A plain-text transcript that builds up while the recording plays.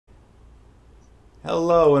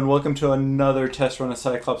Hello and welcome to another test run of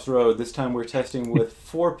Cyclops Road. This time we're testing with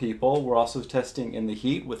 4 people. We're also testing in the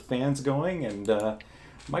heat with fans going and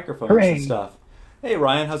microphones Hooray. and stuff. Hey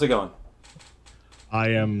Ryan, how's it going? I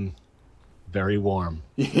am very warm.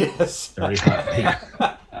 Yes. Very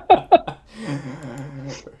hot.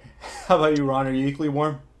 How about you, Ron? Are you equally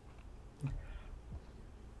warm?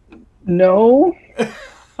 No,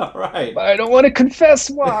 All right. but I don't want to confess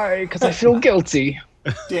why, because I feel guilty.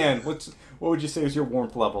 Dan, what would you say is your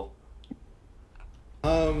warmth level?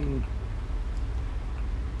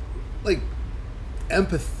 Like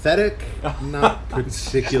empathetic, not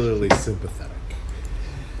particularly sympathetic.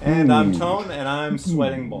 And I'm Tone, and I'm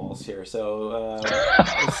sweating balls here. So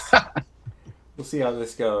we'll see how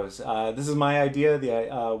this goes. This is my idea.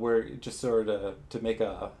 We're just sort of to make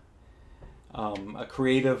a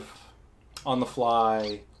creative,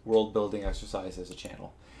 on-the-fly world-building exercise as a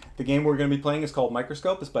channel. The game we're going to be playing is called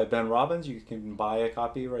Microscope. It's by Ben Robbins. You can buy a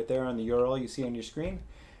copy right there on the URL you see on your screen.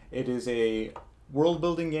 It is a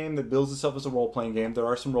world-building game that builds itself as a role-playing game. There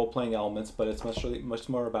are some role-playing elements, but it's much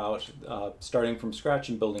more about starting from scratch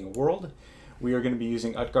and building a world. We are going to be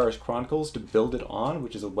using Utgar's Chronicles to build it on,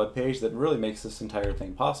 which is a web page that really makes this entire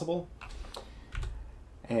thing possible.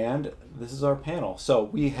 And this is our panel. So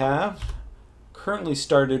we have currently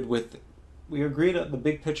started with, we agreed on the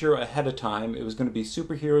big picture ahead of time. It was going to be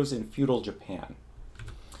superheroes in feudal Japan.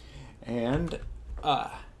 And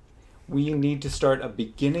we need to start a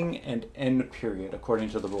beginning and end period according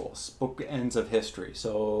to the rules. Bookends of history.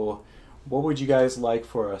 So what would you guys like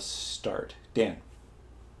for a start? Dan.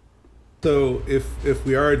 So if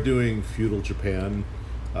we are doing feudal Japan,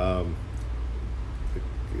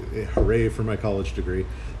 hooray for my college degree.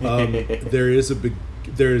 There's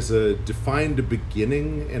a defined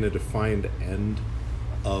beginning and a defined end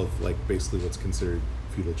of like basically what's considered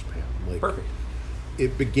feudal Japan. Like, perfect.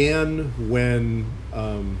 It began when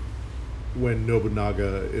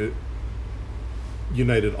Nobunaga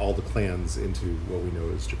united all the clans into what we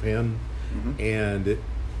know as Japan, and it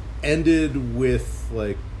ended with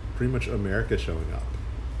like pretty much America showing up.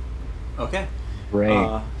 Okay.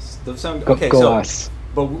 Right. Those sound Go, okay. go So, us.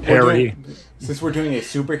 but Harry. Since we're doing a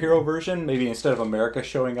superhero version, maybe instead of America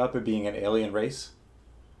showing up, it being an alien race.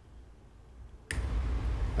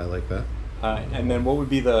 I like that. And then what would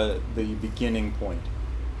be the beginning point?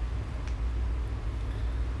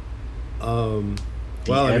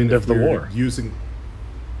 Well, end of the war. Using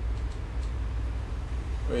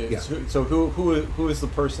Wait, Yeah. So who is the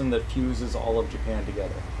person that fuses all of Japan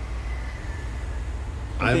together?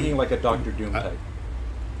 I'm thinking like a Doctor Doom type.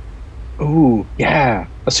 Ooh, yeah,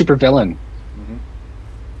 a super villain. Mhm.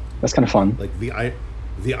 That's kind of fun. like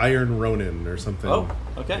the Iron Ronin or something. Oh,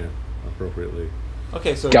 okay. Yeah, appropriately.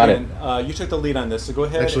 Okay, so Got Dan, you took the lead on this, so go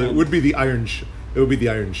ahead. Actually, and, it would be the Iron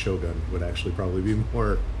Shogun would actually probably be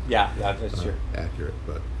more yeah, that's true. accurate.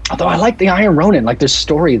 But Although I like the Iron Ronin, like there's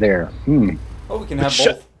story there. Oh, we can have Sh-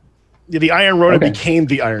 both. Yeah, the Iron Ronin Okay. became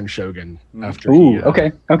the Iron Shogun after Ooh, he,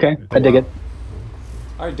 okay, I dig it.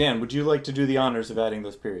 All right, Dan, would you like to do the honors of adding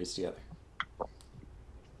those periods together?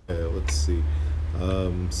 let's see.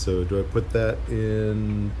 So do I put that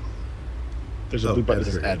in? There's a blue button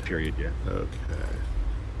that says add add period, yeah. Okay.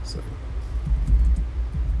 So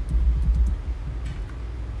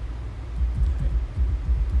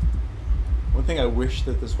One thing I wish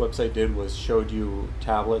that this website did was showed you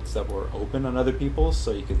tablets that were open on other people's,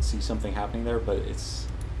 so you could see something happening there. But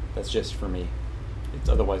that's just for me. It's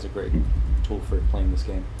otherwise a great tool for playing this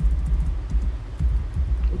game.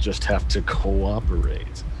 We'll just have to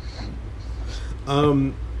cooperate.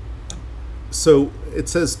 so it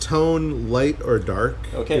says tone light or dark.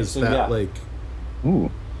 Okay, is so that yeah. like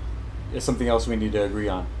Ooh, It's something else we need to agree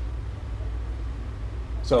on.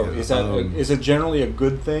 So Yeah, is it generally a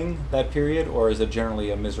good thing, that period, or is it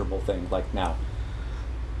generally a miserable thing like now?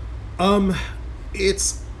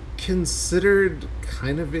 it's considered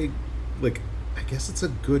kind of a like I guess it's a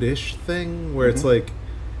good-ish thing where it's like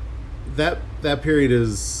that period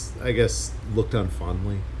is I guess looked on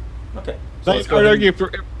fondly. Okay. So So let's I go would ahead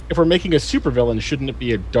argue if we're making a supervillain, shouldn't it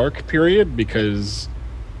be a dark period? Because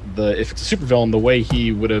if it's a supervillain, the way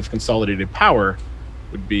he would have consolidated power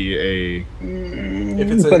would be a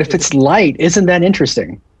but if it's light, isn't that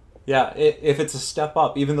interesting? Yeah, if it's a step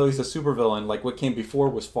up, even though he's a supervillain, like what came before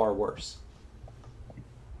was far worse.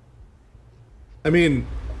 I mean,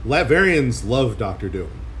 Latvarians love Doctor Doom.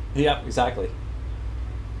 Yeah, exactly.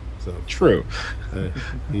 So true.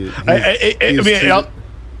 he I is mean, treated-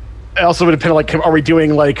 it also would depend on like, are we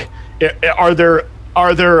doing like, are there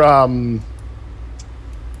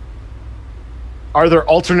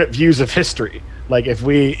alternate views of history? Like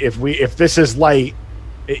if this is light,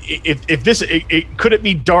 if this could it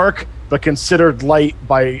be dark but considered light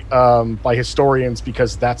by historians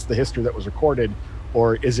because that's the history that was recorded,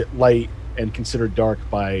 or is it light and considered dark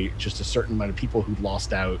by just a certain amount of people who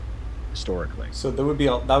lost out historically? So that would be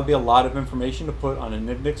a lot of information to put on an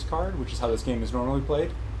index card, which is how this game is normally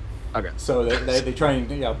played. Okay. So they try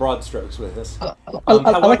and broad strokes with this. I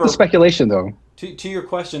like the speculation, though. To your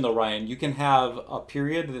question, though, Ryan, you can have a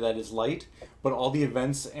period that is light, but all the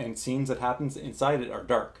events and scenes that happens inside it are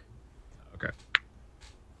dark. Okay.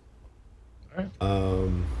 All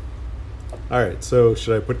right. So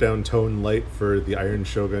should I put down tone light for the Iron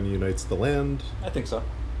Shogun unites the land? I think so.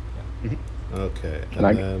 Yeah. Okay.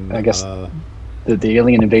 And I guess the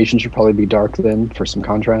alien invasion should probably be dark then for some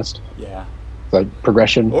contrast. Yeah. Like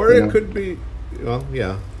progression. Or it could be, well,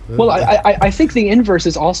 yeah. Well, I think the inverse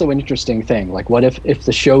is also an interesting thing. Like, what if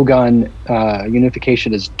the Shogun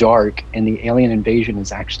unification is dark and the alien invasion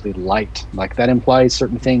is actually light? Like, that implies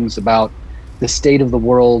certain things about the state of the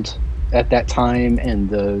world at that time and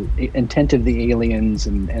the intent of the aliens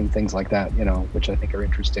and things like that, which I think are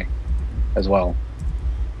interesting as well.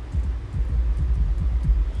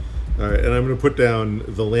 All right, and I'm going to put down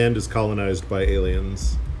the land is colonized by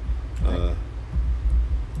aliens.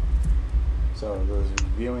 So those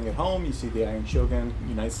viewing at home, you see the Iron Shogun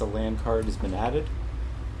unites the land card has been added,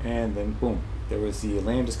 and then boom, there was the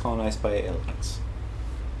land is colonized by aliens.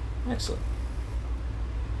 Excellent.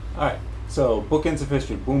 All right, so bookends of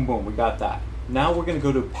history, boom, boom, we got that. Now we're going to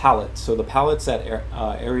go to palettes. So the palettes, that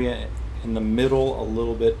area in the middle, a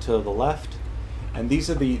little bit to the left, and these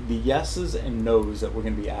are the yeses and nos that we're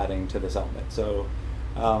going to be adding to this element. So.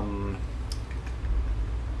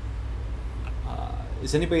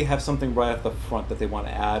 Does anybody have something right at the front that they want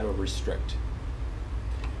to add or restrict?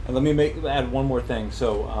 And let me add one more thing.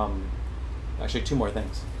 So, actually, two more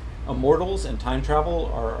things. Immortals and time travel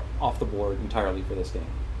are off the board entirely for this game,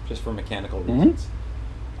 just for mechanical reasons.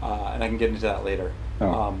 And I can get into that later.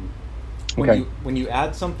 When you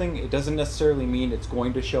add something, it doesn't necessarily mean it's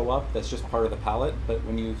going to show up. That's just part of the palette. But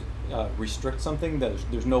when you restrict something,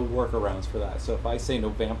 there's no workarounds for that. So if I say no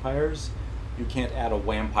vampires, you can't add a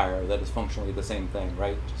vampire that is functionally the same thing,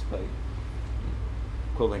 right? Just by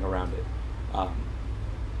quibbling around it.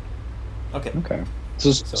 Okay. So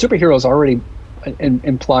superheroes already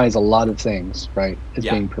implies a lot of things, right? As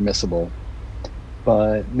being permissible.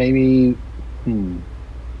 But maybe, maybe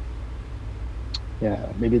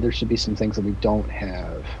there should be some things that we don't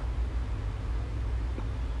have.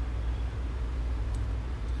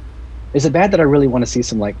 Is it bad that I really want to see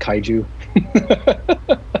some like kaiju?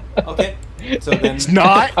 Okay. So then, it's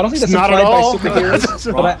not. I don't think that's not implied at all. by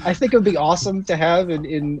superheroes, but I think it would be awesome to have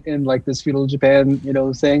in like this feudal Japan,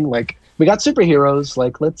 thing. Like we got superheroes.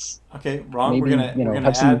 Like let's. Okay, Ron, we're gonna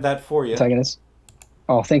add that for you. Antagonists.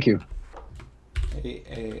 Oh, thank you. How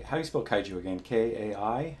do you spell kaiju again?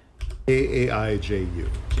 K-A-I? K-A-I-J-U.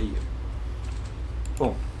 J-U.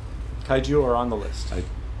 Boom. Kaiju are on the list.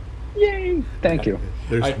 Yay! Thank you.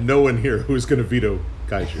 There's no one here who's going to veto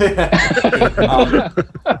kaiju.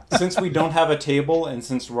 Since we don't have a table, and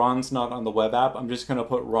since Ron's not on the web app, I'm just going to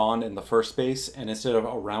put Ron in the first space, and instead of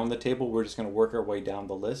around the table, we're just going to work our way down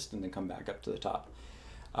the list and then come back up to the top.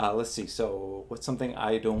 Let's see. So, what's something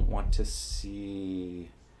I don't want to see?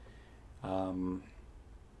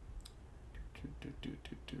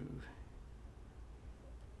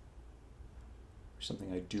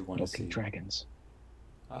 Something I do want to see. Dragons.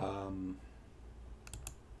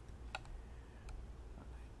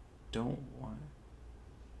 Don't want.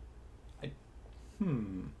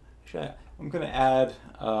 I'm gonna add.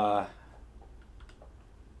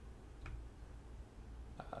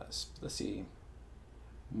 Let's see.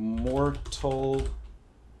 Mortal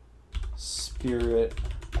spirit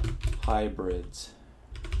hybrids,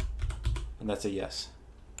 and that's a yes.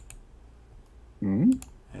 Mm-hmm.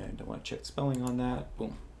 And I want to check spelling on that.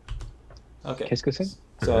 Boom. Okay. Qu'est-ce que c'est?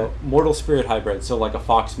 So mortal spirit hybrid. So like a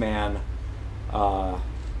foxman.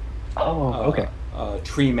 Okay.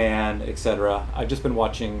 Tree man, etc. I've just been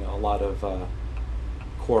watching a lot of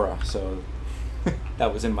Korra, so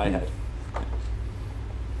that was in my head.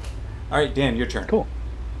 All right, Dan, your turn. Cool.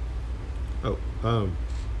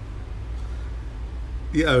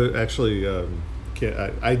 Yeah, actually,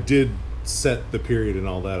 I did set the period and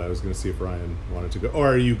all that. I was going to see if Ryan wanted to go, or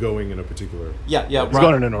are you going in a particular? Yeah. It's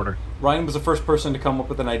going in order. Ryan was the first person to come up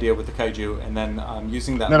with an idea with the kaiju, and then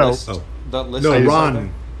using that list. Oh. That list. No,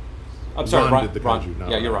 Ron. I'm sorry, Ron did the kaiju. Ron. Not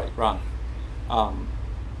Yeah, Ron. you're right, Ron.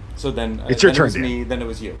 So then it's your then turn. It was me, then it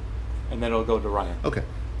was you, and then it'll go to Ryan. Okay.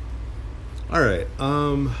 All right.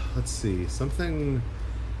 Let's see. Something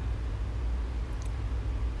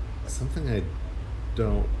I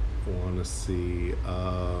don't want to see.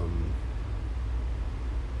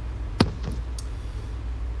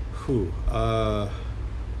 Who?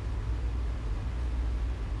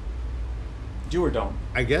 Do or don't.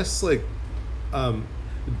 I guess like,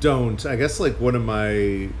 don't. I guess like one of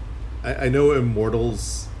my. I know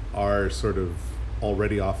immortals are sort of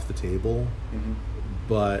already off the table,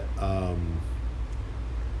 but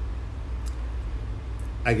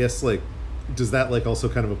I guess like, does that like also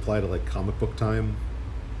kind of apply to like comic book time?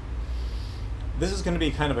 This is going to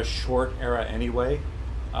be kind of a short era anyway.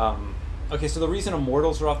 Okay, so the reason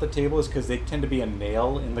immortals are off the table is because they tend to be a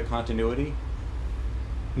nail in the continuity.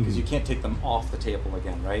 Because you can't take them off the table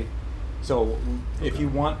again, right? So if you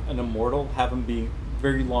want an immortal, have him be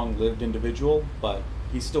very long-lived individual, but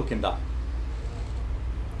he still can die.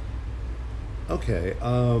 Okay.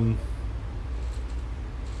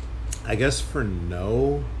 I guess for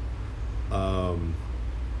no,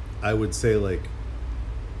 I would say like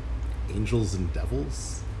angels and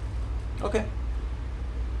devils. Okay.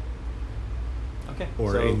 Okay.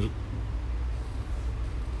 Or so, angel.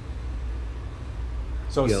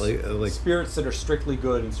 So Yeah, like spirits that are strictly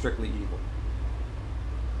good and strictly evil.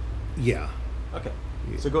 yeah. Okay.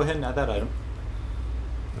 Yeah. So go ahead and add that item.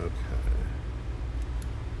 Okay.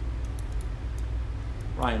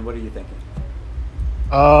 Ryan, what are you thinking?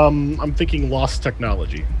 I'm thinking lost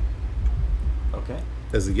technology Okay.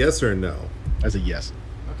 As a yes or a no? as a yes.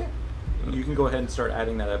 Okay. You can go ahead and start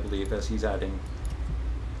adding that, I believe, as he's adding.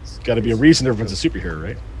 It's got to be a reason everyone's a superhero,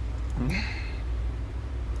 right?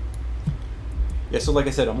 Yeah, so like I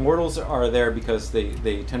said, immortals are there because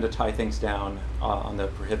they tend to tie things down on the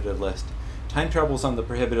prohibited list. Time travel's on the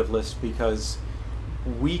prohibitive list because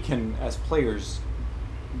we can, as players,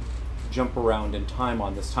 jump around in time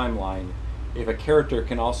on this timeline. If a character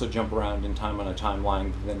can also jump around in time on a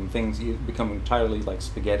timeline, then things become entirely like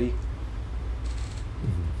spaghetti.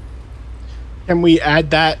 Can we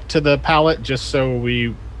add that to the palette just so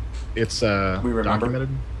it's We remember. documented?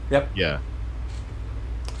 Yep. Yeah.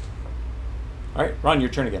 All right, Ron, your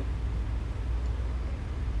turn again.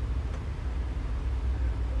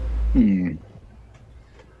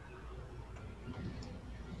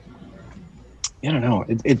 I don't know.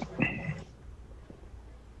 It's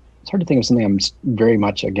hard to think of something I'm very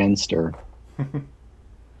much against or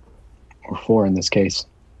for in this case.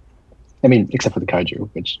 I mean, except for the kaiju,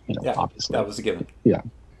 which Yeah, obviously that was a given. yeah,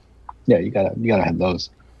 you gotta have those.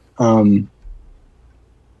 Trying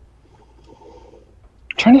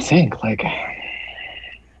to think, like,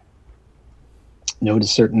 no to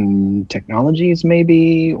certain technologies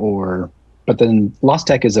maybe, but then lost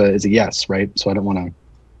tech is a yes, right? So I don't want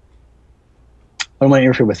to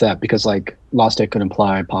interfere with that because like lost tech could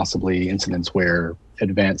imply possibly incidents where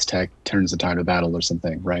advanced tech turns the tide of battle or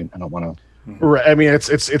something, right? I don't want to. Right. I mean,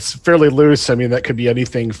 it's fairly loose. I mean, that could be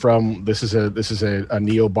anything from this is a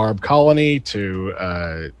neo-barb colony to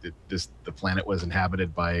the planet was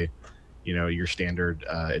inhabited by, your standard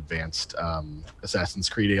advanced Assassin's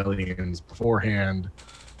Creed aliens beforehand.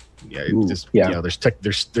 Yeah,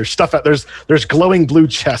 there's stuff out there's glowing blue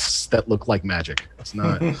chests that look like magic. It's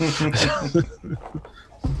not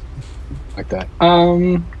Like that.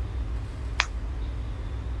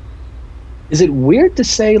 Is it weird to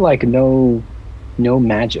say like no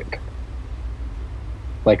magic?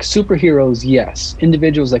 Like superheroes, yes.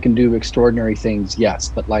 Individuals that can do extraordinary things, yes.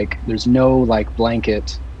 But like there's no like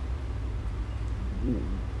blanket,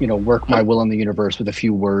 work my will in the universe with a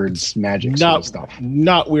few words, magic sort of stuff.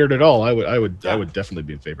 Not weird at all. I would definitely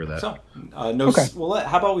be in favor of that. So, no. Okay. Well,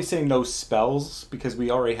 how about we say no spells because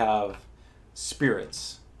we already have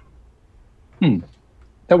spirits.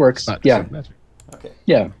 That works. Not Yeah. magic. Okay.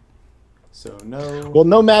 Yeah. So no. Well,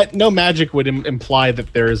 no magic would imply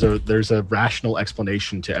that there's a rational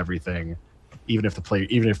explanation to everything, even if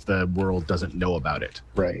the world doesn't know about it.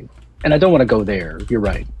 Right. And I don't want to go there. You're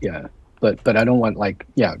right. Yeah. But I don't want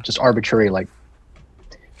just arbitrary like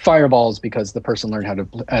fireballs because the person learned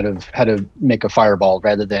how to make a fireball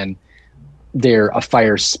rather than they're a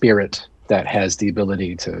fire spirit that has the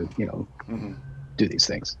ability to do these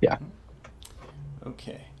things. Yeah.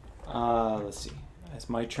 Okay. Let's see. It's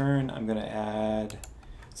my turn. I'm gonna add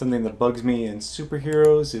something that bugs me in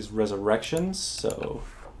superheroes is resurrections. So.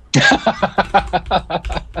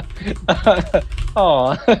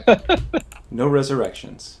 Oh. No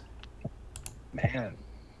resurrections. Man.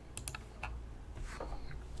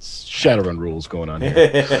 Shadowrun rules going on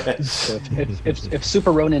here. So if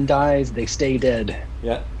Super Ronin dies, they stay dead.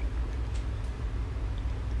 Yeah.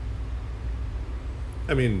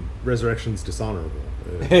 I mean, resurrection's dishonorable.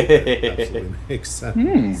 It absolutely makes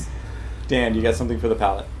sense. Dan, you got something for the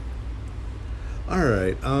palette? All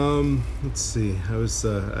right. Let's see.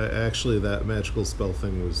 Actually, that magical spell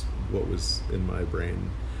thing was what was in my brain.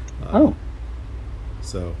 Oh.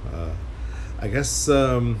 So, I guess,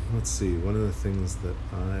 let's see. One of the things that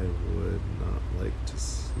I would not like to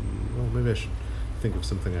see. Well, maybe I should think of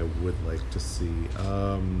something I would like to see.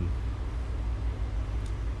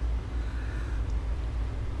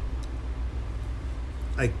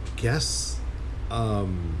 I guess,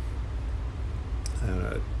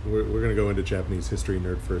 we're going to go into Japanese history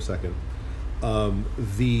nerd for a second.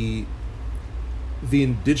 The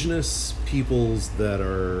indigenous peoples that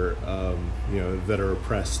are that are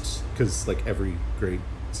oppressed, because like every great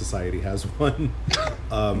society has one.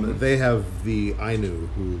 They have the Ainu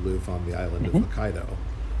who live on the island of Hokkaido,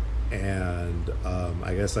 and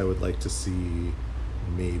I guess I would like to see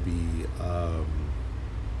maybe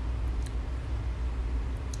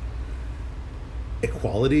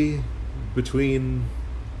equality between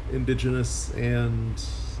indigenous and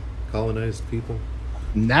colonized people.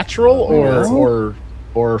 Natural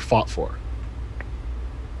or fought for?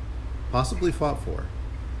 Possibly fought for.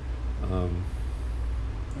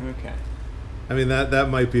 Okay. I mean, that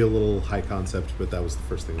might be a little high concept, but that was the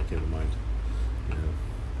first thing that came to mind.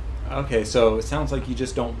 Yeah. Okay, so it sounds like you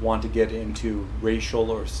just don't want to get into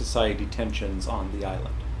racial or society tensions on the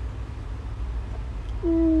island.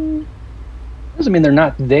 Doesn't mean they're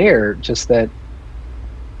not there. Just that,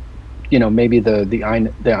 maybe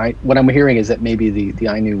what I'm hearing is that maybe the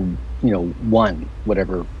Ainu, won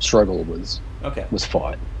whatever struggle was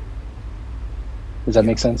fought. Does that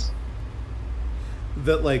make sense?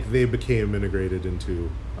 That like they became integrated into,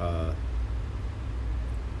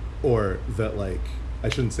 or that like I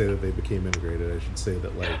shouldn't say that they became integrated. I should say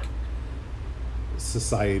that like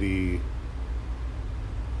society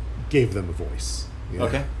gave them a voice. Yeah.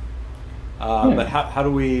 Okay. But how do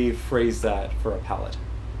we phrase that for a palette?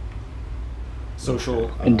 Social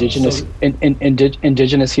indigenous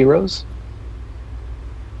indigenous heroes.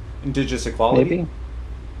 Indigenous equality. Maybe.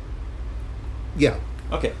 Yeah.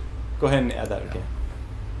 Okay. Go ahead and add that again.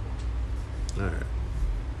 All right.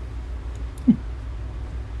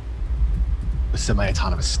 A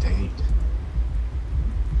semi-autonomous state.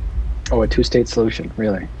 Oh, a two-state solution,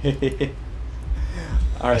 really?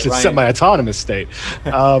 All right, It's a Ryan. semi-autonomous state.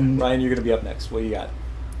 Ryan, you're going to be up next. What do you got?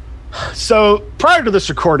 So prior to this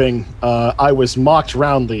recording, I was mocked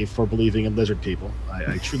roundly for believing in lizard people.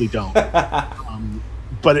 I truly don't.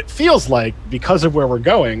 But it feels like, because of where we're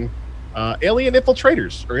going, alien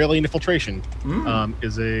infiltrators or alien infiltration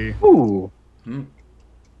is a... Ooh.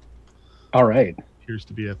 All right. Appears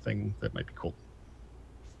to be a thing that might be cool.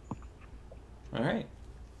 All right.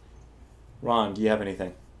 Ron, do you have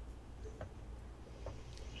anything?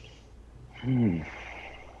 Alien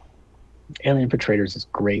infiltrators is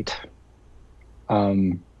great.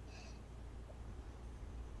 Along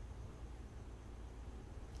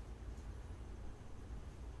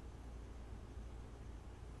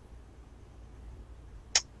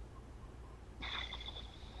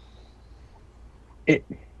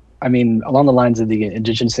the lines of the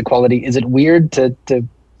indigenous equality, is it weird to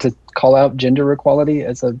call out gender equality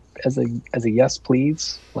as a yes,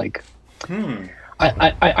 please? Like,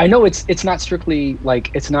 I know it's not strictly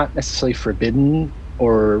like, it's not necessarily forbidden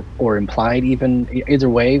or implied either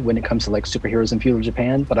way when it comes to like superheroes in feudal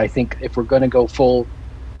Japan. But I think if we're going to go full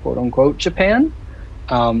quote unquote Japan,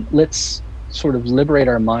 let's sort of liberate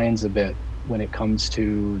our minds a bit when it comes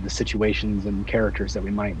to the situations and characters that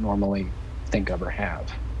we might normally think of or have.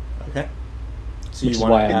 Okay. So Which you is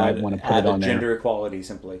want why to I might want to put add it on gender there. equality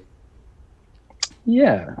simply.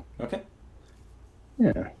 Yeah. Okay.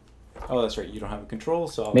 Yeah. Oh, that's right. You don't have a control,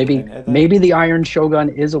 so I'll go Maybe ahead and add that. maybe the Iron Shogun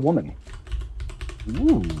is a woman.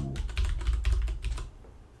 Ooh.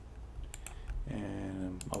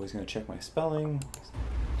 And I'm always going to check my spelling.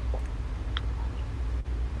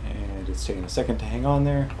 And it's taking a second to hang on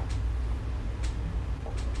there.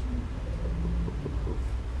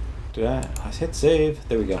 I hit save.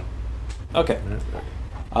 There we go. Okay.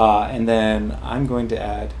 And then I'm going to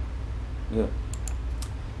add...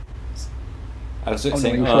 I was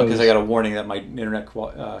saying, because I got a warning that my internet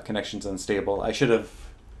connection's unstable. I should have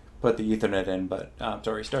put the Ethernet in, but it's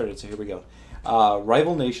already started, so here we go.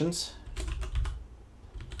 Rival nations.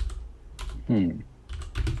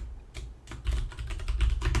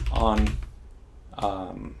 On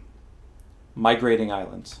migrating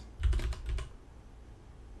islands.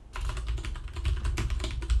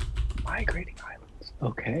 Migrating islands.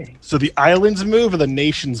 Okay. So the islands move, or the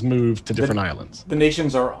nations move to different islands? The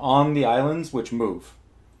nations are on the islands, which move.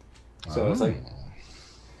 So it's like,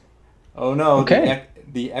 oh no, Okay.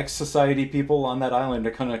 the ex-society people on that island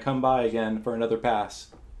are going to come by again for another pass.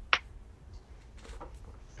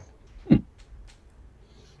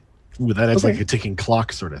 Ooh, that is Okay. like a ticking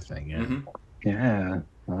clock sort of thing. Yeah. Mhm. Yeah,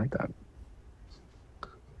 I like that.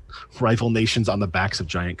 Rival nations on the backs of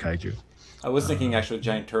giant kaiju. I was thinking actually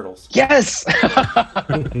giant turtles. Yes. Can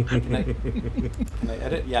I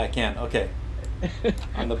edit? Yeah, I can. Okay.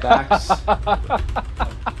 On the backs.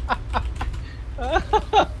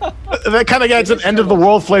 That kind of adds an end of the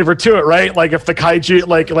world flavor to it, right? Like if the kaiju,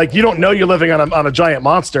 like you don't know you're living on a giant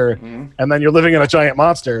monster, and then you're living in a giant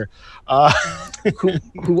monster.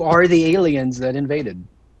 who are the aliens that invaded?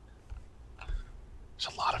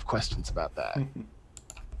 There's a lot of questions about that.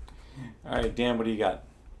 All right, Dan, what do you got?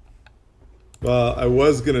 Well, I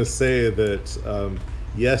was gonna say that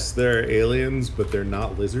yes, they're aliens, but they're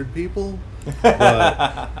not lizard people.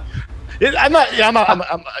 But I'm not.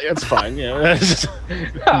 It's fine. Yeah.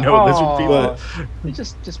 No lizard people. But You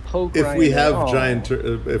just poke. if right we in. have Aw.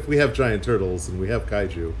 if we have giant turtles and we have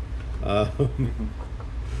kaiju,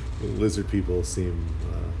 lizard people seem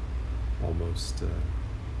almost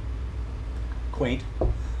Quaint.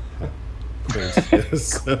 quaint.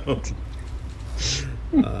 Yes. So,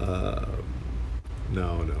 no,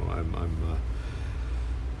 I'm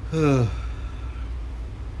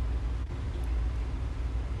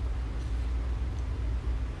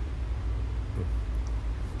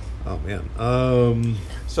oh man.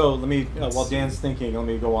 So let me, while Dan's thinking, let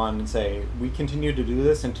me go on and say we continue to do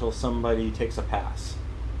this until somebody takes a pass,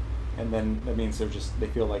 and then that means they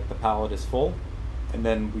feel like the palette is full, and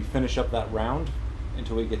then we finish up that round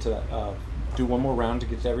until we get to that. Do one more round to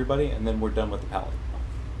get to everybody, and then we're done with the palette.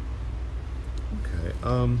 Okay.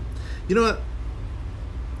 You know what?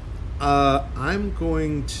 I'm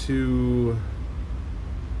going to.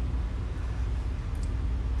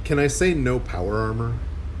 Can I say no power armor?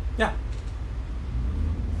 Yeah.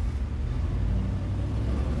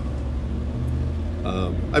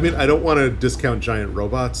 I mean, I don't want to discount giant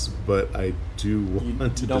robots, but I do want You to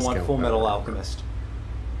don't discount want Full Metal power armor. Alchemist.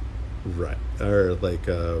 Right. Or like,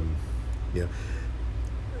 yeah.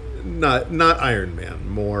 Not Iron Man,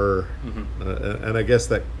 more, and I guess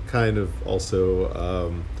that kind of also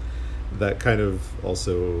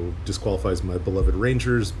disqualifies my beloved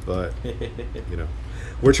Rangers, but you know,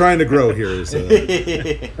 we're trying to grow here. So.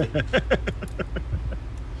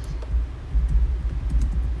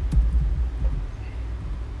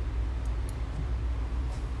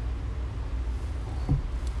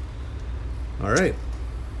 All right.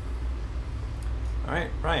 All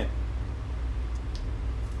right, Ryan.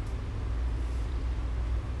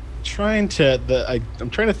 I'm trying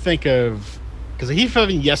to think of, because I keep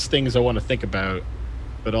having yes things I want to think about,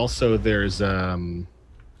 but also there's the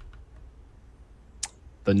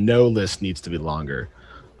no list needs to be longer.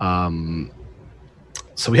 So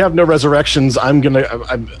we have no resurrections. I'm gonna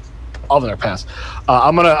pass.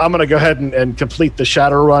 I'm gonna go ahead and complete the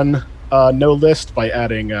Shadowrun no list by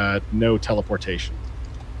adding no teleportation.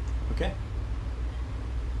 Okay.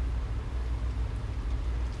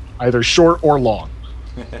 Either short or long.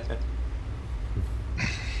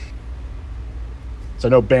 So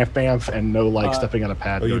no bamf bamf and no stepping on a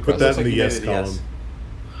pad. Oh, you no put cross- that in the you yes did it, yes. column.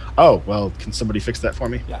 Oh, well, can somebody fix that for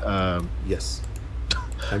me? Yeah. Yes.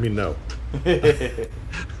 I mean, no. All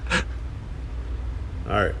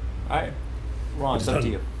right. All right, Ron, it's up to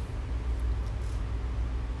you.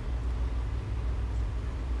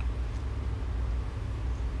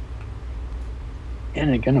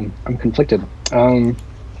 And again, I'm conflicted.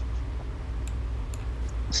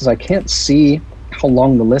 Since I can't see how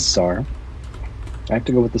long the lists are, I have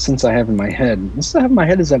to go with the sense I have in my head. The sense I have in my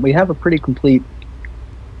head is that we have a pretty complete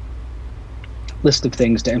list of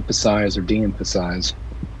things to emphasize or de-emphasize.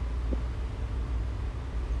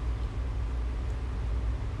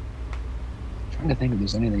 I'm trying to think if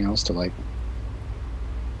there's anything else to like.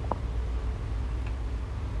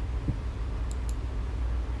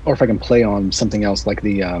 Or if I can play on something else like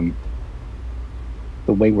the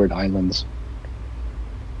Wayward Islands.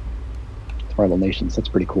 Rival Nations, that's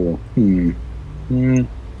pretty cool. I think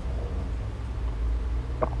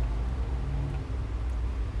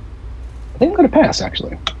I'm going to pass,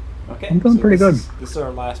 actually. Okay. I'm doing pretty good. This is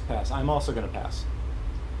our last pass. I'm also going to pass.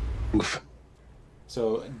 Oof.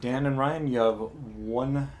 So Dan and Ryan, you have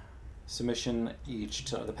one submission each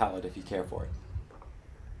to the palette if you care for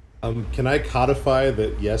it. Can I codify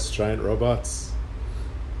that? Yes, giant robots.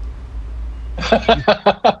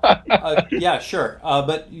 Yeah, sure.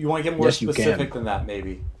 But you want to get more Yes, you can. specific than that,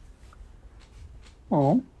 maybe.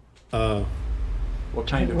 Oh. What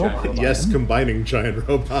kind of giant robot? Yes, combining giant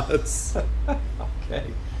robots. Okay.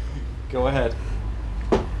 Go ahead.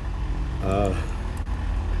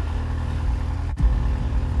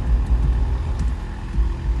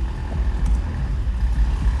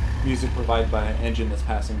 music provided by an engine that's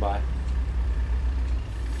passing by.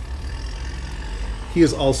 He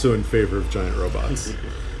is also in favor of giant robots.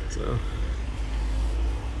 So,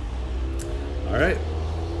 all right.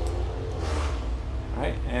 All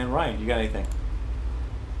right, and Ryan, you got anything?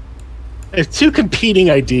 I have two competing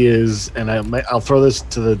ideas, and I'll throw this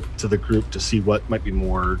to the group to see what might be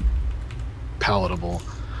more palatable.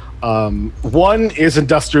 One is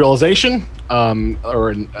industrialization,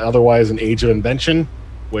 or otherwise an age of invention,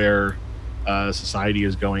 where society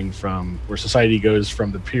goes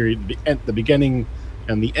from the beginning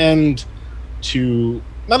and the end to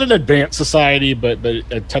not an advanced society, but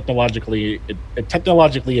a technologically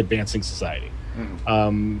advancing society.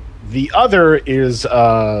 Mm-hmm. The other is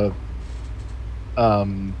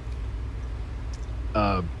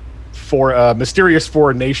for mysterious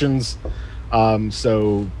foreign nations.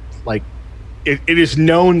 So, like, it is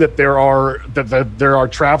known that there are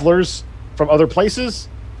travelers from other places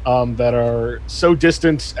that are so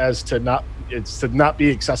distant as to not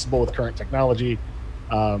be accessible with current technology.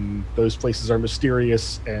 Those places are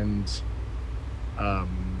mysterious and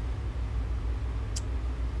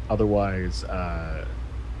otherwise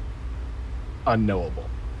unknowable.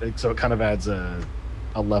 So it kind of adds a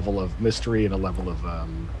level of mystery and a level of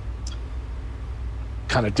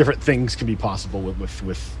kind of different things can be possible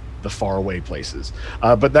with the faraway places.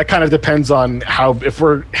 But that kind of depends on if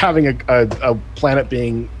we're having a planet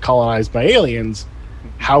being colonized by aliens,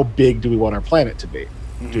 how big do we want our planet to be?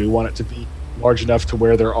 Mm-hmm. Do we want it to be large enough to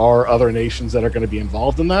where there are other nations that are going to be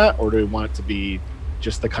involved in that, or do we want it to be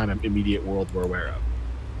just the kind of immediate world we're aware of?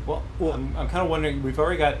 Well, I'm kind of wondering, we've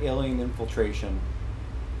already got alien infiltration.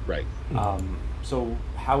 Right. So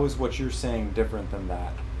how is what you're saying different than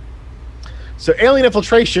that? So alien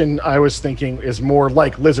infiltration, I was thinking, is more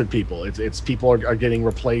like lizard people. It's people are getting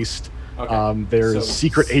replaced. Okay. There's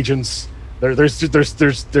secret agents.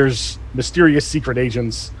 There's mysterious secret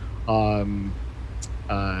agents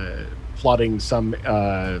plotting some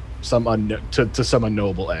to some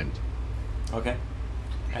unknowable end. Okay.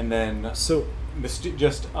 And then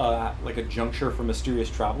just like a juncture for mysterious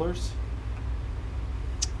travelers.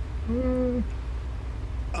 Dan,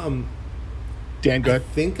 go ahead. I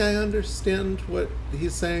think I understand what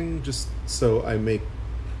he's saying. So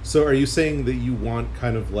are you saying that you want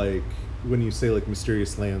kind of like, when you say like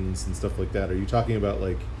mysterious lands and stuff like that, are you talking about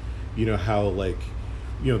like, how like,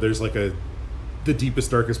 there's like the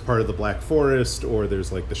deepest, darkest part of the Black Forest, or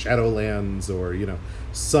there's like the Shadowlands, or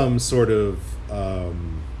some sort of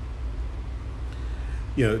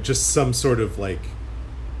just some sort of like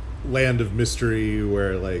land of mystery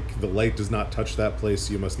where like the light does not touch that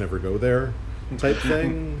place, you must never go there type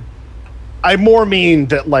thing? I more mean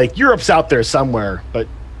that like Europe's out there somewhere, but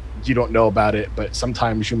you don't know about it. But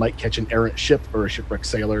sometimes you might catch an errant ship or a shipwrecked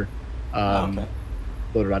sailor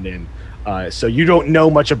loaded on in. So you don't know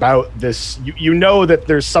much about this. You know that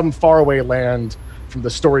there's some faraway land from the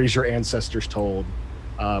stories your ancestors told,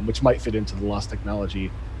 which might fit into the lost technology.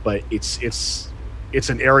 But it's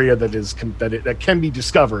an area that can be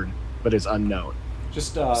discovered, but is unknown.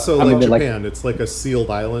 Just so like Japan, it's like a sealed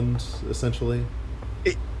island essentially.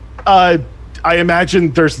 I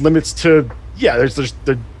imagine there's limits to there's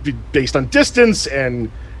based on distance and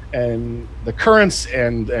the currents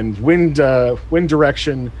and wind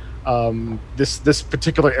direction. This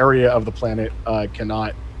particular area of the planet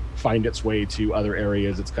cannot find its way to other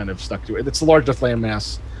areas. It's kind of stuck to it. It's the largest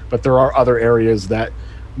landmass, but there are other areas that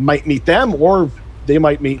might meet them, or they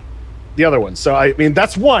might meet the other ones. So I mean,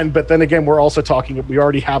 that's one. But then again, we're also talking. We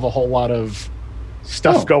already have a whole lot of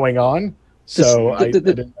stuff going on. So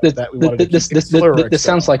this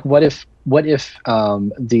sounds like what if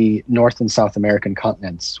the North and South American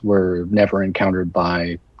continents were never encountered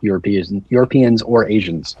by Europeans or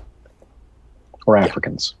Asians or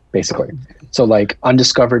Africans, basically. So like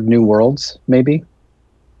undiscovered new worlds, maybe.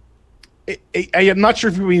 I am not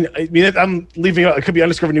sure if I'm leaving out. It could be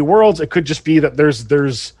undiscovered new worlds. It could just be that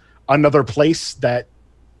there's another place that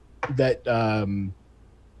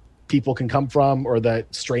people can come from, or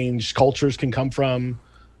that strange cultures can come from.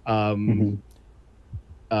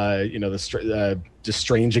 Just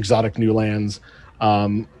strange exotic new lands.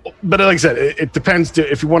 But like I said, it depends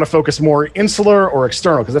if you want to focus more insular or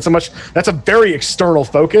external, because that's a very external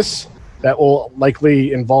focus that will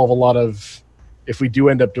likely involve a lot of. If we do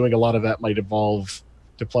end up doing a lot of that, might involve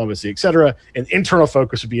diplomacy, etc. An internal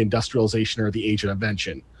focus would be industrialization or the age of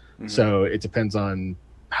invention. Mm-hmm. So it depends on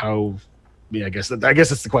how. I guess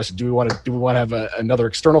that's the question. Do we want to have another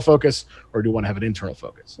external focus, or do we want to have an internal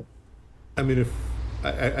focus? I mean,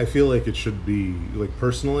 I feel like it should be like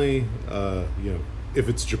personally, if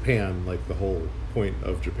it's Japan, like the whole point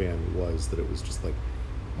of Japan was that it was just like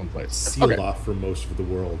one place. sealed off from most of the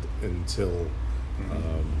world until,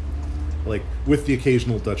 like, with the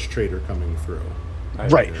occasional Dutch trader coming through.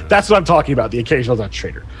 Right. Yeah. That's what I'm talking about. The occasional Dutch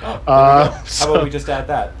trader. Oh, there we go. How about we just add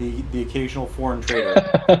that? The occasional foreign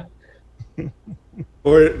trader.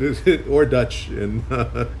 Or Dutch in.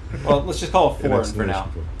 Well, let's just call it foreign for now.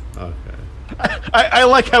 Okay. I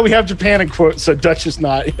like how we have Japan in quotes, so Dutch is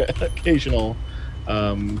not occasional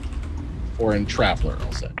foreign traveler,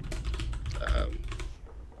 I'll say.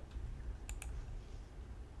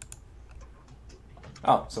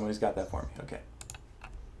 Oh, somebody's got that for me. Okay.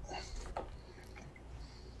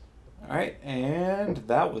 All right, and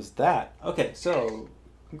that was that. Okay, so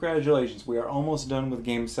congratulations. We are almost done with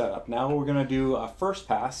game setup. Now we're going to do a first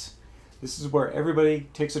pass. This is where everybody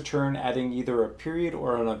takes a turn adding either a period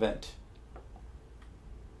or an event.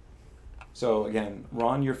 So again,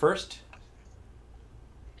 Ron, you're first.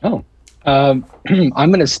 Oh. I'm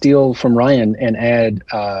going to steal from Ryan and add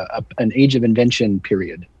an Age of Invention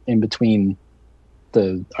period in between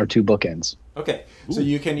our two bookends. Okay, so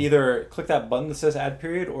you can either click that button that says add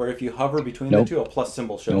period, or if you hover between the two, a plus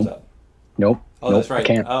symbol shows up. Nope. Oh, that's right. I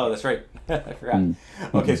can't. Oh, that's right. I forgot.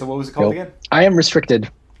 Okay, so what was it called again? I am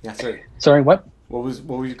restricted. Yeah, sorry. Sorry, what? What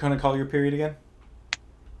were you going to call your period again?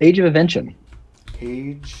 Age of Invention.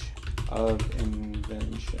 Age of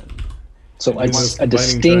Invention. So And it's a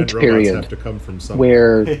distinct period have to come from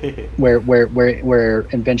where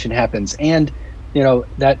invention happens, and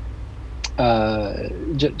that.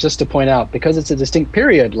 Just to point out, because it's a distinct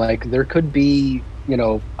period, like there could be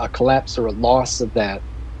a collapse or a loss of that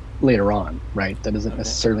later on, right? That doesn't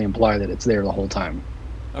necessarily imply that it's there the whole time.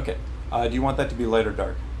 Okay. Do you want that to be light or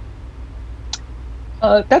dark?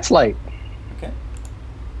 That's light. Okay.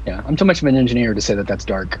 Yeah, I'm too much of an engineer to say that that's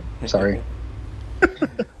dark. Sorry.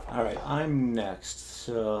 All right, I'm next.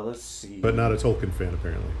 So let's see. But not a Tolkien fan,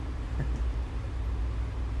 apparently.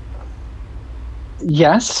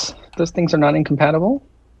 Yes, those things are not incompatible.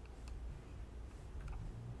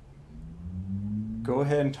 Go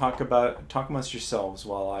ahead and talk amongst yourselves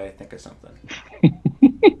while I think of something.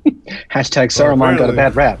 Hashtag Saruman got a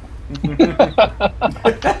bad rap.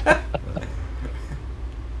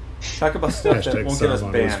 Talk about stuff Hashtag that won't get us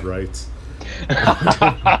Saruman banned. was right.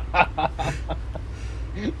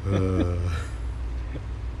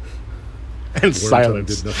 And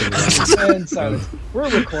silence. Did nothing wrong. And silence. We're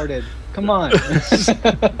recorded. Come on.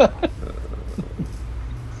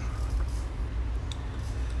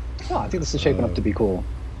 Oh, I think this is shaping up to be cool.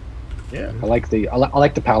 Yeah. I like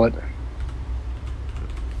the palette.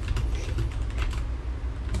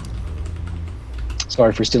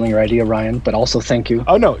 Sorry for stealing your idea, Ryan, but also thank you.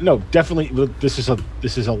 Oh no, definitely. This is a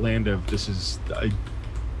land of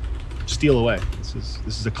steal away. This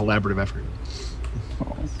is a collaborative effort.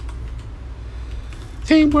 Oh.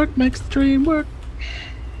 Teamwork makes the dream work.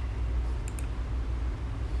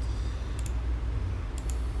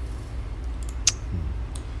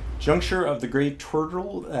 Juncture of the Great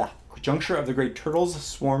Turtles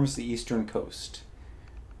swarms the eastern coast.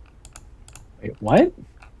 Wait, what?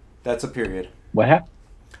 That's a period. What happened?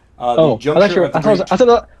 I thought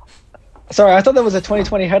sorry, I thought that was a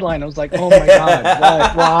 2020 headline. I was like, oh my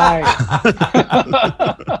god, why?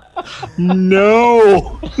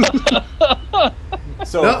 No.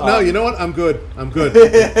 So No, you know what? I'm good.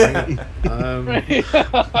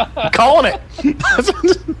 Calling it.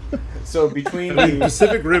 So between I mean,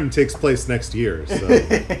 Pacific Rim takes place next year. So.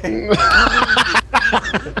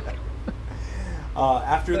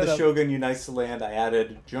 After the Shogun unites the land, I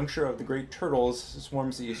added Juncture of the Great Turtles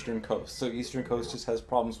swarms the eastern coast. So eastern coast just has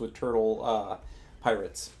problems with turtle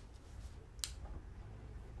pirates.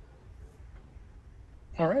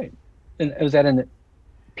 All right. And was that in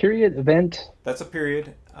period event? That's a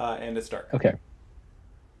period, and it's dark. Okay.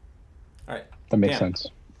 All right. That makes Dan. sense.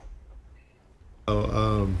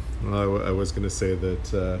 Oh, I was going to say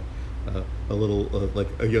that a little like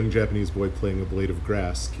a young Japanese boy playing a blade of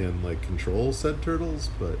grass can like control said turtles,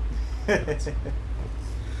 but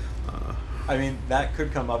I mean that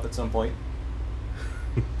could come up at some point.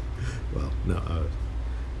 Well, no,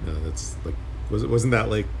 that's like wasn't that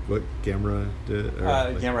like what Gamera did? Or,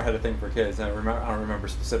 Gamera had a thing for kids. I don't remember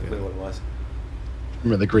specifically what it was.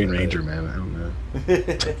 Remember the Green Ranger, man? I don't know.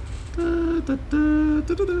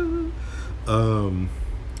 All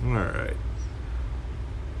right.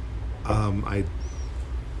 I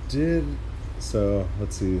did. So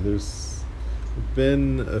let's see. There's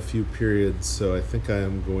been a few periods, so I think I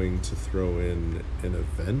am going to throw in an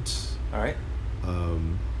event. All right.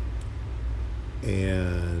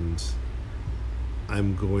 And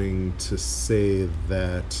I'm going to say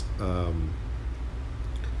that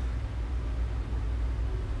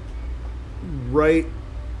right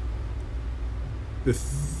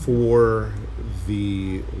before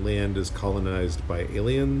the land is colonized by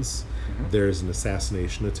aliens, there's an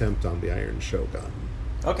assassination attempt on the Iron Shogun.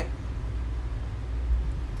 Okay.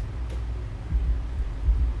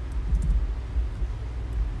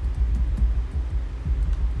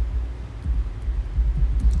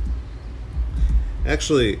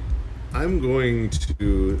 Actually, I'm going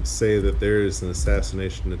to say that there is an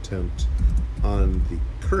assassination attempt on the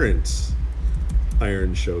current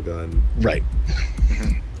Iron Shogun. Right.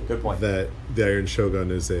 Good point. That the Iron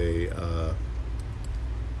Shogun is a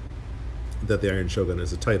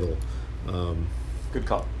title. Good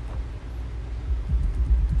call.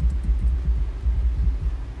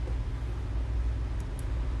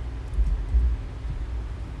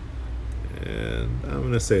 And I'm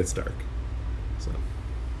going to say it's dark. So,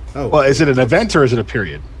 oh, Well, is it an event or is it a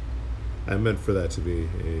period? I meant for that to be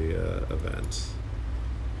a event.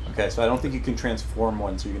 Okay, so I don't think you can transform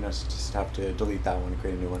one, so you're going to just have to delete that one and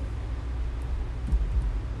create a new one.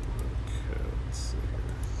 Okay, let's see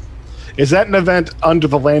here. Is that an event under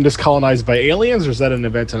the land is colonized by aliens, or is that an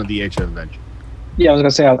event under the Age of Invention? Yeah, I was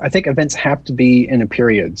gonna say I think events have to be in a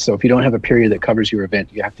period. So if you don't have a period that covers your event,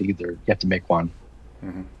 you have to make one.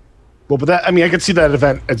 Mm-hmm. Well, but that, I mean, I could see that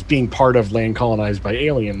event as being part of land colonized by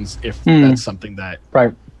aliens if that's something that...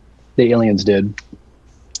 Right. The aliens did.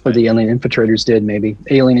 Or the alien infiltrators did, maybe.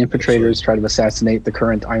 Alien infiltrators try to assassinate the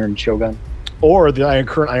current Iron Shogun. Or the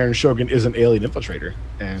current Iron Shogun is an alien infiltrator.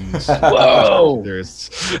 And Whoa! there's...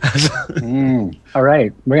 All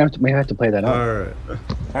right. We have to play that out. All right. All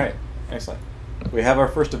right, excellent. We have our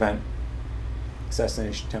first event.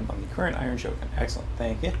 Assassination attempt on the current Iron Shogun. Excellent,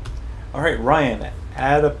 thank you. All right, Ryan,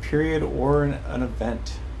 add a period or an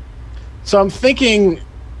event. So I'm thinking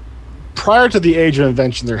prior to the Age of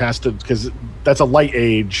Invention, there has to, because that's a light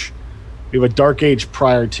age. We have a dark age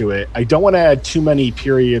prior to it. I don't want to add too many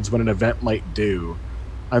periods when an event might do.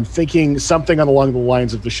 I'm thinking something along the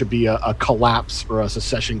lines of there should be a collapse or a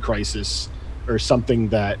secession crisis or something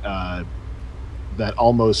that that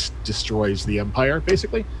almost destroys the empire,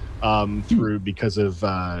 basically, through because of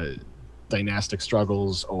dynastic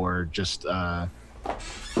struggles or just the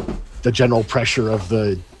general pressure of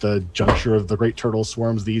the juncture of the great turtle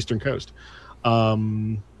swarms the eastern coast.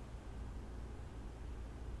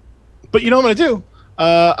 But you know what I'm going to do?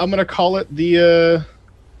 I'm going to call it the...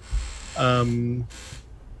 I'm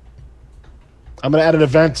going to add an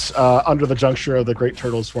event under the juncture of the great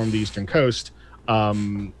turtle swarm the eastern coast.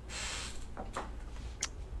 The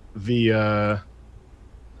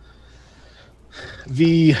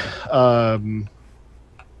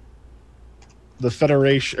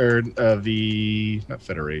Federation, or not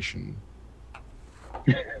Federation,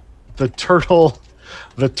 the turtle.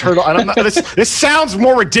 I don't know. This sounds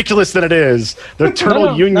more ridiculous than it is. The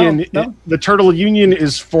Turtle Union. No. The Turtle Union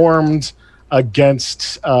is formed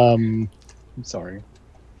against. I'm sorry.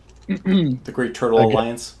 The Great Turtle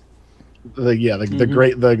Alliance. The Grand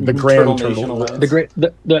Turtle Turtle. Nation Alliance.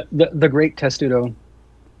 The Great Testudo.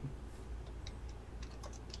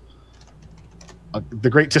 The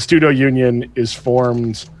Great Testudo Union is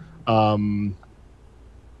formed.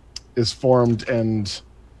 Is formed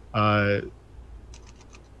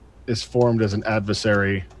as an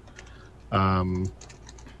adversary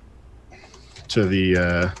to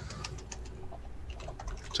the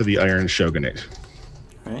Iron Shogunate.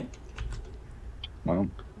 Right. Wow.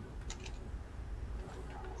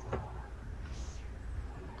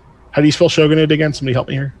 How do you spell Shogunate again? Somebody help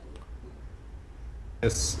me here.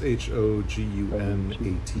 Shogunate.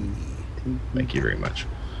 Thank you very much.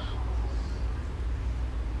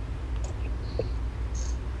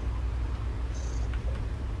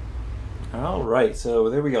 All right, so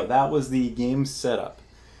there we go. That was the game setup.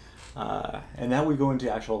 And now we go into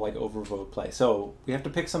actual overvote play. So we have to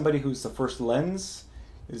pick somebody who's the first lens.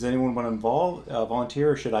 Does anyone want to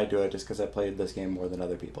volunteer, or should I do it just because I played this game more than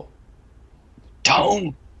other people?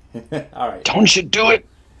 Tone. All right. Tone should do it.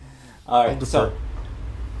 All right. I'll So, defer.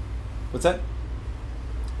 what's that?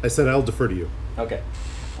 I said I'll defer to you. Okay.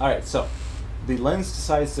 All right. So, the lens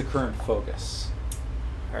decides the current focus.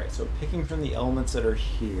 All right. So, picking from the elements that are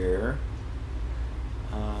here.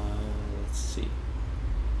 Let's see.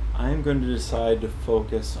 I'm going to decide to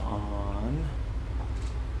focus on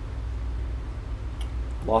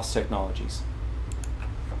lost technologies.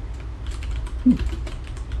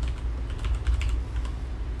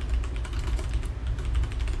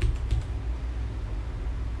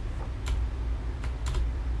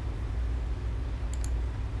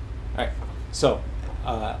 Alright, so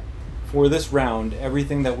for this round,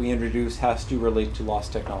 everything that we introduce has to relate to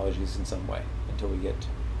lost technologies in some way until we get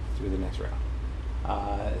through the next round.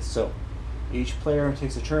 So Each player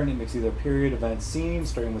takes a turn. It makes either a period, event, scene,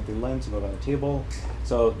 starting with the lens and go down the table.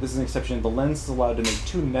 So this is an exception. The lens is allowed to make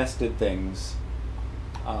two nested things.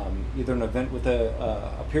 Either an event with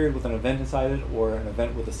a period with an event inside it, or an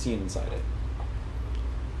event with a scene inside it.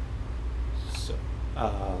 So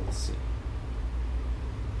let's see.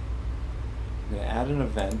 I'm going to add an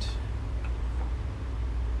event.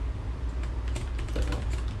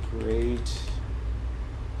 Great.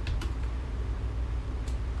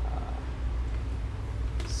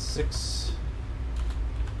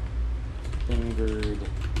 Six-fingered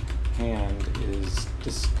hand is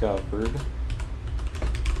discovered,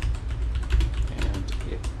 and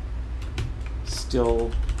it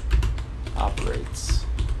still operates.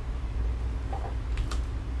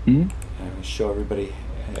 Hmm? And I'm going to show everybody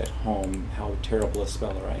at home how terrible a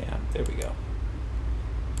speller I am. There we go.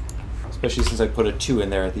 Especially since I put a 2 in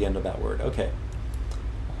there at the end of that word. Okay.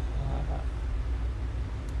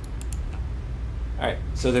 All right,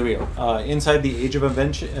 so there we go. Inside the Age of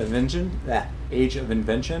Invention,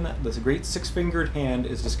 this great six-fingered hand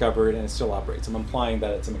is discovered and it still operates. I'm implying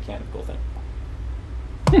that it's a mechanical thing.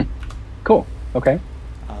 Cool. Okay.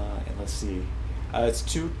 And let's see. It's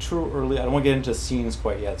too early. I don't want to get into scenes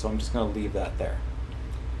quite yet, so I'm just going to leave that there.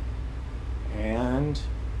 And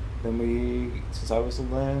then since I'm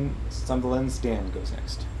the lens, Dan goes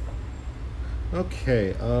next.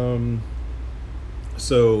 Okay.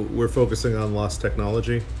 So we're focusing on lost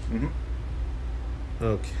technology. Mm-hmm.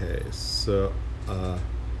 Okay, so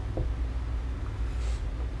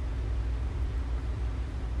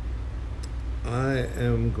I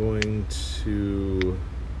am going to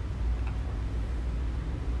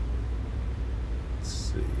let's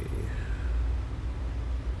see.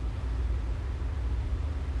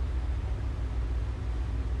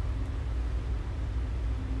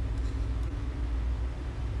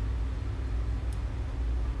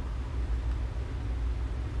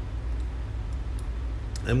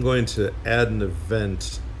 I'm going to add an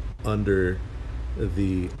event under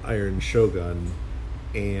the Iron Shogun,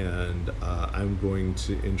 and I'm going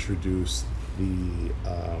to introduce the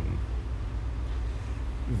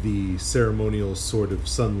ceremonial Sword of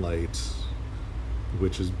Sunlight,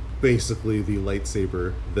 which is basically the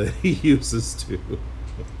lightsaber that he uses to.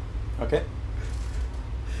 Okay.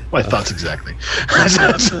 My thoughts exactly.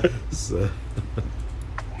 So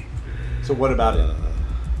what about it?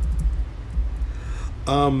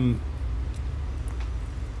 I'm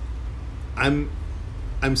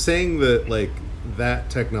saying that like that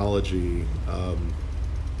technology,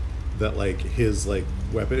 that like his like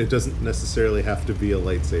weapon, it doesn't necessarily have to be a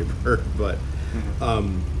lightsaber,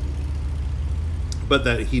 but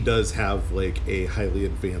that he does have like a highly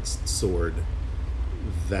advanced sword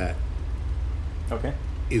that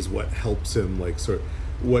is what helps him like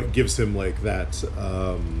what gives him like that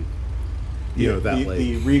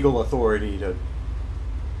the regal authority to.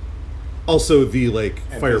 Also, the like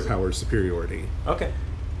firepower superiority. Okay.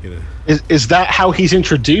 You know, is that how he's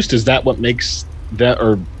introduced? Is that what makes that,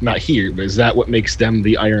 or not here? But is that what makes them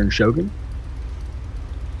the Iron Shogun?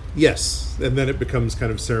 Yes, and then it becomes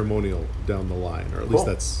kind of ceremonial down the line, or at least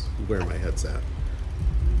that's where my head's at.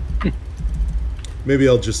 Maybe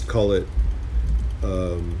I'll just call it.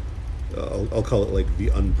 I'll call it like the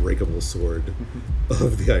unbreakable sword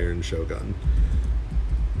of the Iron Shogun.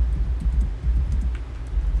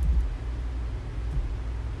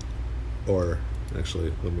 Or,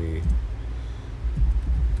 actually, let me...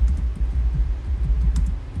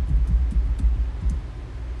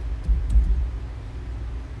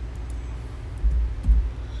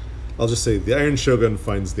 I'll just say, the Iron Shogun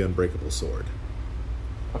finds the unbreakable sword.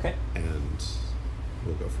 Okay. And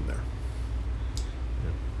we'll go from there.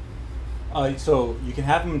 Yeah. So you can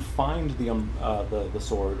have him find the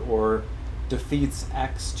sword, or defeats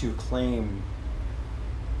X to claim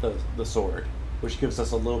the sword, which gives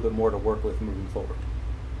us a little bit more to work with moving forward.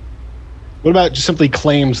 What about just simply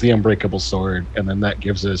claims the unbreakable sword, and then that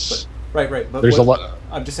gives us... Right. But there's a lot...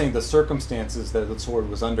 I'm just saying the circumstances that the sword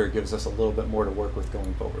was under gives us a little bit more to work with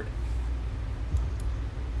going forward.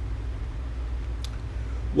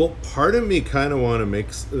 Well, part of me kind of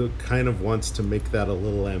wants to make that a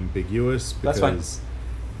little ambiguous, because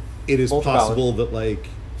it is Both possible valid. that, like,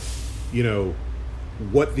 you know,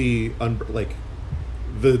 what the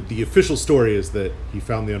official story is that he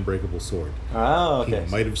found the unbreakable sword. Oh, okay.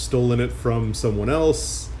 He might have stolen it from someone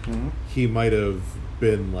else. Mm-hmm. He might have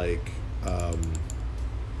been like,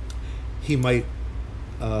 he might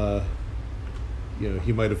have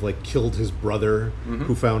like killed his brother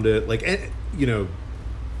who found it. Like, you know,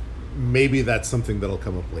 maybe that's something that'll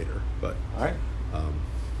come up later. But all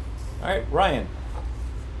right, Ryan.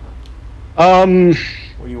 Um,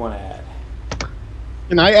 What do you want to add?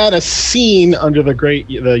 Can I add a scene under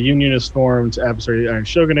the Unionist formed adversary Iron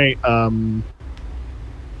Shogunate?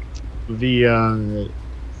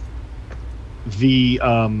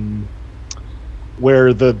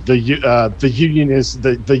 Where the Union is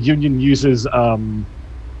the Union uses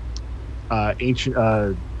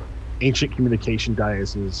ancient communication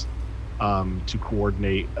diases to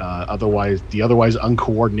coordinate otherwise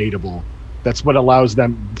uncoordinatable. That's what allows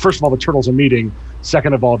them. First of all, the turtles are meeting.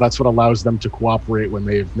 Second of all, that's what allows them to cooperate when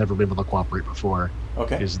they've never been able to cooperate before.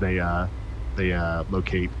 Okay. Is they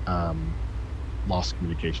locate lost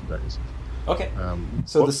communication diases. Okay.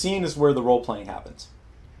 So the scene is where the role playing happens.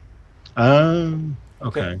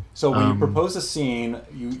 Okay. So when you propose a scene,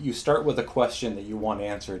 you start with a question that you want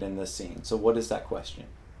answered in this scene. So what is that question?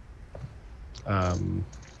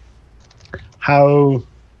 How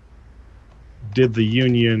did the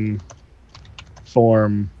Union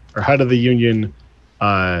form, or how did the Union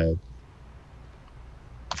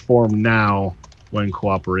form now when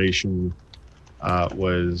cooperation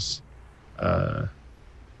was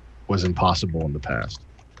impossible in the past?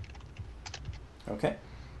 Okay.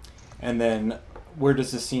 And then where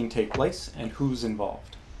does the scene take place and who's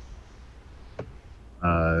involved?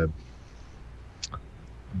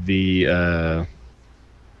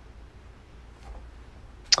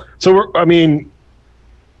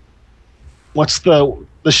 What's the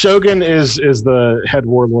Shogun is the head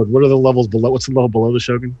warlord. What are the levels below? What's the level below the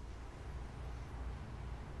Shogun?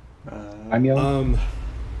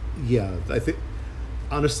 Yeah, I think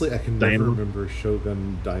honestly, I can never Daimyo? remember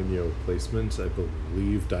Shogun Daimyo placement. I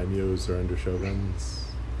believe Daimyos are under Shoguns,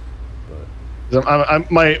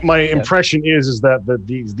 but My impression is that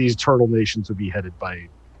these turtle nations would be headed by,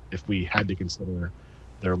 if we had to consider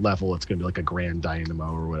their level, it's going to be like a Grand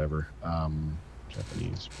Dynamo or whatever.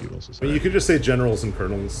 Japanese feudal I society. mean, you could just say generals and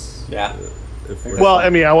colonels. Yeah. Well, I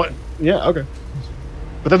mean, yeah, okay.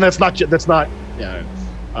 But then that's not. Yeah.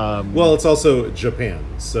 Well, it's also Japan,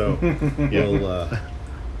 so you'll.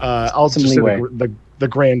 I'll just say the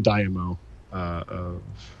Grand Dynamo of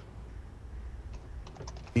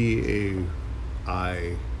DAIMYO.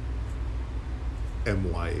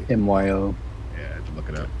 MYO. Yeah, I have to look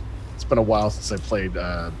it up. It's been a while since I played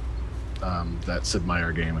that Sid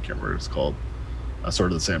Meier game. I can't remember what it's called.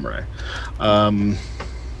 Sword of the Samurai. A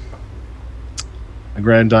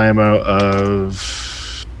Grand Dynamo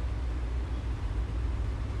of.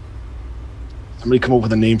 Somebody come up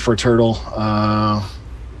with a name for a turtle. I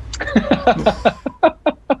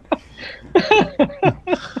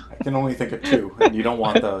can only think of two, and you don't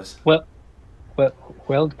want those. Well,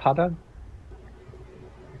 Pada?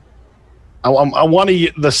 I want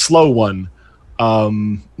the slow one.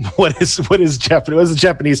 What is Japanese? What is the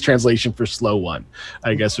Japanese translation for slow one?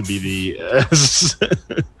 I guess would be the.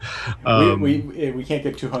 We can't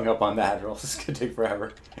get too hung up on that, or else it's gonna take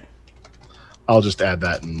forever. I'll just add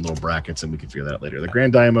that in little brackets, and we can figure that out later. The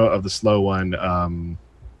Grand Dynamo of the slow one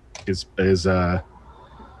is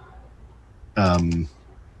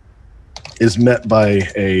met by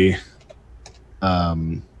an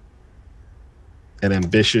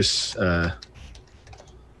ambitious.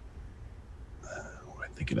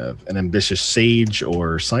 An ambitious sage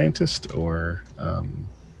or scientist, or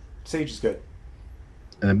Sage is good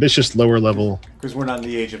an ambitious lower level. because we're not in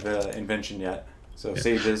the age of invention yet. So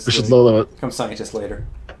Sage is Ambitious low level. become scientist later.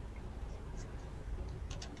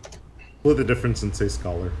 Split the difference and say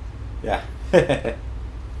scholar. Yeah. An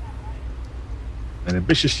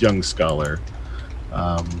ambitious young scholar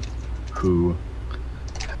who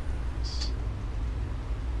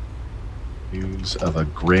news of a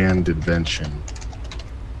grand invention,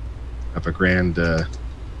 of a grand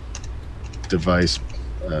device.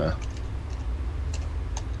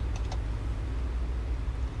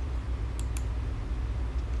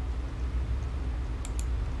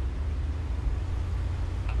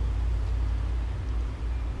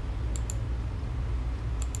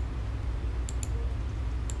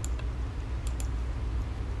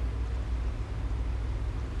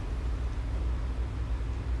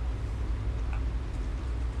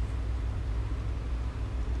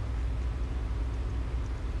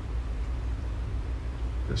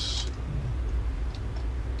 This.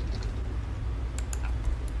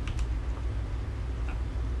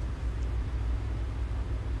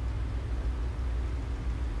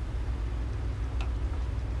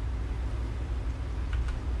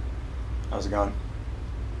 How's it going?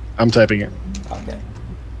 I'm typing it. Okay.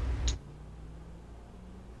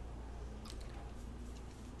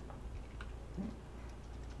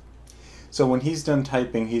 So when he's done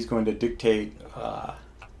typing, he's going to dictate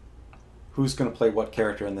who's going to play what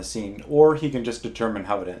character in the scene, or he can just determine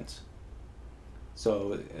how it ends.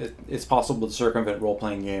 So it's possible to circumvent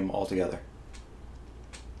role-playing game altogether.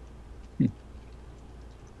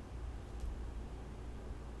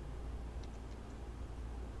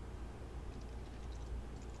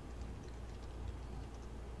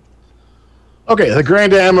 Okay, the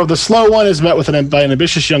grand dam of the slow one is met with by an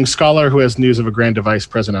ambitious young scholar who has news of a grand device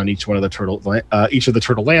present on each of the turtle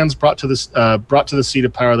lands. Brought to the seat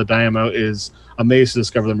of power, the Dynamo is amazed to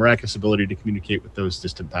discover the miraculous ability to communicate with those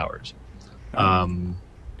distant powers.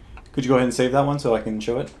 Could you go ahead and save that one so I can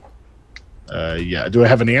show it? Yeah. Do I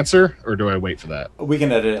have an answer, or do I wait for that? We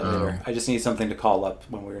can edit it later. I just need something to call up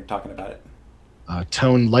when we were talking about it.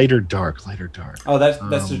 Tone light or dark? Light or dark? Oh,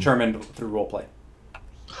 that's determined through roleplay.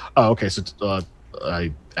 Oh, okay. So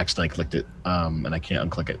I accidentally clicked it, and I can't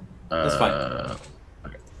unclick it. That's fine.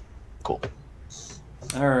 Okay. Cool.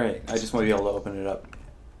 All right. I just want to be able to open it up.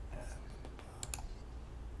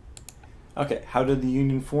 Okay. How did the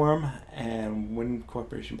Union form, and when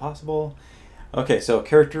cooperation possible? Okay. So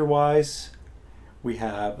character-wise, we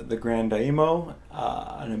have the Grand Daimo,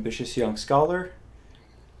 an ambitious young scholar.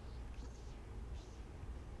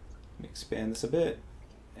 Let me expand this a bit.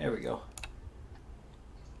 There we go.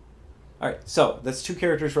 All right, so that's 2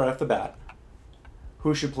 characters right off the bat.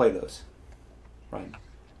 Who should play those? Ryan.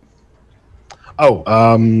 Oh,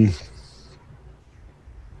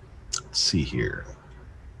 let's see here.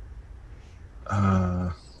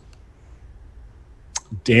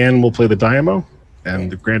 Dan will play the Dynamo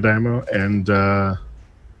and the Grand Dynamo, and sorry,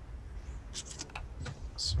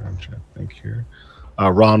 I'm trying to think here.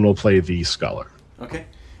 Ron will play the Scholar. Okay.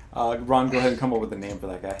 Ron, go ahead and come up with a name for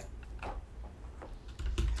that guy.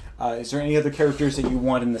 Is there any other characters that you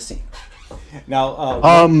want in the scene?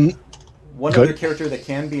 Now, one other character that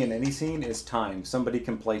can be in any scene is time. Somebody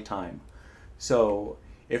can play time. So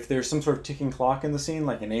if there's some sort of ticking clock in the scene,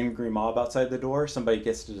 like an angry mob outside the door, somebody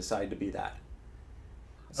gets to decide to be that.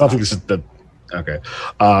 I don't think this is the... Okay.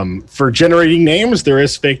 For generating names, there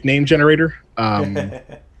is fake name generator.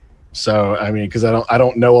 So, I mean, because I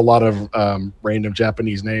don't know a lot of random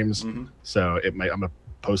Japanese names. Mm-hmm. So I'm going to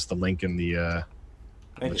post the link in the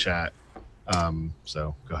chat.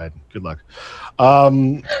 So go ahead. Good luck.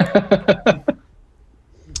 Ryan,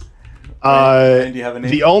 do you have a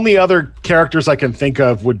name? The only other characters I can think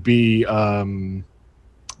of would be the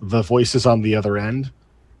voices on the other end,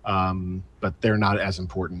 but they're not as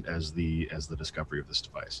important as the discovery of this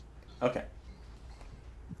device. Okay.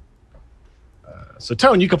 So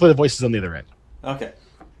Tone, you can play the voices on the other end. Okay.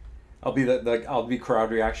 I'll be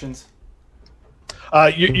crowd reactions.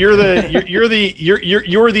 You're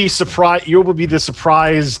the surprise. You will be the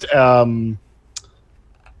surprised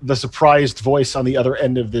voice on the other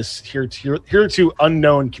end of this here to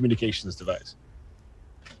unknown communications device.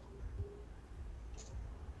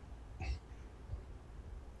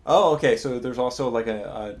 Oh, okay. So there's also like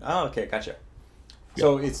oh, okay, gotcha.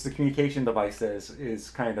 So it's the communication device that is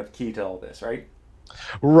kind of key to all this, right?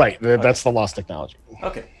 Right. That's the lost technology.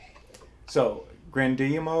 Okay. So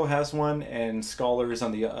Grandimo has one, and Scholar is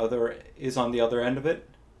on the other end of it.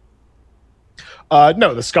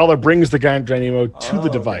 No, the Scholar brings the Grandimo to the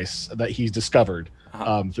device that he's discovered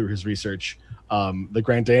through his research. The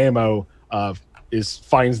Grandimo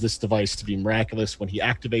finds this device to be miraculous when he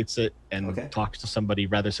activates it and talks to somebody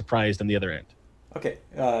rather surprised on the other end. Okay.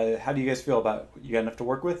 How do you guys feel about it? You got enough to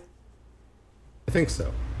work with? I think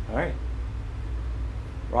so. All right.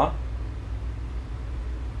 Ron?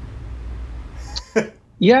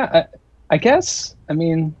 Yeah, I guess. I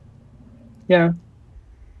mean, yeah.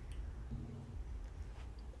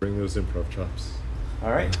 Bring those improv chops.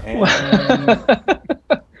 All right. And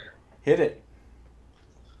hit it.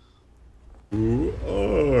 Who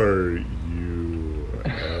are you?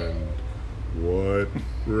 And what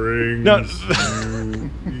brings you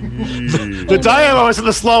here? The Dynamo is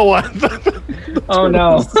the slow one. Oh,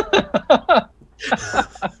 no.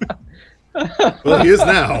 Well, he is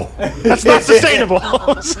now. That's not sustainable.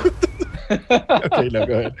 Okay, no,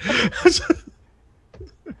 go ahead.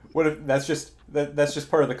 What if that's just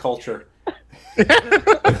part of the culture?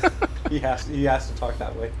 He has to talk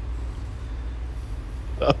that way.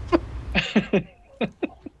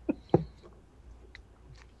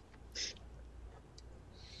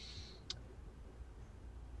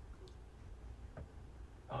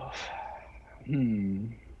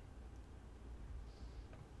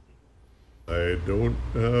 I don't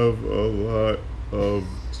have a lot of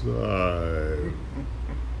time.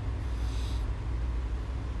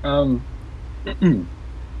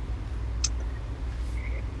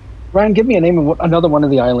 Ryan, give me a name of another one of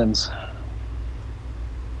the islands.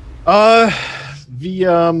 The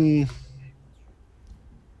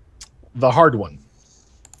hard one.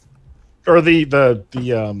 or the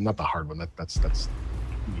not the hard one. That's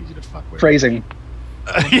easy to fuck with. Phrasing.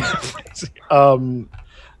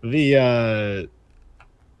 The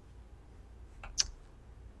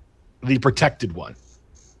protected one.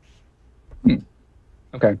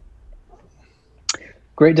 Okay.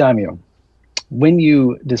 Great Daimyo, when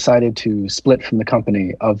you decided to split from the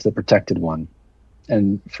company of the protected one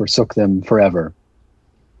and forsook them forever,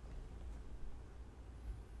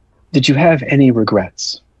 did you have any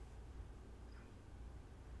regrets?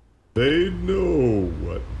 They know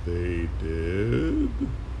what they did.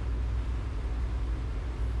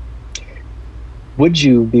 Would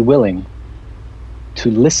you be willing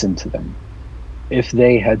to listen to them if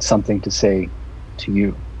they had something to say to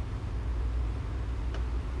you?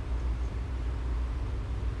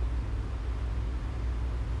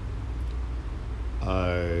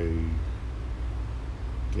 I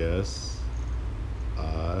guess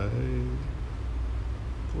I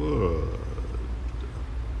would.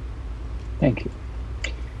 Thank you.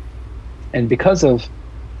 And because of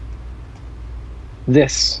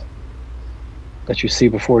this that you see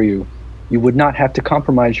before you, you would not have to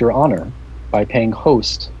compromise your honor by paying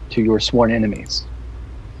host to your sworn enemies.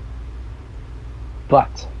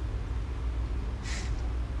 But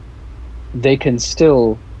they can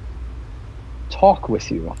still talk with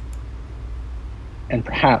you and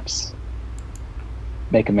perhaps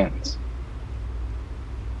make amends.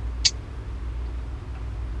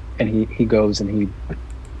 And he goes and he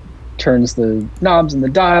turns the knobs and the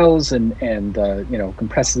dials and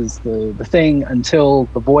compresses the thing until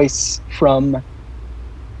the voice from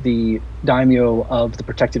the daimyo of the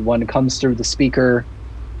protected one comes through the speaker.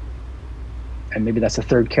 And maybe that's a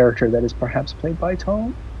third character that is perhaps played by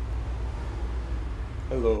Toland.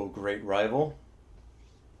 Hello, great rival.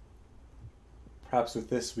 Perhaps with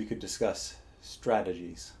this we could discuss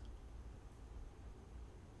strategies.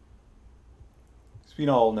 We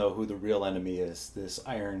all know who the real enemy is, this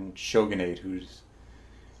iron shogunate who's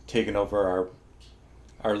taken over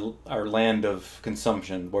our land of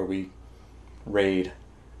consumption where we raid.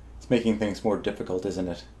 It's making things more difficult, isn't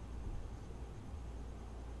it?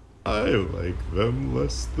 I like them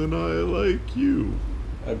less than I like you.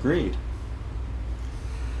 Agreed.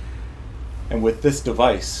 And with this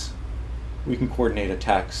device, we can coordinate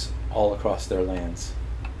attacks all across their lands.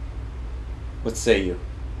 What say you?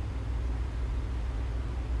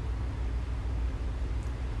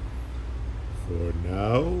 For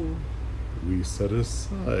now, we set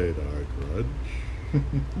aside our grudge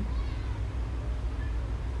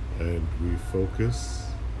and we focus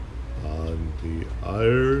on the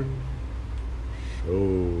Iron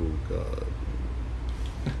Shogun.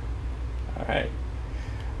 All right.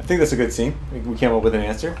 I think that's a good scene. We came up with an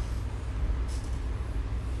answer.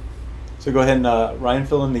 So go ahead and Ryan,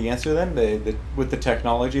 fill in the answer then. With the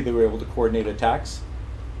technology, they were able to coordinate attacks.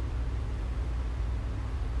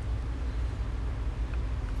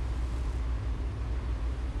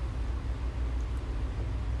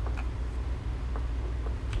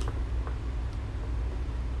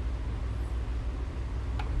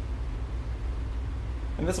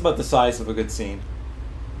 And that's about the size of a good scene.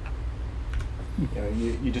 You know,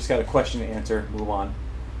 you just got a question to answer, move on.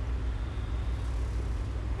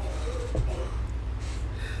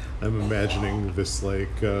 I'm imagining this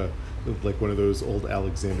like one of those old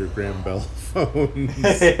Alexander Graham Bell phones.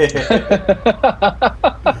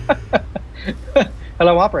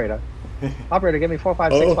 Hello, operator. Operator, give me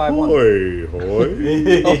 45651. Ahoy,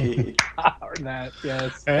 hoy. Or that,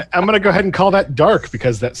 yes. I'm gonna go ahead and call that dark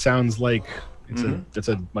because that sounds like it's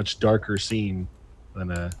a much darker scene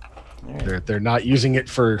than Right. they're not using it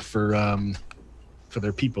for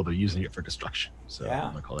their people. They're using it for destruction. So Yeah.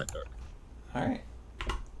 I'm gonna call that dark. All right.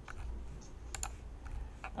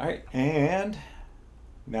 All right, and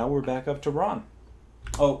now we're back up to Ron.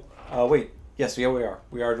 Oh, wait. Yes, yeah, we are.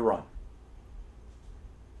 We are to Ron.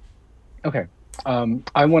 Okay.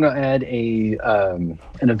 I want to add an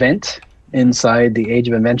event inside the Age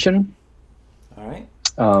of Invention. All right.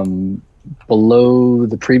 Below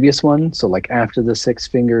the previous one, so like after the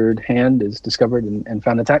six-fingered hand is discovered and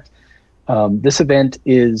found attacked. This event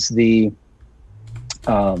is the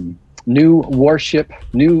new warship,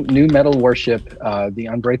 new metal warship, the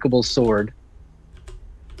Unbreakable Sword,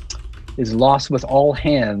 is lost with all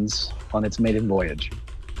hands on its maiden voyage.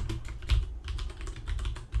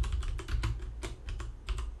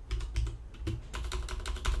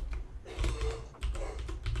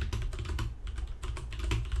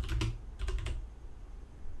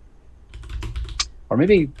 Or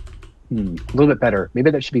maybe a little bit better.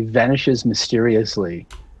 Maybe that should be vanishes mysteriously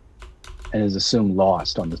and is assumed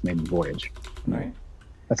lost on this maiden voyage. All right.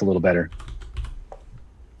 That's a little better.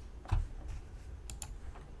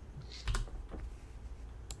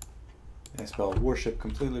 I spelled worship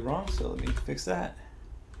completely wrong, so let me fix that.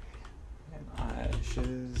 And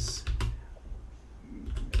ashes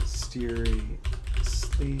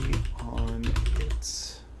mysteriously on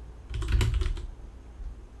its.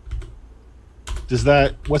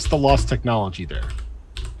 What's the lost technology there?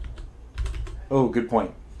 Oh, good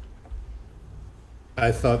point.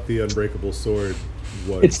 I thought the unbreakable sword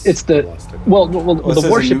was It's the lost well, technology. Well, it the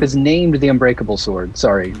says worship a new- is named the unbreakable sword.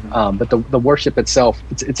 Sorry, but the worship itself,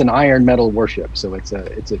 it's an iron metal worship, so it's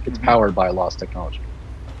powered by a lost technology.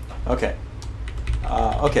 Okay.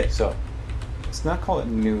 Okay, so let's not call it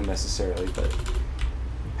new necessarily, but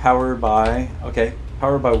powered by. Okay,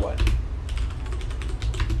 powered by what?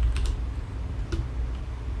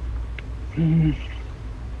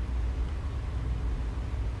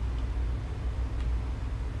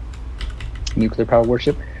 Nuclear power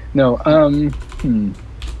worship? No. I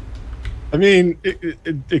mean,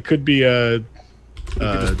 it could be a. You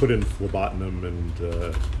could just put in phlebotinum and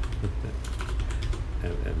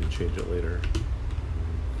change it later.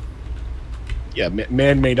 Yeah,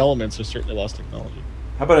 man-made elements are certainly lost technology.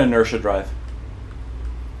 How about inertia drive?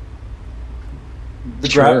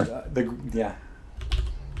 Sure. Yeah.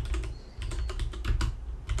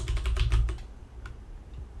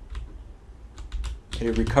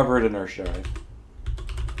 A recovered inertia drive.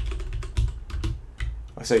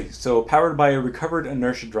 I say, so powered by a recovered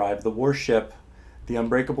inertia drive, the warship, the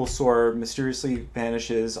unbreakable sword, mysteriously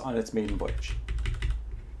vanishes on its maiden voyage.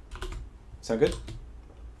 Sound good?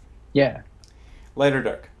 Yeah. Light or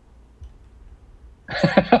dark?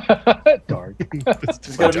 Dark.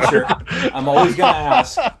 Just gotta be sure. I'm always gonna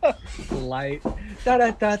ask. Light. Da da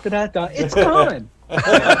da da da da. It's common.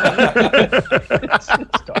 It's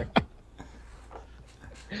dark.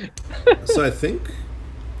 So I think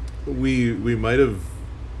we might have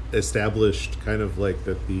established kind of like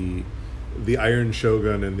that the Iron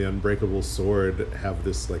Shogun and the Unbreakable Sword have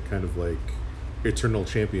this like kind of like eternal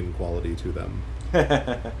champion quality to them.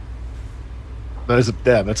 That's a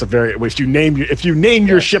very. If you name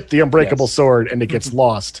your ship the Unbreakable Sword and it gets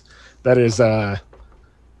lost, that is a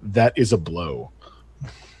blow.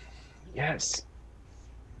 Yes.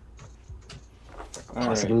 All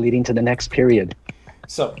Possibly right. leading to the next period.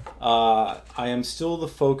 So, I am still the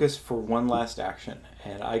focus for one last action,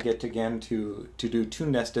 and I get again to do two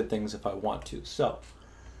nested things if I want to. So,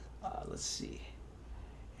 let's see.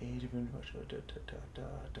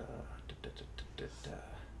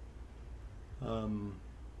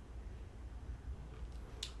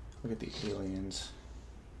 Look at the aliens.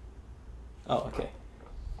 Oh, okay.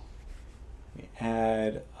 We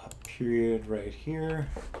add a period right here.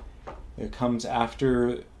 It comes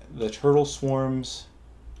after the turtle swarms.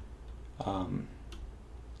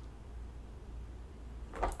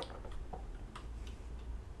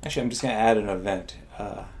 Actually, I'm just going to add an event.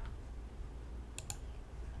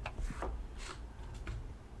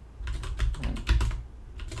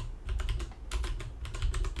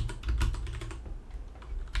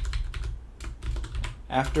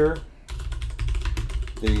 After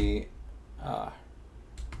the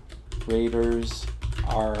raiders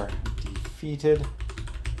are defeated,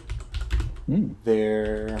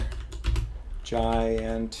 their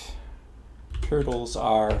giant turtles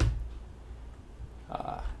are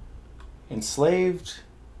enslaved.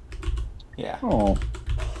 Yeah. Oh,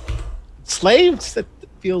 Slaves? That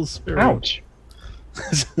feels very. ouch. By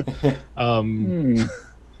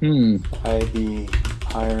the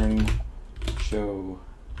Iron Shogun.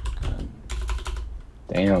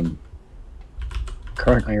 Damn.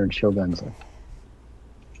 Current Iron Shogun's a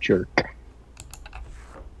jerk.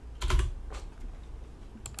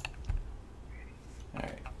 All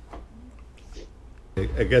right.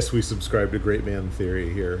 I guess we subscribe to great man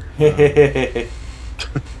theory here.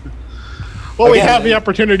 Well, we Again, have the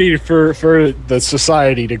opportunity for the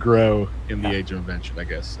society to grow in the Age of Invention, I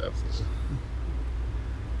guess. So.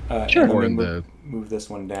 Sure. And Or then in move this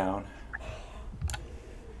one down.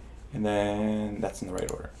 And then that's in the right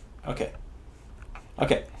order. Okay.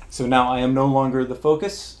 Okay, so now I am no longer the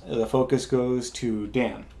focus. The focus goes to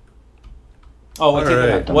Dan. Oh, I take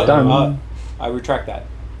Alright. that back. Done. I retract that.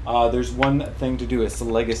 There's one thing to do. It's the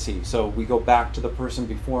legacy. So we go back to the person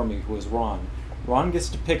before me, who is Ron. Ron gets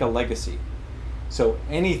to pick a legacy. So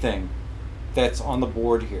anything that's on the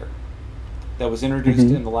board here that was introduced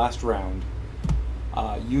in the last round,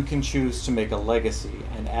 you can choose to make a legacy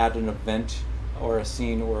and add an event or a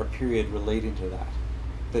scene or a period relating to that.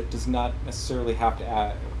 That does not necessarily have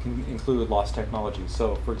to can include lost technology.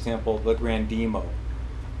 So, for example, the Grand Demo,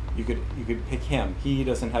 you could pick him. He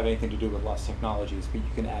doesn't have anything to do with lost technologies, but you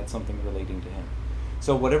can add something relating to him.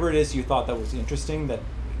 So whatever it is you thought that was interesting, that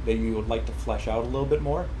you would like to flesh out a little bit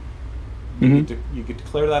more, You could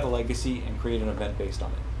declare that a legacy and create an event based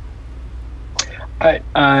on it.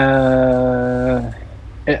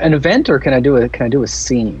 An event, or can I do a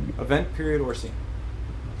scene? Event, period, or scene.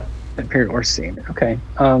 Event, period, or scene. Okay.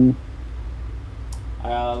 Let me.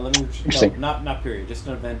 No, not period. Just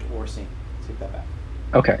an event or scene. Take that back.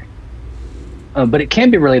 Okay. But it can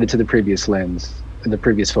be related to the previous lens, the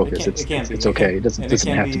previous focus. It's okay. It doesn't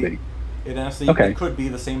have to be. It honestly it could be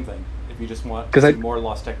the same thing if you just want to see more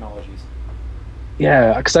lost technologies.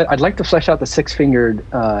 Yeah, because I'd like to flesh out the six-fingered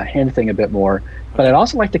hand thing a bit more, but I'd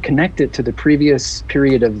also like to connect it to the previous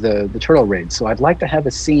period of the turtle raid. So I'd like to have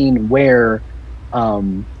a scene where,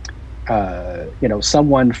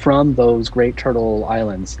 someone from those Great Turtle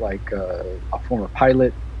Islands, like a former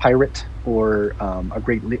pirate, or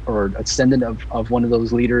or a descendant of one of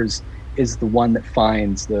those leaders, is the one that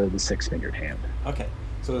finds the six-fingered hand. Okay,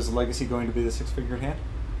 so is the legacy going to be the six-fingered hand?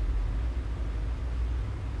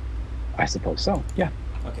 I suppose so. Yeah.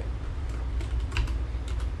 Okay.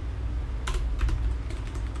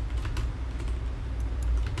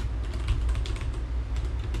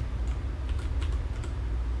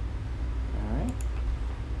 All right.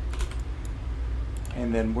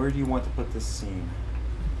 And then where do you want to put this scene?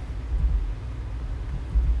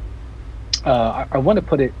 I want to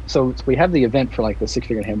put it so we have the event for like the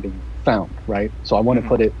six-fingered hand being found, right? So I want to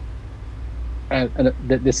put it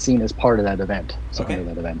this scene is part of that event. So part of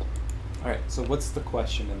that event. All right, so what's the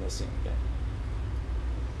question in this scene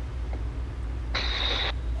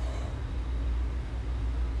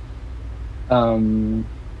again?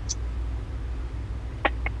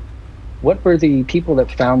 What were the people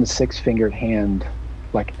that found the six-fingered hand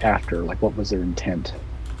like after? Like, what was their intent?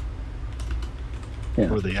 Yeah.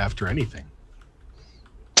 Were they after anything?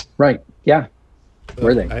 Right, yeah.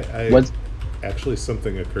 Were they? Actually,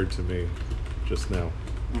 something occurred to me just now.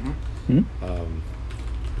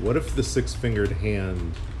 What if the six-fingered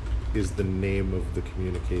hand is the name of the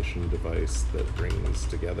communication device that brings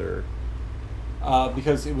together?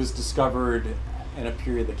 Because it was discovered in a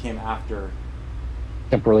period that came after.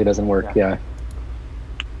 Temporally doesn't work, yeah.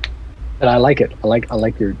 But I like it. I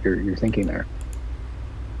like your thinking there.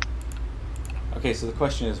 Okay, so the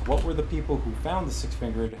question is, what were the people who found the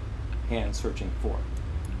six-fingered hand searching for?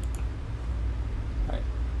 All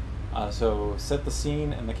right. So set the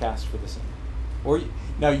scene and the cast for the scene.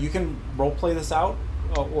 Now you can role play this out,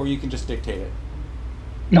 or you can just dictate it.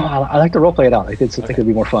 No, I like to role play it out. I think it'd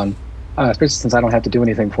be more fun, especially since I don't have to do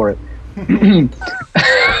anything for it.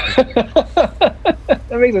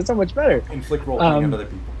 That makes it so much better. Inflict role playing on other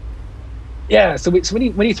people. Yeah, so we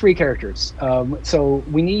need three characters. So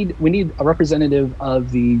we need a representative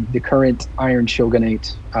of the current Iron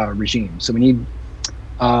Shogunate regime. So we need.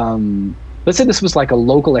 Let's say this was like a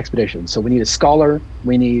local expedition. So we need a scholar.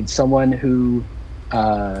 We need someone who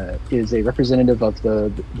is a representative of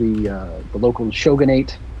the local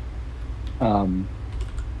shogunate. Some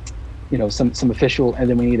official, and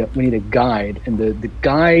then we need a guide. And the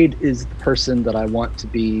guide is the person that I want to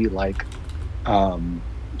be like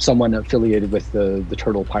someone affiliated with the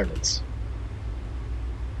Turtle Pirates.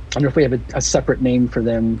 I don't know if we have a separate name for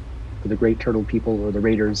them, for the Great Turtle people or the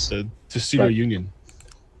Raiders. The pseudo union.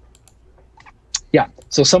 Yeah,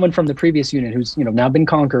 so someone from the previous unit who's now been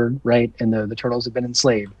conquered, right, and the turtles have been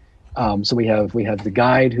enslaved. So we have the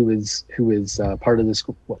guide who is part of this.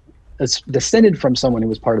 It's descended from someone who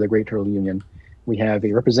was part of the Great Turtle Union. We have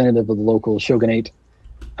a representative of the local shogunate,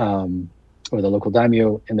 or the local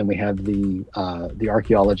daimyo, and then we have the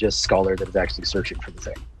archaeologist scholar that is actually searching for the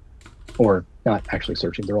thing, or not actually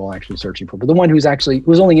searching. They're all actually searching for, but the one who's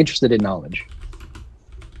only interested in knowledge.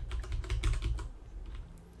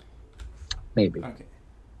 Maybe. Okay.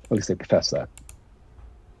 At least they profess that.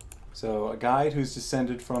 So a guide who's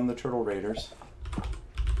descended from the Turtle Raiders,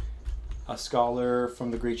 a scholar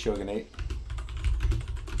from the Great Shogunate,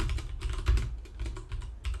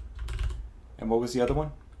 and what was the other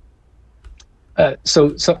one?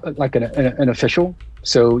 So like an official.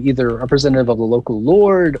 So either a representative of the local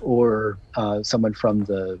lord or someone from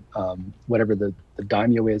the whatever the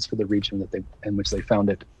daimyo is for the region in which they found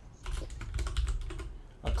it.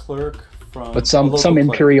 A clerk from. But some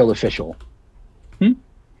imperial official.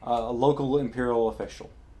 A local imperial official.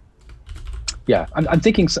 Yeah, I'm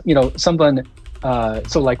thinking someone.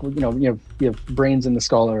 So like you have brains in the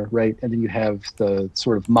scholar, right, and then you have the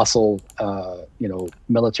sort of muscle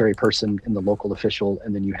military person in the local official,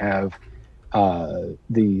 and then you have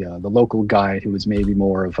the local guide who is maybe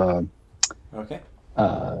more of a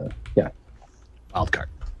wild card.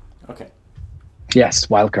 Okay. Yes,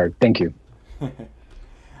 wild card. Thank you.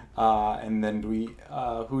 And then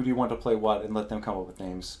who do you want to play what, and let them come up with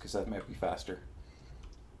names, because that might be faster.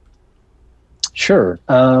 Sure.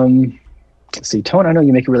 Let's see, Tone, I know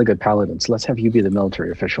you make a really good paladin, so let's have you be the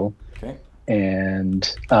military official. Okay.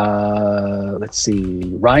 And let's see,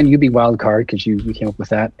 Ryan, you be wild card because you came up with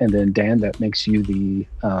that, and then Dan, that makes you the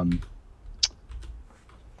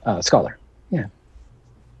scholar. Yeah.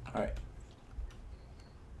 All right.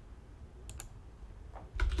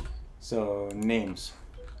 So names.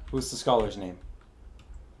 Who's the scholar's name?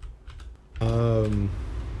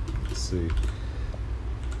 Let's see.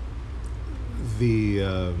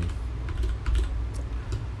 The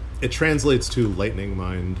it translates to lightning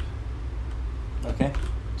mind. Okay.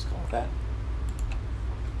 Let's call it that.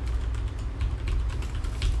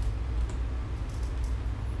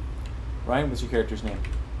 Ryan, what's your character's name?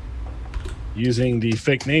 Using the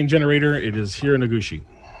fake name generator, it is Hiranaguchi.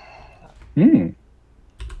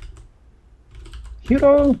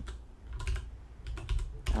 Hiro.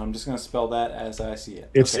 I'm just going to spell that as I see it.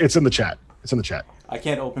 It's Okay. it's in the chat. It's in the chat. I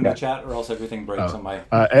can't open the chat or else everything breaks on my...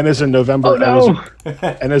 N is in November. Oh, no.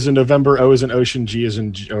 N is in November. O is in Ocean. G is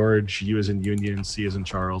in George. U is in Union. C is in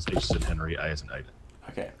Charles. H is in Henry. I is in Ida.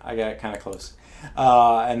 Okay, I got kind of close.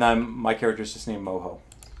 And my character's just named Moho.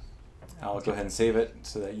 I'll go ahead and save it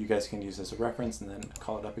so that you guys can use as a reference and then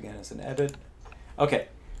call it up again as an edit. Okay.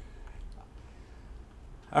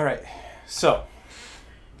 All right. So,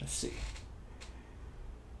 let's see.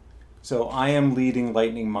 So I am leading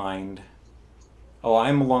Lightning Mind. Oh,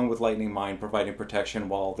 I'm along with Lightning Mind providing protection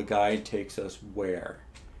while the guide takes us where?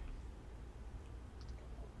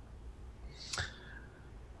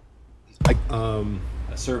 A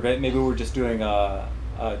survey. Maybe we're just doing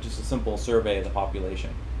just a simple survey of the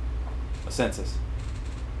population. A census.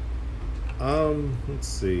 Let's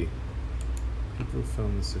see. People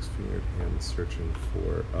found the 6-fingered hand searching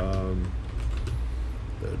for.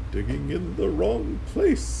 They're digging in the wrong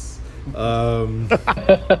place.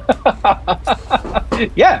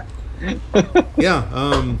 Yeah. Yeah.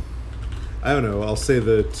 I don't know. I'll say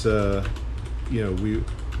that.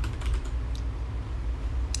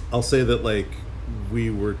 I'll say that like we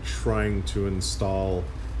were trying to install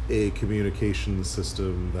a communication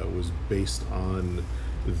system that was based on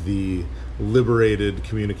the liberated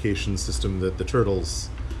communication system that the turtles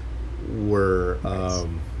were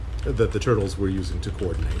using to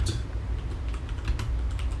coordinate.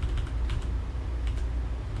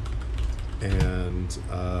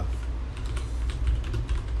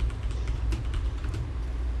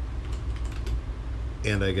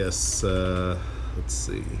 And I guess let's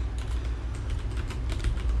see.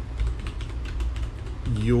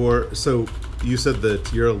 So you said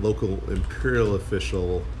that you're a local imperial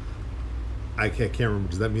official. I can't remember.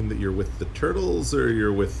 Does that mean that you're with the turtles or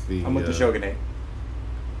you're with the? I'm with the shogunate.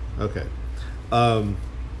 Okay.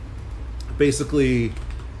 Basically,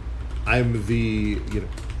 I'm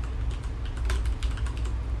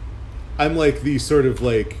I'm like the sort of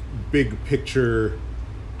like big picture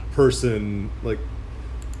person. Like,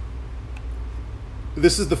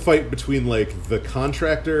 this is the fight between like the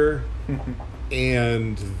contractor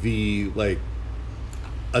and the like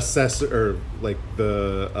assessor, or like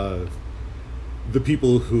the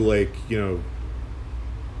people who like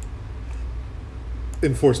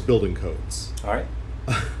enforce building codes. All right.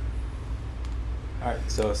 All right.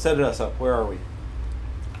 So set us up. Where are we?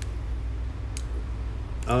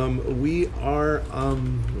 We are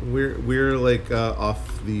we're like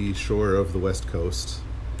off the shore of the West Coast,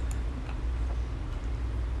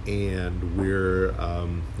 and we're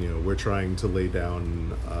we're trying to lay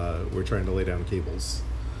down cables.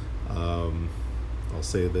 I'll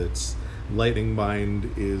say that Lightning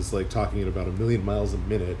Mind is like talking at about 1 million miles a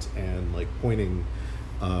minute and like pointing,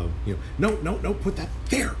 no, put that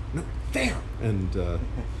there, no, there, and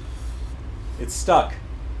It's stuck.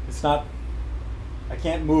 It's not. I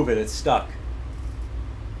can't move it. It's stuck.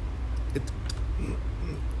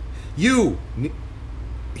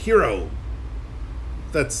 Hero.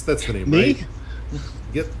 That's the name, Me?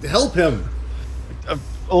 right? Help him.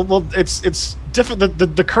 Well, it's different.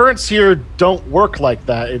 The currents here don't work like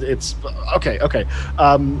that. It's okay.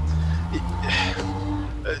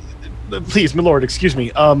 Please, my lord, excuse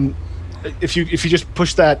me. If you just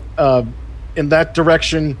push that in that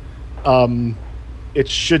direction, it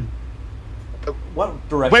should. What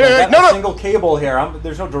direction? Wait, I've got no. a single cable here.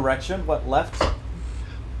 There's no direction. What, left?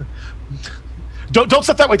 Don't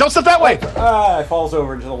step that way. Don't step that way. It falls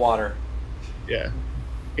over into the water. Yeah,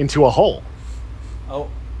 into a hole. Oh,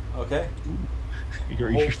 okay.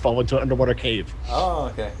 You fall into an underwater cave. Oh,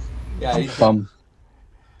 okay. Yeah.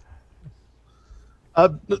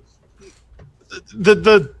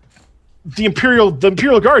 The Imperial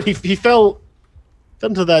Guard. He fell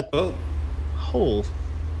into that hole.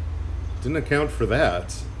 Didn't account for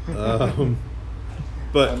that.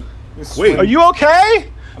 But Wait, Are you okay?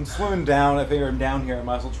 I'm swimming down. I figure I'm down here. I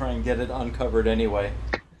might as well try and get it uncovered anyway.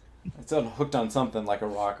 It's hooked on something like a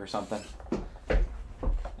rock or something.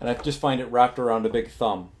 And I just find it wrapped around a big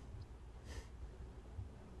thumb.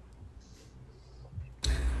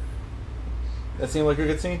 That seem like a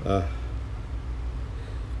good scene?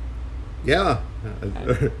 Yeah.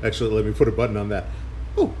 Actually, let me put a button on that.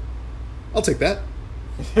 Oh, I'll take that.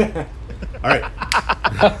 All right.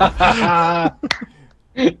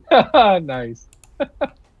 Nice.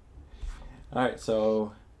 All right,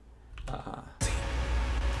 so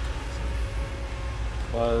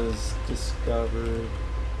was discovered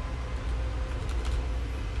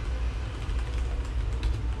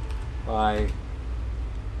by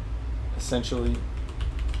essentially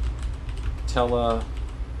telephone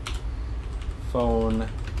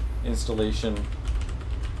installation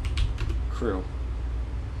crew.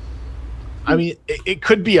 I mean, it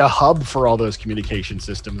could be a hub for all those communication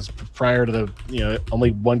systems prior to the,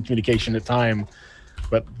 only one communication at a time.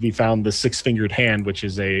 But we found the six-fingered hand, which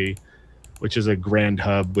is a grand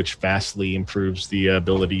hub, which vastly improves the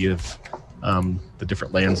ability of the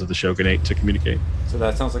different lands of the shogunate to communicate. So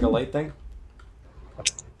that sounds like a light thing?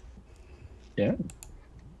 Yeah.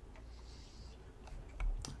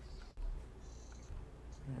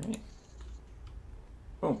 All right.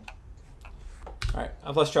 Boom. All right,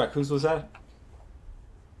 I've lost track. Whose was that?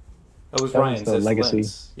 That was Ryan's. Was the That's legacy.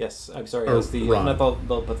 Lynn's. Yes, I'm sorry. Or It was the Ron. not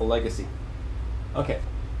but the legacy. Okay.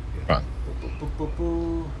 Ron.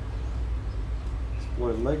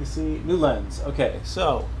 Explore the legacy. New lens. Okay,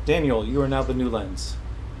 so Daniel, you are now the new lens.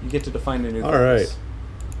 You get to define the new All lens.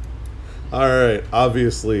 All right.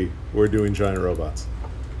 Obviously, we're doing giant robots.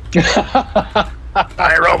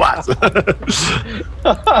 Hi, robots.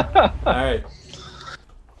 All right.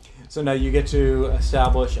 So now you get to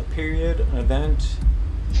establish a period, an event,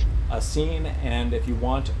 a scene, and if you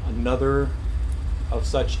want another of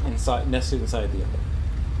such nested inside the other,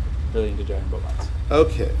 relating to giant robots.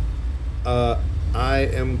 Okay. I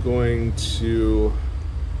am going to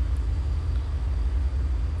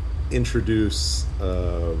introduce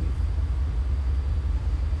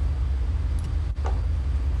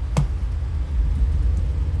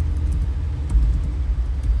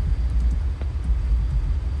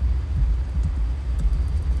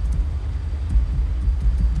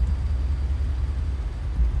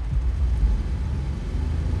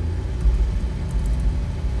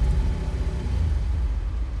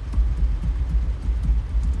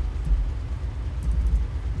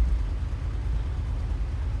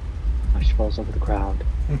Hush falls over the crowd.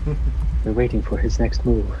 They're waiting for his next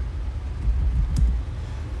move.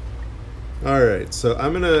 All right, so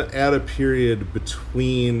I'm gonna add a period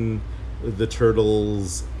between the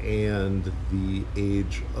turtles and the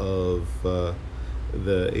Age of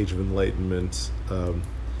Enlightenment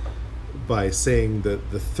by saying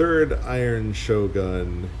that the third Iron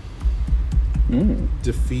Shogun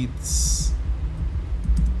defeats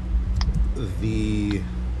the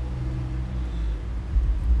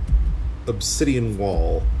Obsidian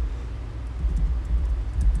Wall.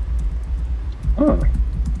 Oh.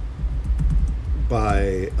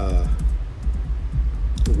 By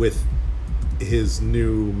with his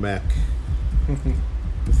new mech,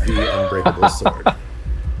 the Unbreakable Sword.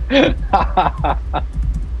 Is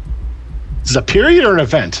this a period or an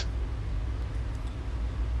event?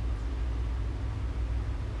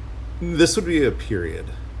 This would be a period,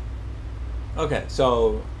 Okay,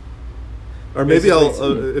 so or maybe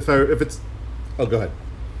Basically, if it's. Oh, go ahead.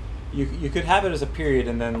 you could have it as a period,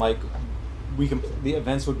 and then like the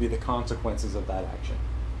events would be the consequences of that action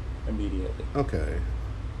immediately. Okay.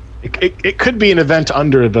 It could be an event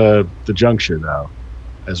under the juncture though,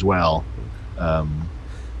 as well.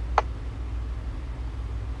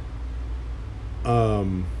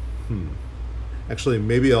 Actually,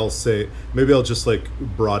 maybe I'll just like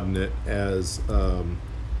broaden it as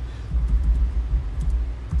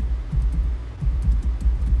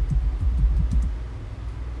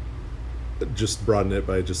just broaden it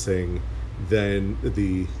by just saying then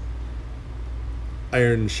the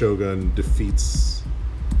Iron Shogun defeats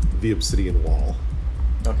the Obsidian Wall.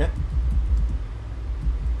 Okay.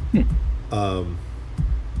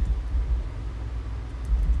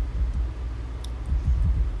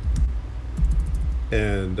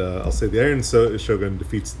 And I'll say the Iron Shogun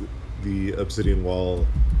defeats the Obsidian Wall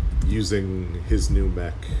using his new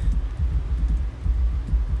mech,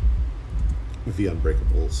 the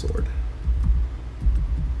Unbreakable Sword.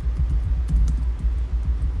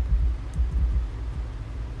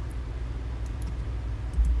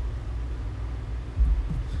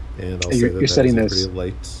 And I'll say You're that setting that is this- a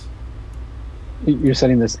pretty light. You're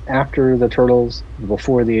setting this after the turtles,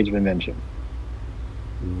 before the Age of Invention.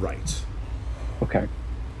 Right. Okay.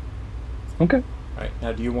 Okay. All right.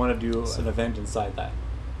 Now, do you want to do an event inside that?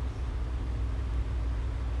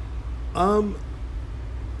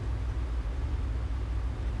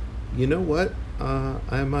 You know what?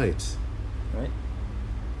 I might. All right.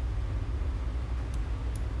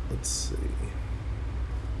 Let's see.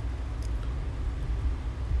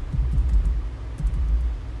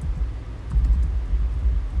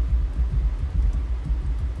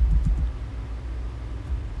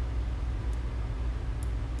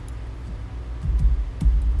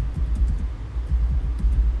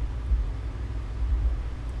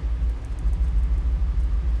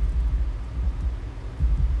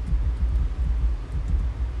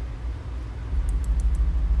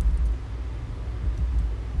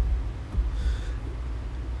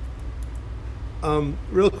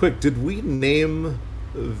 Real quick, did we name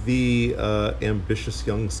the ambitious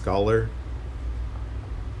young scholar?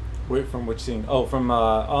 Wait, from which scene? Oh, from.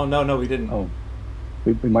 Oh no, we didn't. Oh,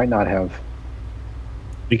 we might not have.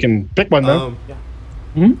 We can pick one though. Yeah.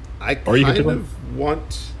 I Or you can kind pick of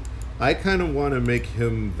want. I kind of want to make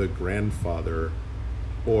him the grandfather,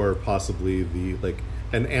 or possibly the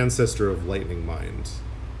an ancestor of Lightning Mind.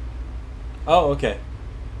 Oh, okay.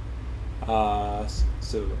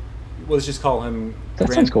 So let's just call him. That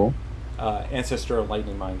sounds cool. Ancestor of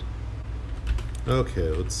Lightning Mind. Okay,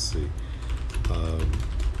 let's see.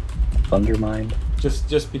 Thundermind.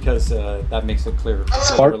 Just because that makes a clear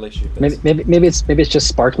Spark. relationship. Maybe it's just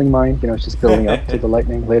sparkling mind. You know, it's just building up to the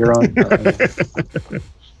lightning later on.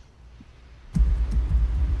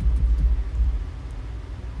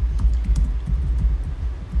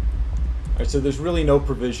 Alright, so there's really no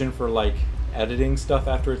provision for like editing stuff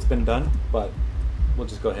after it's been done, but we'll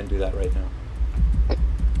just go ahead and do that right now.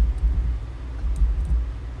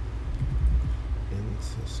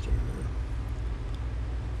 Ancestor.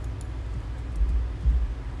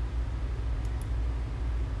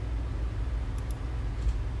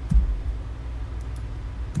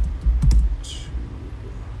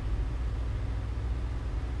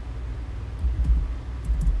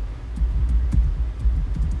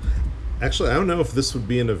 Actually, I don't know if this would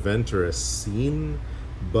be an event or a scene,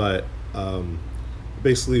 but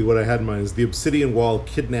basically what I had in mind is the Obsidian Wall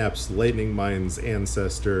kidnaps Lightning Mind's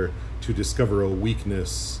ancestor to discover a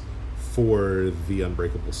weakness for the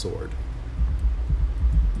Unbreakable Sword.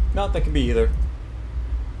 No, that can be either.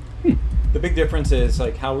 The big difference is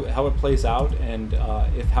like how it plays out and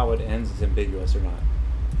if how it ends is ambiguous or not.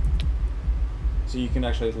 So you can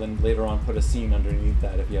actually then later on put a scene underneath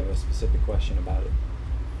that if you have a specific question about it.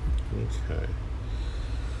 Okay.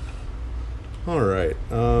 All right.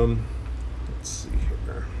 Let's see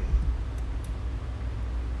here.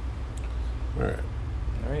 All right.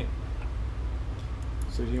 All right.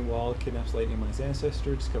 Obsidian Wall kidnaps Lightning Mind's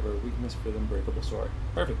ancestor, discover a weakness for the Unbreakable Sword.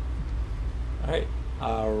 Perfect. All right.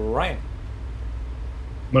 Ryan.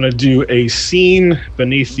 I'm going to do a scene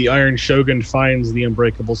beneath the Iron Shogun finds the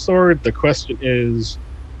Unbreakable Sword. The question is,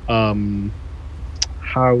 how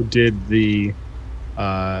did the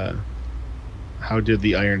Iron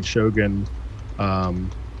Shogun come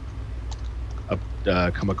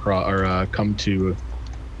across or come to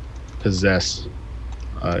possess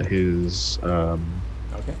his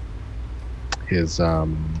Okay. his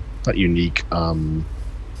not unique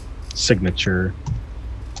signature?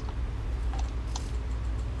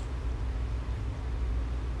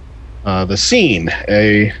 The scene: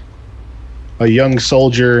 a young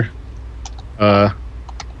soldier, a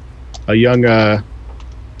young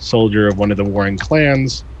soldier of one of the warring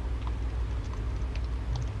clans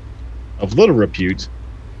of little repute,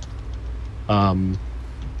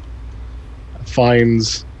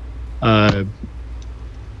 finds an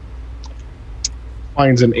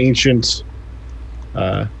ancient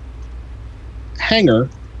hangar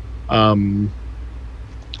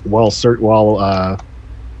while searching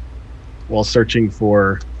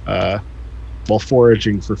for while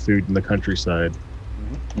foraging for food in the countryside.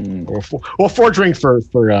 Or foraging for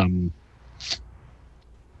sake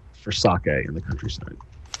in the countryside.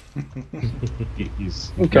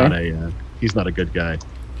 He's Okay. not a good guy.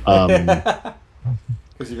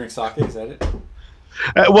 Because you drink sake, is that it?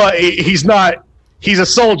 Well, he's not. He's a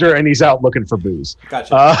soldier and he's out looking for booze.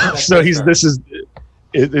 Gotcha. So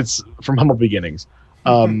it's from humble beginnings.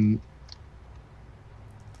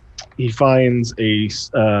 He finds a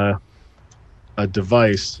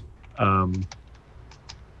device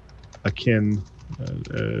akin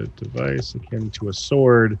to a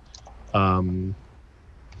sword,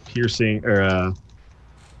 piercing or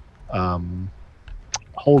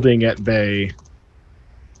holding at bay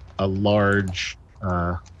large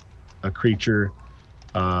a creature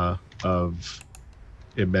of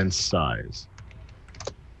immense size.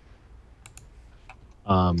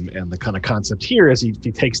 And the kind of concept here is he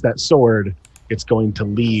takes that sword, it's going to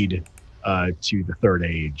lead to the third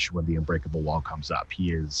age when the unbreakable wall comes up.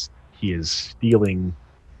 He is stealing,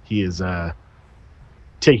 he is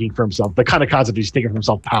taking for himself, the kind of concept he's taking for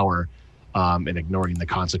himself power and ignoring the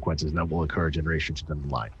consequences that will occur generations down the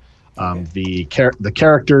line. The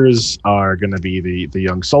characters are going to be the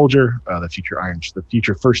young soldier, the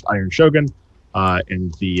future first Iron Shogun,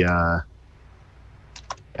 and the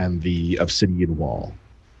obsidian wall,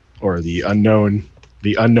 or the unknown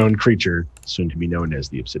creature soon to be known as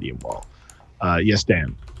the obsidian wall. Yes,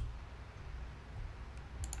 Dan.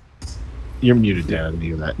 You're muted, Dan. I didn't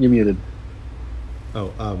hear that. You're muted.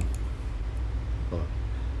 Oh,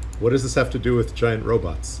 what does this have to do with giant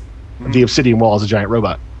robots? The obsidian wall is a giant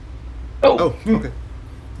robot. Oh, okay.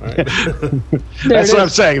 All right. That's what I'm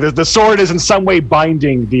saying. The sword is in some way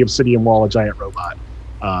binding the obsidian wall, a giant robot,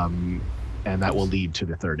 and that will lead to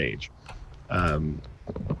the third age.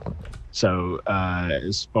 So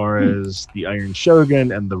as far as the Iron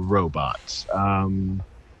Shogun and the robots,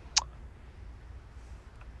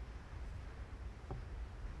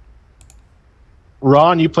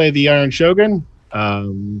 Ron, you play the Iron Shogun.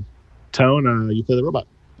 Tone, you play the robot.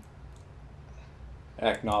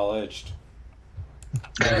 Acknowledged.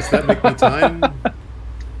 Does that make me time?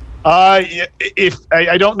 If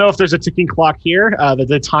I don't know if there's a ticking clock here,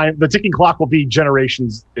 the ticking clock will be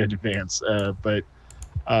generations in advance. But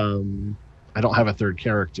I don't have a third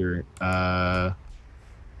character. I'll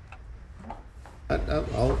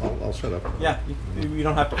shut up. Yeah, you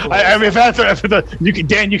don't have to. I mean, if you can,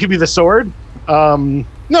 Dan, you can be the sword. No,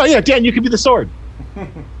 yeah, Dan, you can be the sword. All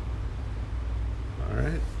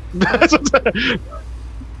right.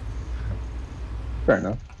 Fair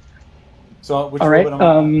enough. So, which all right,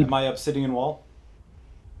 am I obsidian wall?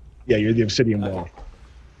 Yeah, you're the obsidian wall.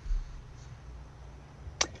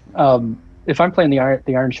 If I'm playing the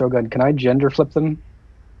Iron Shogun, can I gender flip them?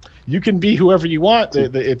 You can be whoever you want.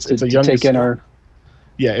 It's a young. Take in our.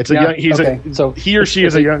 Yeah, it's a young. He's okay. So he or she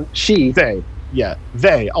is a young. She. They. Yeah,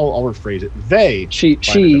 they. I'll rephrase it. They.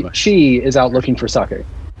 She is out looking for sake.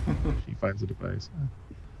 She finds a device.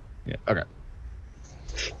 Yeah. Okay.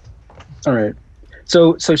 All right.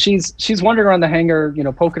 So she's wandering around the hangar,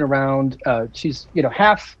 poking around. She's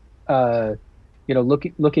half,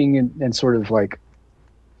 looking and sort of like,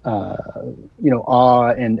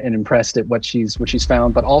 awe and impressed at what she's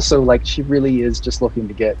found, but also like she really is just looking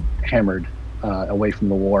to get hammered away from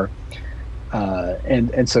the war.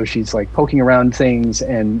 And so she's like poking around things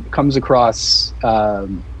and comes across.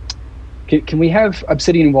 Can we have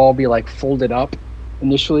obsidian wall be like folded up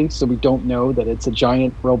initially so we don't know that it's a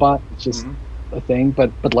giant robot? It's just a thing,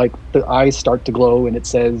 but like the eyes start to glow and it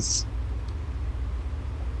says.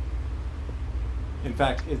 In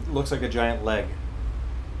fact, it looks like a giant leg.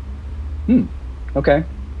 Okay.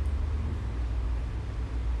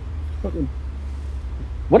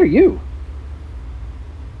 What are you?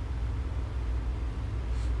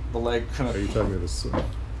 The leg kind of. Are you talking about this?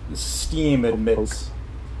 The steam emits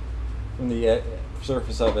from the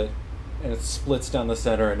surface of it, and it splits down the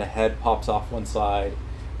center, and the head pops off one side,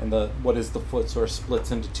 and the foot sort of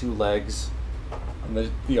splits into two legs,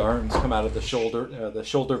 and the arms come out of the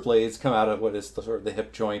shoulder blades come out of what is the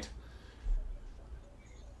hip joint.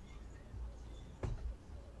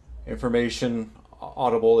 Information,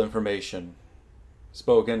 audible information,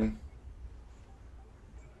 spoken.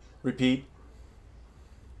 Repeat.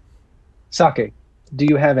 Sake, do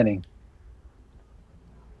you have any?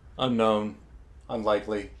 Unknown,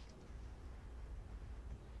 unlikely.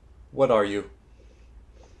 What are you?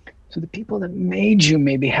 So the people that made you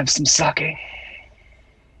maybe have some sake.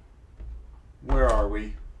 Where are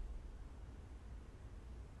we?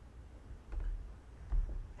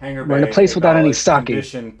 Hangar We're in a Bay, place without any sake.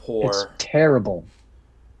 Condition poor. It's terrible.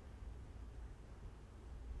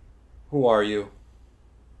 Who are you?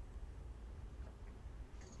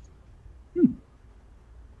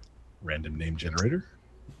 Random name generator.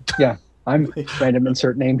 Yeah, I'm random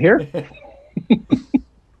insert name here.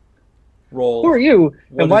 Roll. Who are you?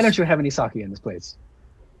 And why don't you have any sake in this place?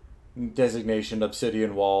 Designation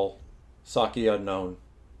obsidian wall. Sake unknown.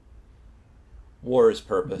 War is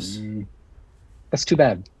purpose. That's too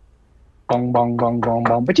bad. Bong, bong, bong, bong,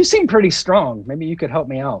 bong. But you seem pretty strong. Maybe you could help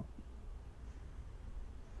me out.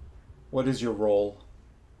 What is your role?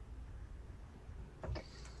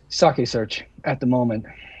 Sake search at the moment.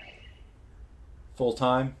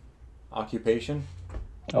 Full-time? Occupation?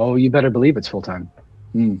 Oh, you better believe it's full-time.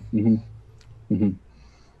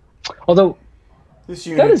 Although, This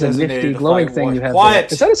unit That is a designated nifty to glowing fight thing war. you have Quiet!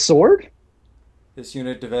 there. Is that a sword? This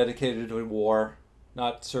unit dedicated to war,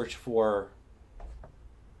 not search for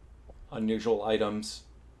unusual items.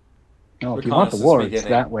 Oh, if you want the war, it's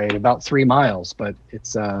that way, about 3 miles. But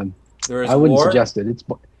it's There is I wouldn't war. suggest it.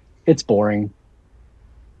 It's boring.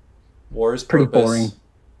 War is Pretty purpose. boring.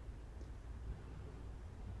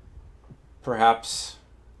 Perhaps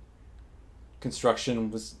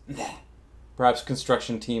construction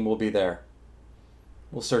team will be there.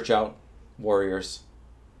 We'll search out warriors.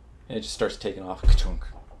 And it just starts taking off. Ka-chunk,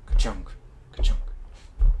 ka-chunk, ka-chunk.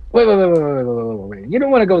 Wait. You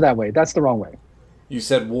don't want to go that way. That's the wrong way. You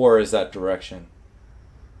said war is that direction.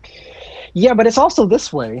 Yeah, but it's also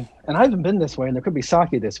this way, and I haven't been this way, and there could be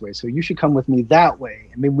sake this way, so you should come with me that way.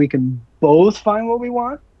 I mean, we can both find what we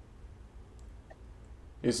want.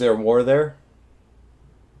 Is there war there?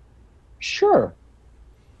 Sure.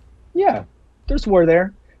 Yeah, there's war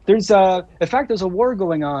there. In fact, there's a war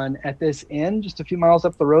going on at this inn just a few miles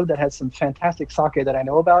up the road that has some fantastic sake that I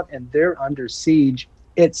know about, and they're under siege.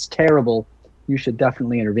 It's terrible. You should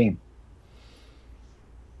definitely intervene.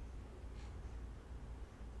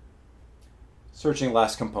 Searching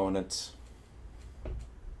last components.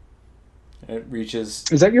 It reaches.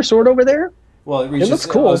 Is that your sword over there? Well, it reaches. It looks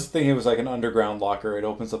cool. I was thinking it was like an underground locker. It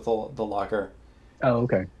opens up the locker. Oh,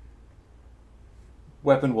 okay.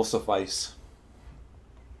 Weapon will suffice.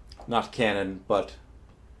 Not cannon, but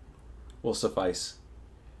will suffice.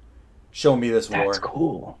 Show me this war. That's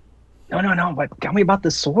cool. No, but tell me about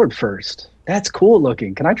the sword first. That's cool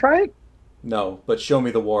looking. Can I try it? No, but show me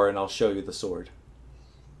the war and I'll show you the sword.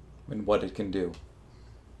 And what it can do.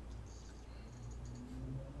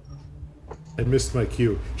 I missed my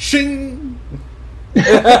cue. Shing!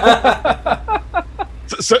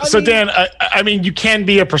 So Dan, I mean, you can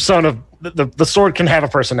be a persona. The sword can have a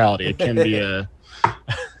personality. It can be a.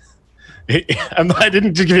 I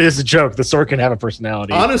didn't give it as a joke. The sword can have a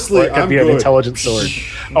personality. Honestly, or it can be good. an intelligent sword,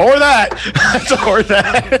 or that, or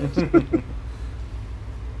that.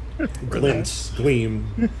 Glint,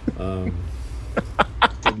 gleam.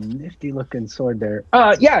 A nifty looking sword there.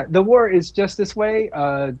 Yeah, the war is just this way.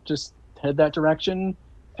 Just head that direction,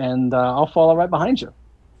 and I'll follow right behind you.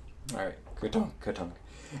 All right, Katung.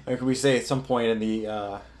 Could we say at some point in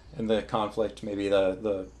the conflict, maybe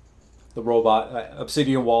the robot,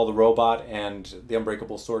 obsidian wall, the robot, and the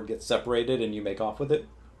unbreakable sword get separated, and you make off with it?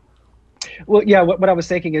 Well, yeah. What I was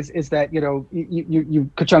thinking is that you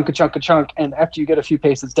ka-chunk, and after you get a few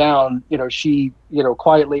paces down, she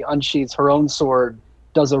quietly unsheathes her own sword,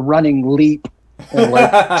 does a running leap,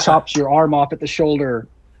 and chops your arm off at the shoulder,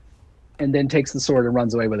 and then takes the sword and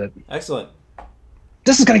runs away with it. Excellent.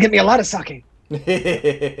 This is gonna get me a lot of sake. All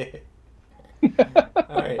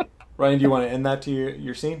right, Ryan, do you want to end that to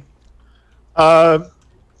your scene? Yeah,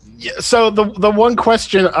 so the one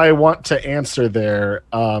question I want to answer there,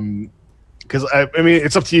 because I mean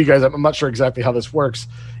it's up to you guys. I'm not sure exactly how this works.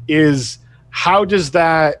 Is how does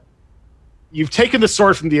that? You've taken the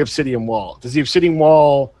sword from the obsidian wall. Does the obsidian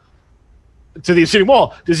wall to the obsidian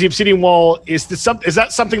wall? Does the obsidian wall is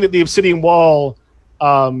that something that the obsidian wall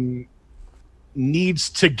needs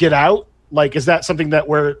to get out? Like, is that something that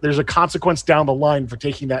where there's a consequence down the line for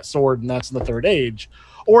taking that sword, and that's in the third age,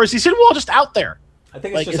 or is the obsidian wall just out there? I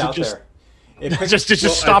think it's just out there. It's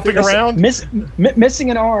just stomping around,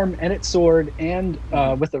 missing an arm and its sword, and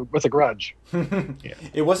with a grudge. Yeah.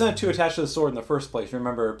 It wasn't too attached to the sword in the first place.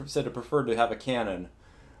 Remember, it said it preferred to have a cannon,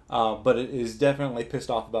 but it is definitely pissed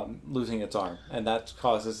off about losing its arm, and that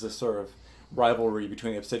causes this sort of rivalry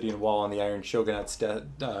between the Obsidian Wall and the Iron Shogunate's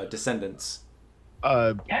descendants.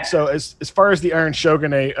 So as far as the Iron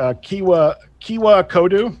Shogunate, Kiwa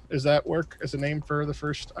Kodu, does that work as a name for the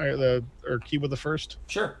first, or Kiwa the First?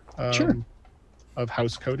 Sure. Sure. Of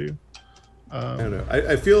House Kodu. I don't know.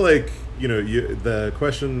 I feel like the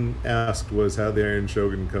question asked was how the Iron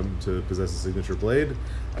Shogun come to possess a signature blade.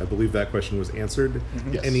 I believe that question was answered.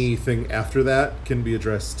 Mm-hmm. Yes. Anything after that can be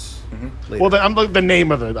addressed later. Well, the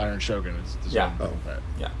name of the Iron Shogun is Yeah.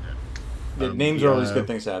 Yeah. The names are always good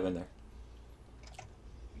things to have in there.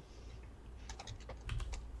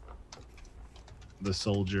 The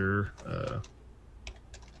soldier.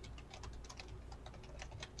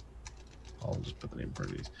 I'll just put the name in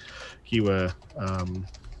front of these. Kiwa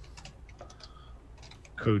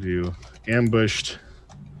Kodu ambushed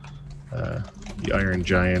the Iron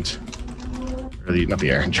Giant, or not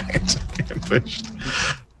the Iron Giant, ambushed.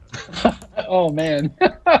 Oh man.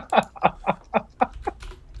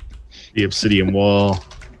 The Obsidian Wall.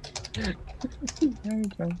 There you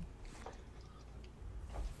go.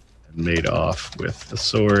 And made off with the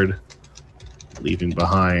sword, leaving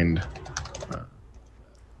behind a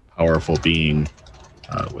powerful being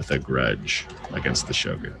with a grudge against the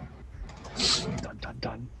Shogun. Dun, dun,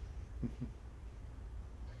 dun.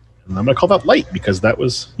 And I'm going to call that light because that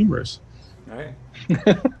was humorous. All right. Give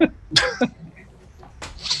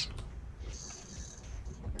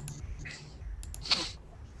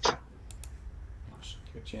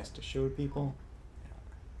a chance to show people.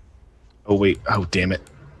 Oh, wait. Oh, damn it.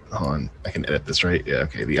 Hold on. I can edit this, right? Yeah,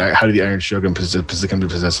 okay. How did the Iron Shogun come to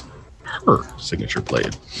possess her signature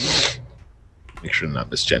blade? Make sure to not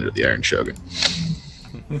misgender the Iron Shogun.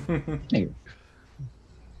 Hey.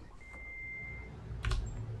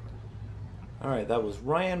 All right, that was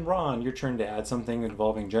Ryan. Ron, your turn to add something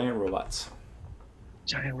involving giant robots.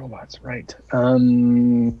 Giant robots, right.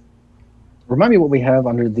 Remind me what we have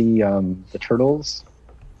under the turtles.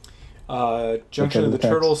 Junction of the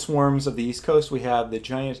turtle swarms of the East Coast. We have the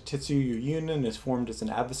giant Tetsuyu Union is formed as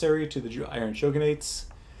an adversary to the Iron Shogunates.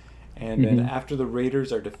 And then after the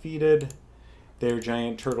raiders are defeated, their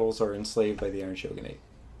giant turtles are enslaved by the Iron Shogunate.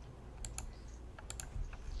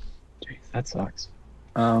 Jeez, that sucks.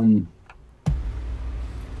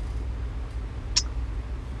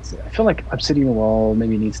 I feel like Obsidian Wall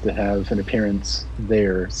maybe needs to have an appearance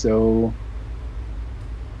there. So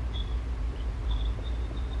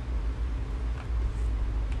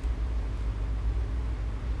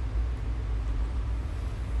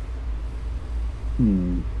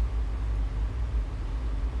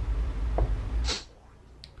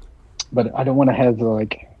but I don't want to have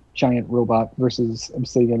like giant robot versus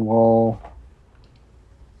Obsidian Wall.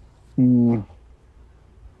 I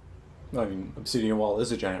mean, Obsidian Wall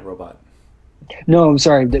is a giant robot. No, I'm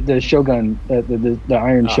sorry. The Shogun, the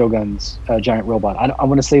Iron Shogun's giant robot. I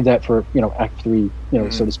want to save that for Act 3,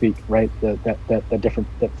 so to speak, right?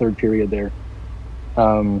 That third period there,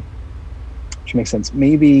 which makes sense.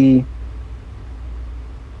 Maybe.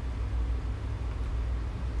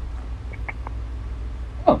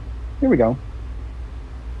 Oh, here we go.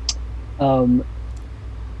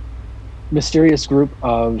 Mysterious group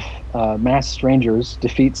of masked strangers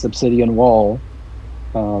defeats Obsidian Wall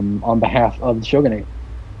on behalf of the Shogunate.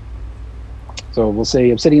 So we'll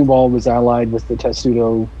say Obsidian Wall was allied with the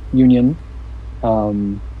Tetsudo Union,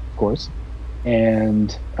 of course,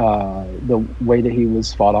 and the way that he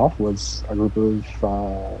was fought off was a group of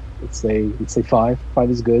let's say 5. 5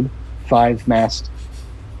 is good. 5 masked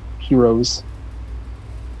heroes.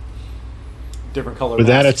 Different color. With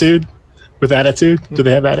masks. attitude? With attitude? Do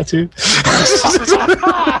they have attitude?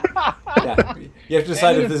 Yeah, you have to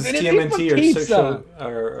decide if this is TMNT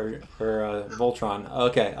or Voltron.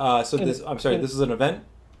 Okay, so this. I'm sorry. This is an event.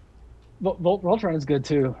 Voltron is good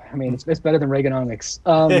too. I mean, it's better than Reaganomics.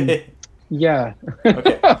 Yeah.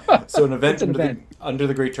 Okay, so an event, It's under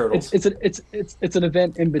the Great Turtles. It's an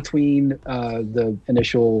event in between the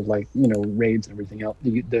initial raids and everything else.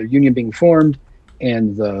 The Union being formed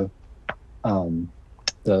and the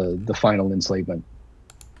final enslavement.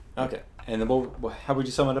 Okay, and then how would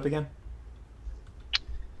you sum it up again?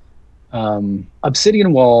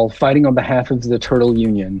 Obsidian Wall, fighting on behalf of the Turtle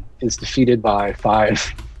Union, is defeated by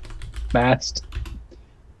 5 masked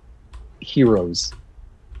heroes.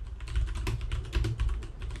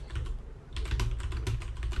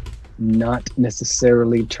 Not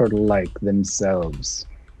necessarily turtle-like themselves.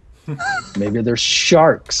 Maybe they're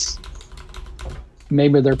sharks.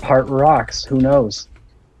 Maybe they're part rocks. Who knows?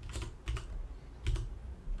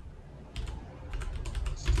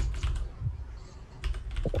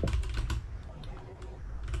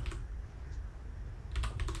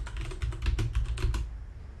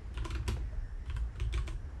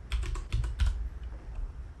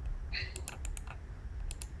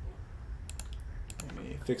 Let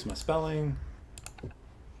me fix my spelling.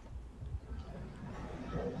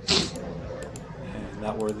 And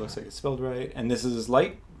that word looks like it's spelled right. And this is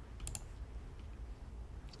light?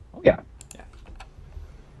 Oh, yeah. Yeah.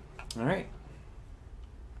 All right.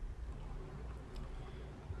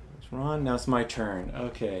 That's Ron. Now it's my turn.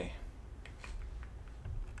 Okay.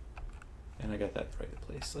 And I got that right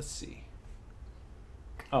place. Let's see.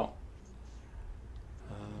 Oh.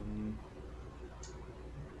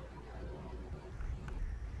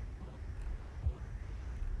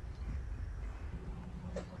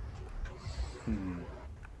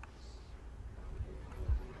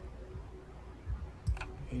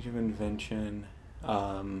 Age of Invention.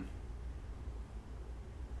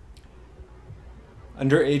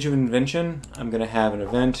 Under Age of Invention, I'm going to have an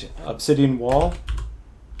event. Obsidian Wall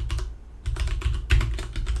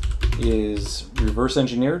is reverse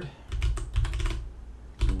engineered.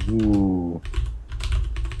 Ooh.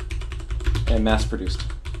 And mass produced.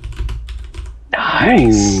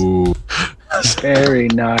 Nice. Ooh. Very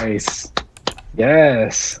nice.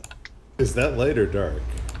 Yes. Is that light or dark?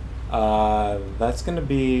 That's going to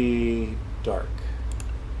be dark.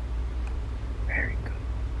 Very good.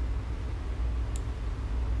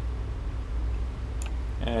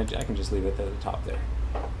 And I can just leave it at the top there.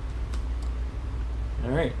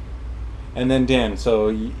 All right. And then Dan, so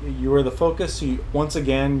you are the focus. So once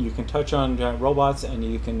again, you can touch on giant robots, and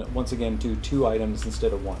you can once again do 2 items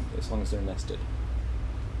instead of 1, as long as they're nested.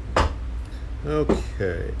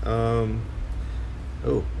 Okay.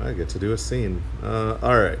 Oh, I get to do a scene. All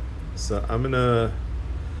right. So I'm gonna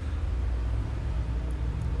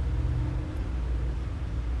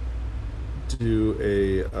do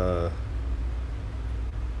a.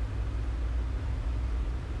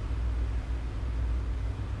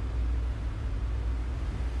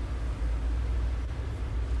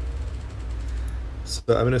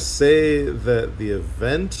 So I'm going to say that the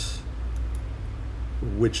event,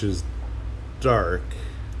 which is dark,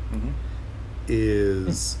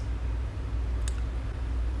 is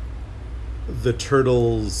the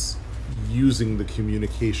turtles using the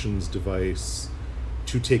communications device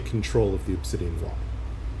to take control of the obsidian wall.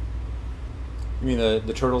 You mean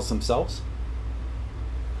the turtles themselves?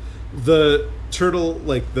 The turtle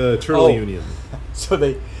union. So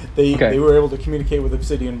they were able to communicate with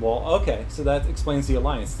Obsidian Wall. Okay, so that explains the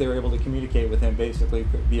alliance. They were able to communicate with him basically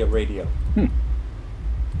via radio.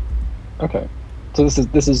 Okay, so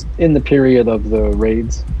this is in the period of the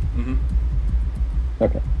raids. Mm-hmm.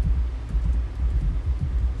 Okay.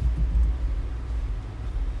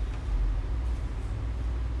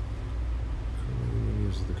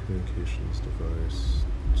 Use the communications device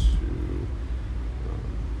to.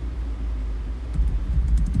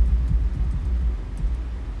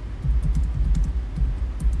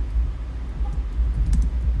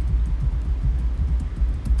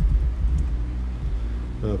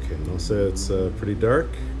 Okay, and I'll say it's pretty dark.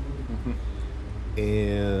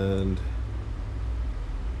 And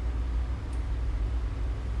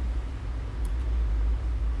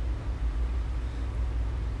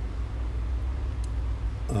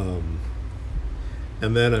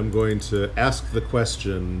and then I'm going to ask the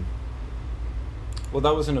question. Well,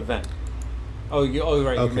 that was an event. Oh,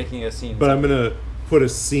 right. Okay. You're making a scene. But I'm going to put a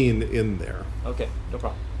scene in there. Okay, no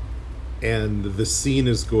problem. And the scene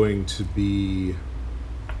is going to be,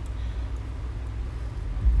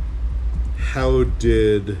 how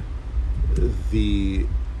did the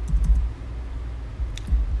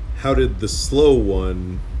slow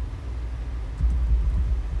one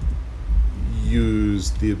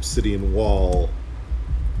use the obsidian wall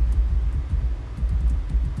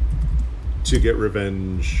to get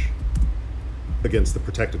revenge against the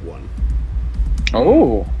protected one?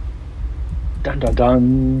 Oh. Dun dun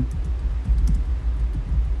dun.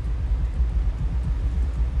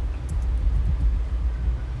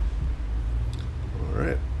 All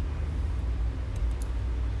right.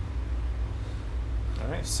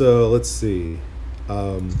 So let's see.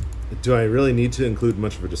 Do I really need to include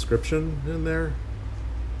much of a description in there?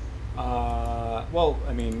 Well,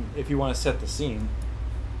 I mean, if you want to set the scene.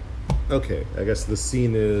 Okay, I guess the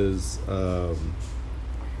scene is. I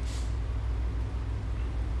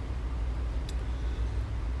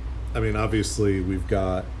mean, obviously, we've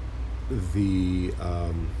got the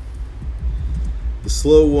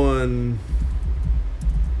slow one.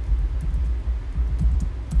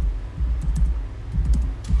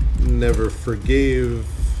 Never forgave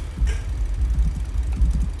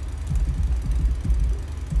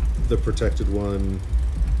the protected one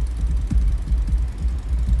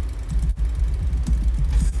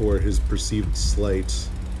for his perceived slight.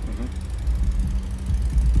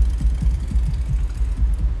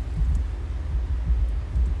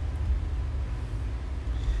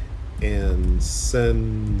 And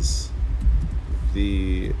sends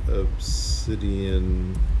the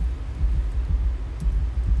obsidian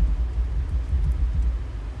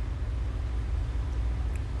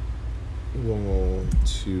wall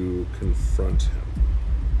to confront him.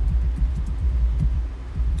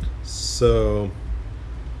 So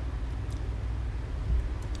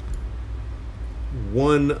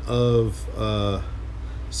one of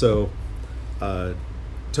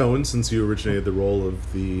Tone, since you originated the role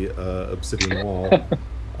of the obsidian wall,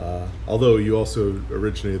 although you also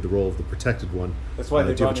originated the role of the protected one. That's why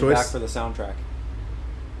they brought me back for the soundtrack.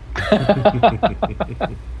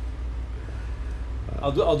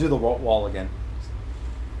 I'll do the wall again.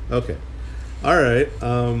 Okay. All right.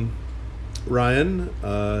 Ryan,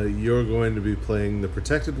 you're going to be playing the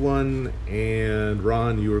protected one, and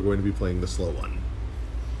Ron, you are going to be playing the slow one.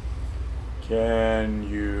 Can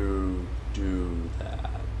you do that?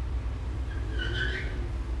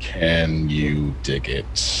 Can you dig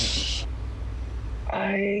it?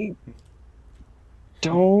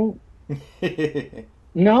 don't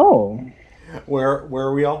know. Where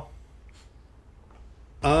are we all?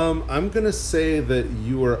 I'm gonna say that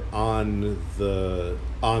you are on the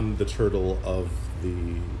turtle of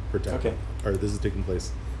the protected. Okay. Or this is taking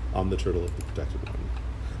place on the turtle of the protected one.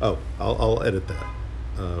 Oh, I'll edit that.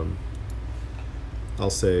 I'll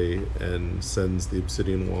say and sends the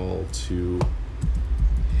obsidian wall to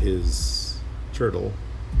his turtle.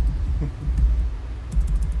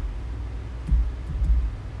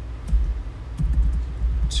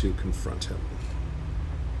 To confront him.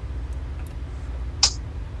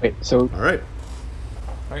 Wait, so All right.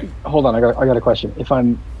 hold on, I got a question. If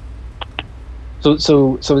I'm so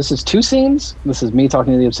this is two scenes? This is me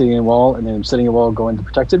talking to the obsidian wall and then obsidian wall going to the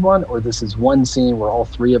protected one, or this is one scene where all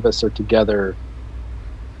three of us are together?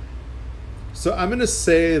 So I'm gonna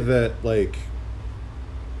say that like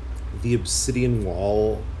the obsidian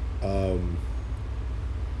wall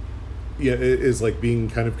is like being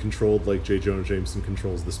kind of controlled like J. Jonah Jameson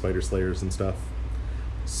controls the Spider Slayers and stuff.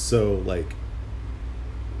 So like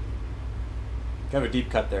Kind of a deep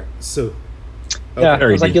cut there. so Yeah,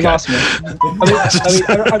 Very I was like, deep you cut. lost me.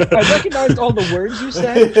 I recognized all the words you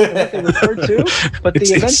said and what they referred to, but the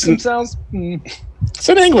events themselves. It's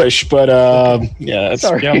in English, but yeah, it's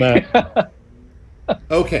Sorry. beyond that.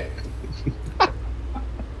 okay. I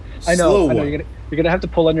Slow know. one. You're gonna have to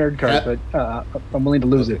pull a nerd card, Yeah. but I'm willing to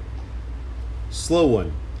lose Okay. it. Slow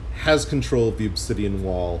one has control of the obsidian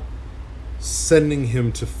wall, sending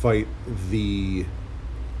him to fight the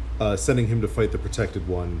protected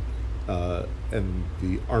one, and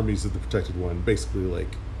the armies of the protected one, basically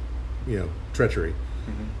like, treachery.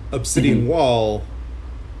 Obsidian wall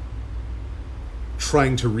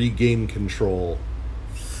trying to regain control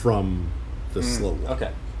from the slow one.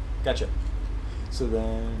 Okay, gotcha. So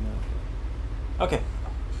then, okay.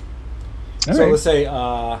 All So right. let's say,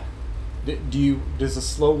 does the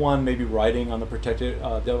slow one maybe riding on the protected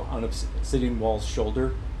on obsidian wall's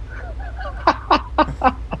shoulder?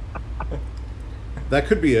 That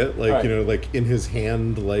could be it, like Right. like in his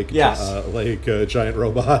hand, like Yes. like a giant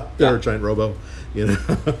robot Yeah. or a giant robo,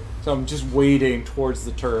 So I'm just wading towards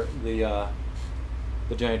the giant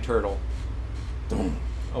turtle. Dum.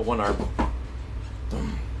 Oh, one arm.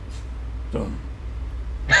 Dum. Dum.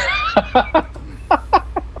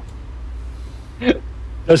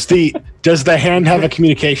 Does the hand have a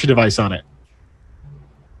communication device on it?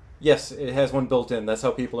 Yes, it has one built in. That's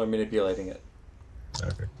how people are manipulating it.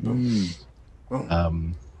 Okay.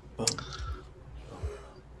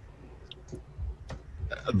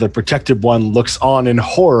 The protected one looks on in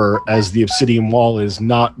horror as the obsidian wall is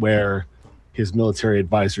not where his military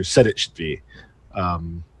advisor said it should be.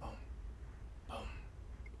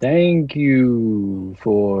 Thank you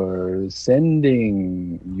for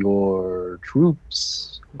sending your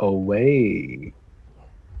troops away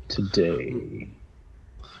today.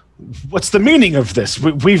 What's the meaning of this?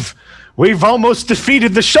 We've almost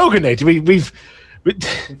defeated the shogunate. We've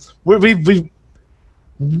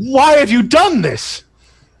why have you done this?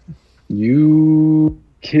 You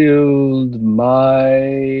killed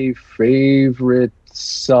my favorite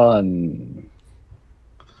son.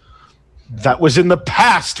 That was in the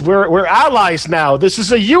past. We're allies now. This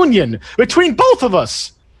is a union between both of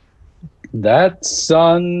us. That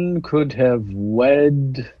son could have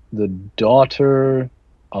wed the daughter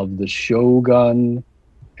of the shogun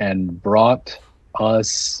and brought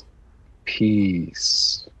us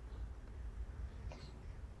peace.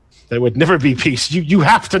 There would never be peace. You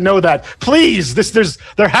have to know that. Please,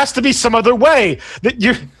 there has to be some other way. That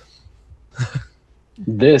you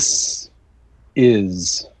This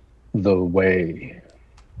is the way.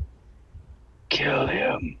 Kill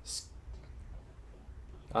him.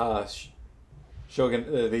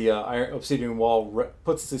 Shogun, the iron obsidian wall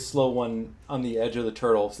puts the slow one on the edge of the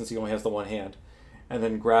turtle since he only has the one hand, and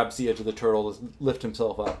then grabs the edge of the turtle to lift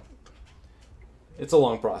himself up. It's a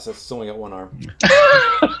long process. It's only got one arm,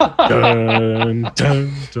 dun,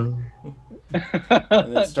 dun, dun.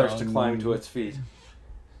 and then starts to climb to its feet.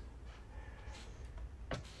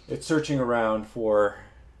 It's searching around for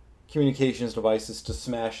communications devices to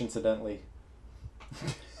smash incidentally.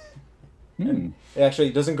 And it actually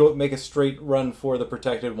doesn't go make a straight run for the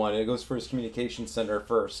protected one. It goes for his communications center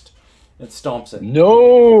first and stomps it.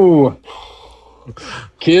 No!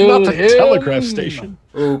 Kill Not the him! telegraph station.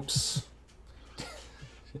 Oops.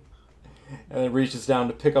 And then reaches down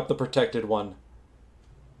to pick up the protected one.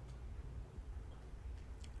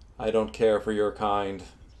 I don't care for your kind.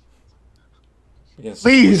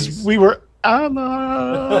 Please, we were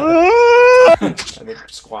allies. And then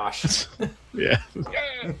squash. Yeah.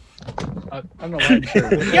 I don't know why I'm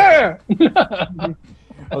sure. Yeah!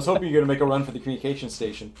 I was hoping you were going to make a run for the communication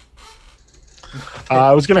station.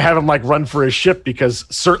 I was going to have him like run for his ship because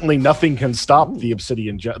certainly nothing can stop the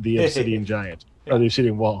obsidian giant or the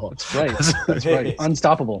obsidian wall. That's right. That's right.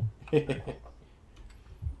 Unstoppable. You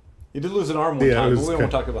did lose an arm one time, but we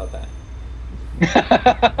won't talk about that.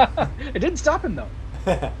 It didn't stop him though.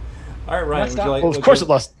 All right, Ryan. Well, of course it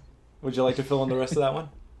lost. Would you like to fill in the rest of that one?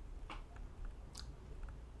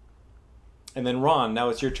 And then Ron, now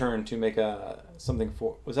it's your turn to make something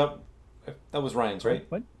for. That was Ryan's, right?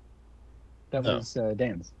 What? That was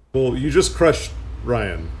Dan's. Well, you just crushed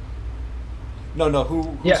Ryan. No.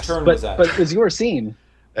 Whose turn was that? But it was your scene.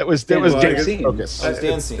 It was Dan's scene. That was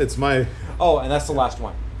Dan's scene. It's my. Oh, and that's the last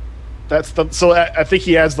one. So I think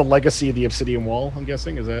he adds the legacy of the obsidian wall. I'm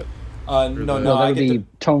guessing is that. No, that would be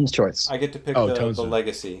Tone's choice. I get to pick the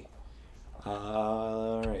legacy.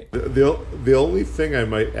 All right. The only thing I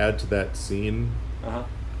might add to that scene, I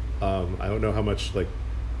don't know how much like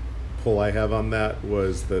pull I have on that,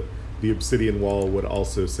 was that the obsidian wall would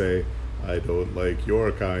also say, "I don't like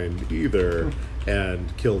your kind either,"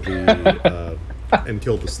 and kill the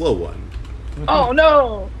slow one. Oh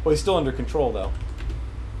no! Well, he's still under control though.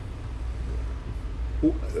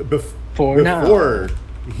 Before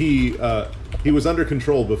he was under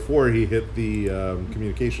control before he hit the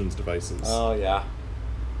communications devices. Oh yeah.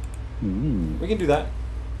 We can do that.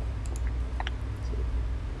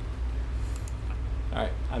 All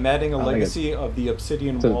right, I'm adding a legacy of the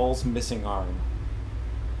obsidian wall's missing arm.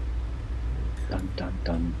 Dun dun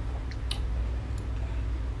dun.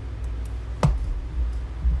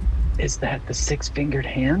 Is that the six-fingered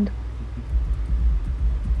hand?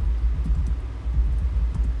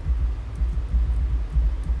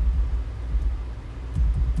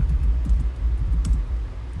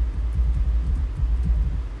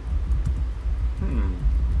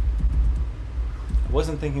 I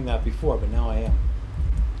wasn't thinking that before, but now I am.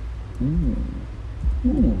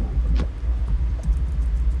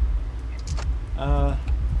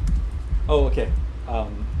 Oh, okay.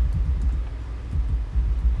 I'm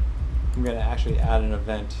going to actually add an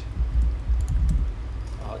event.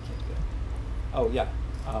 Oh, I can't do that. Oh, yeah.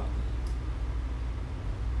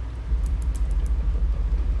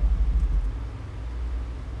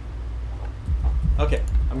 Okay,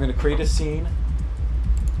 I'm going to create a scene.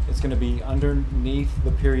 It's going to be underneath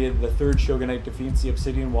the period the third shogunate defeats the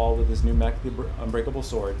obsidian wall with his new mech, the unbreakable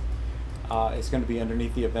sword. It's going to be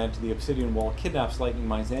underneath the event the obsidian wall kidnaps Lightning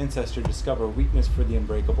Mind's ancestor, discover weakness for the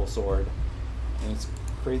unbreakable sword. And it's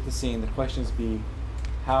create the scene. The questions be,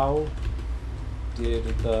 how did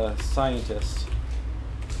the scientist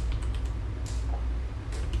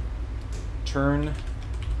turn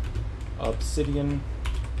obsidian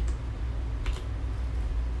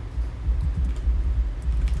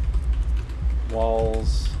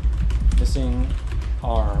wall's missing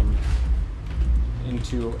arm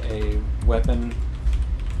into a weapon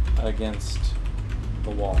against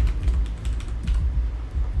the wall?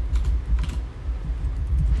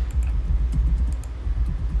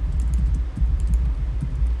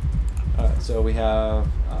 Alright, so we have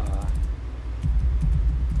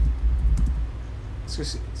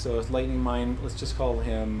so it's Lightning Mind. Let's just call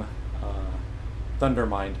him Thunder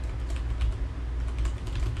Mind.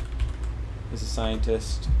 He's a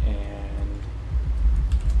scientist, and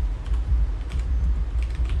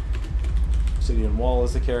Obsidian Wall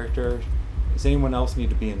is the character. Does anyone else need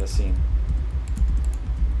to be in this scene?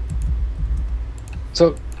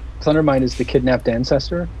 So, Thundermind is the kidnapped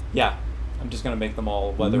ancestor? Yeah. I'm just going to make them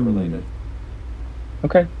all weather related.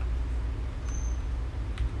 Okay.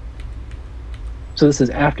 So this is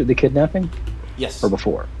after the kidnapping? Yes. Or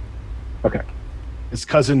before? Okay. His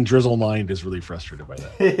cousin Drizzle Mind is really frustrated by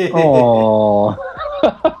that. Oh.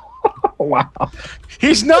 Wow.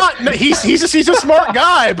 He's not. He's a smart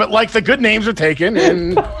guy, but like the good names are taken.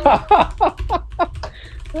 And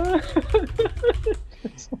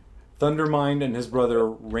Thundermind and his brother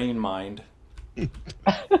Rainmind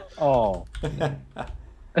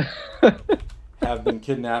have been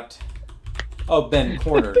kidnapped. Oh, been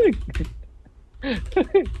cornered.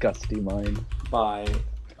 Gusty Mind. By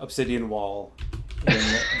Obsidian Wall in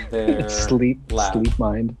their sleep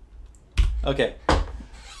mind. Okay.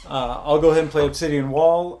 I'll go ahead and play Obsidian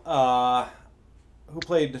Wall. Who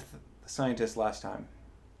played the scientist last time?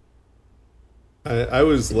 I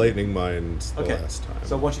was Lightning Mind the last time.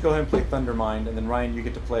 So why don't you go ahead and play Thunder Mind, and then Ryan, you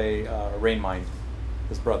get to play Rain Mind,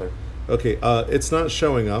 his brother. Okay, it's not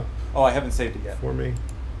showing up. Oh, I haven't saved it yet. For me?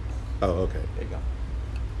 Oh, okay. There you go.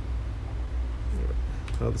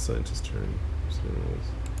 How the scientist turned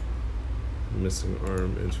missing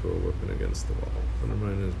arm into a weapon against the wall.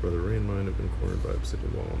 Thundermind and his brother Rainmind have been cornered by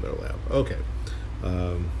Obsidian Wall in their lab. Okay.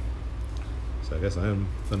 So I guess I am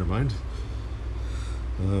Thundermind.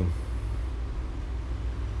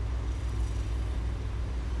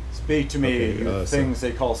 Speak to me, Okay, you things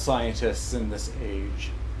they call scientists in this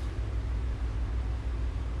age.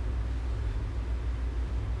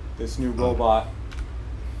 This new robot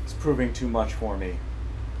is proving too much for me.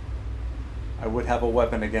 I would have a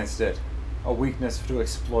weapon against it, a weakness to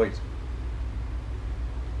exploit.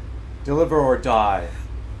 Deliver or die.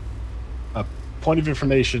 Point of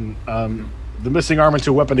information: the missing arm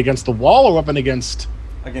into a weapon against the wall, or weapon against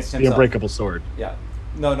Against the himself. unbreakable sword. Yeah.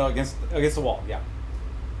 No, against the wall. Yeah.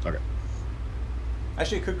 Okay.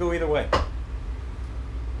 Actually, it could go either way.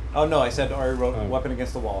 Oh no, I said already wrote weapon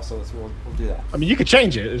against the wall, so we'll do that. I mean, you could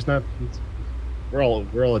change it. It's not. We're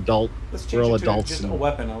all adult. Let's we're change all it to adults. just a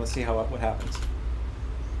weapon, and let's see what happens.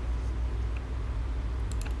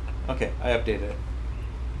 Okay, I updated it.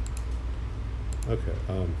 Okay.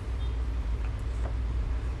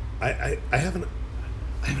 I have an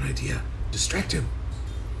idea. Distract him.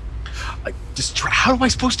 How am I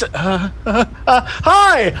supposed to?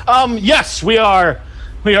 Hi. Yes, we are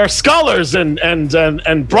scholars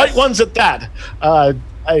and bright ones at that.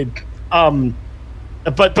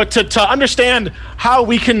 But to understand how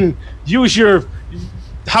we can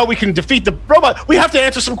how we can defeat the robot, we have to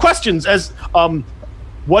answer some questions. As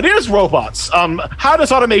what is robots? How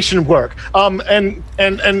does automation work? And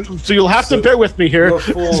so you'll have to bear with me here. Your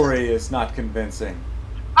foolery is not convincing.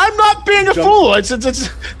 I'm not being a fool. It's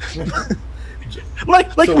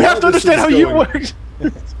like So we have to while this understand is how you going-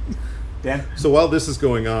 work. Dan? So while this is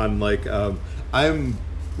going on, like I'm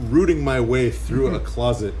rooting my way through a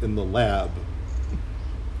closet in the lab,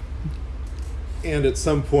 and at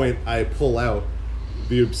some point I pull out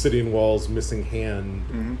the obsidian wall's missing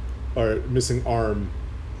hand or missing arm,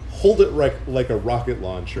 hold it like a rocket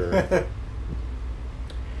launcher,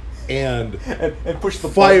 and push the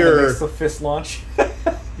fire button that makes the fist launch.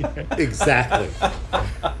 exactly.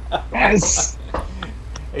 Yes.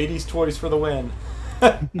 80s toys for the win.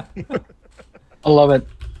 I love it.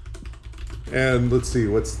 And let's see,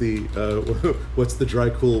 what's the dry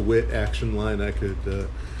cool wit action line I could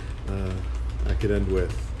end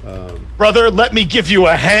with? Brother, let me give you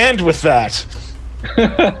a hand with that.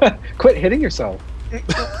 Quit hitting yourself.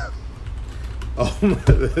 Oh,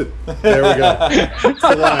 there we go. It's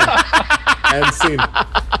the line. And scene.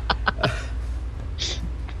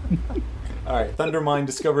 All right, Thundermind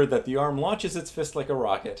discovered that the arm launches its fist like a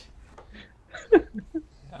rocket. All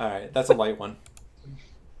right, that's a light one.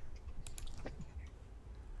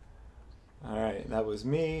 All right, that was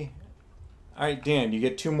me. All right, Dan, you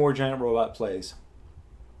get 2 more giant robot plays.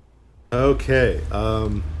 Okay.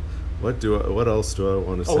 What else do I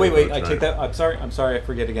want to say? Oh wait, about I take giant- that. I'm sorry, I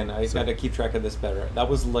forget again. I got to keep track of this better. That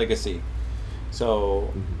was Legacy.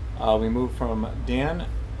 So we move from Dan.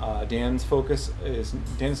 Dan's focus is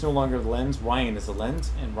Dan's no longer the lens. Ryan is the lens.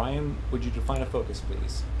 And Ryan, would you define a focus,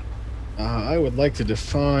 please? I would like to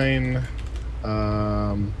define.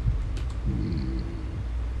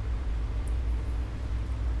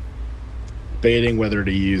 Debating whether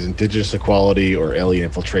to use indigenous equality or alien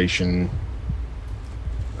infiltration.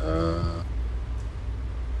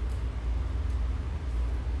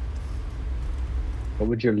 What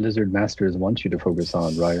would your lizard masters want you to focus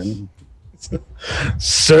on, Ryan?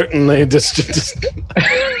 Certainly,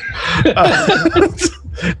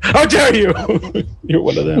 how dare you? You're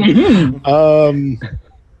one of them. I'm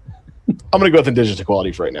gonna go with indigenous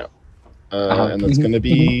equality for right now, and that's gonna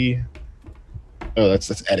be. Oh,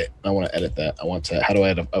 that's edit. I want to edit that. I want to. How do I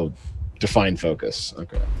edit? Oh, define focus.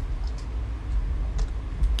 Okay.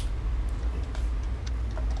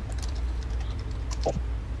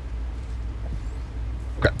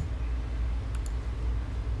 Okay.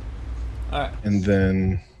 All right. And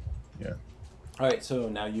then, yeah. All right. So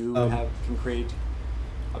now you can create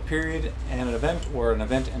a period and an event, or an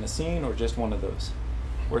event and a scene, or just one of those,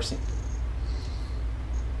 or scene.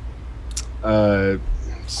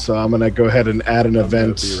 So I'm gonna go ahead and add an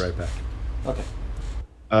event. I'll be right back. Okay.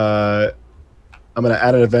 I'm gonna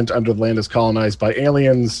add an event under the land is colonized by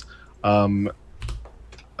aliens. The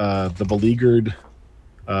beleaguered,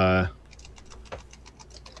 the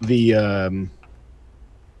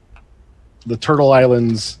Turtle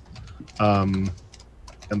Islands, and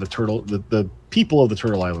the people of the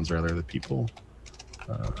Turtle Islands, rather, the people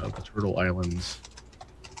of the Turtle Islands.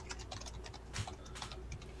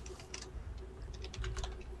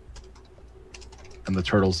 And the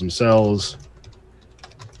turtles themselves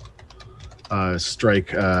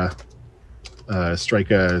strike a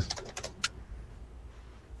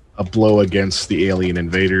blow against the alien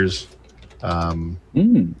invaders.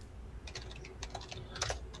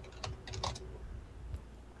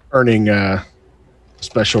 earning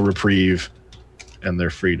special reprieve and their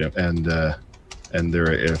freedom and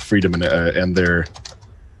their freedom and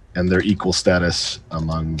their equal status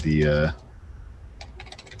among the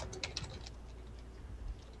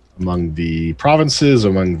provinces,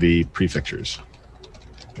 among the prefectures.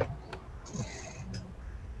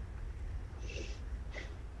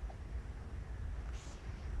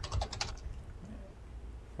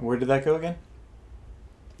 Where did that go again?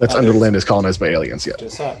 That's under the land is colonized by aliens. Yeah.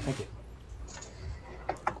 Just saw it. Thank you.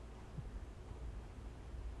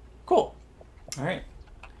 Cool. All right.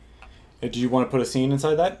 Do you want to put a scene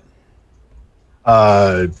inside that?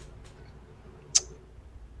 I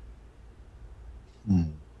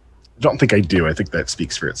don't think I do. I think that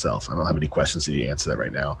speaks for itself. I don't have any questions to answer that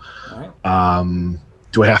right now. All right.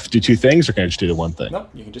 Do I have to do two things, or can I just do the one thing? Nope,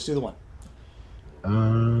 you can just do the one.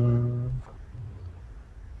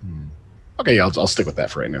 Okay, yeah, I'll stick with that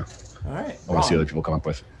for right now. All right. I want to see what other people come up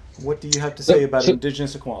with. What do you have to say about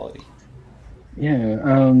Indigenous equality?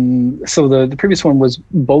 Yeah. So the previous one was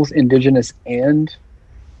both Indigenous and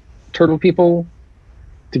turtle people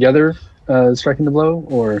together striking the blow,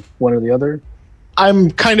 or one or the other? I'm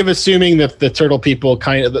kind of assuming that the turtle people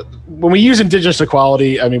when we use Indigenous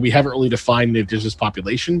equality, I mean, we haven't really defined the Indigenous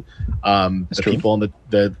population. The true. people on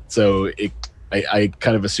I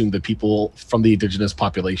kind of assume the people from the Indigenous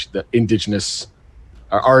population, the Indigenous,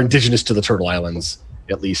 are Indigenous to the Turtle Islands.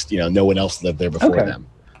 At least, no one else lived there before them.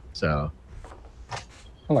 So,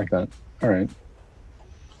 I like that. All right.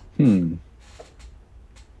 We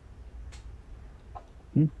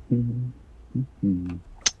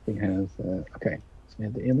have okay. So we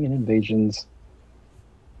have the alien invasions.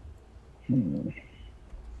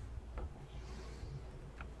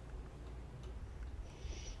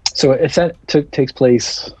 So if that takes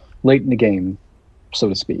place late in the game, so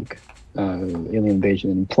to speak, alien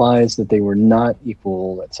invasion implies that they were not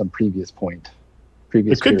equal at some previous point.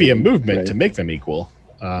 There could be a movement to make them equal.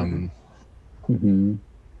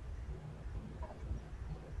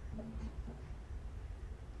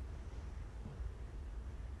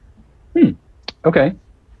 Okay.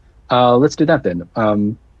 Let's do that then.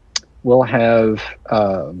 We'll have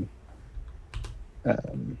an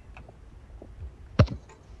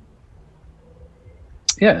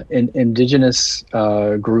indigenous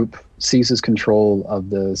group seizes control of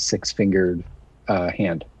the six-fingered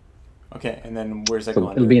hand. Okay, and then where's that So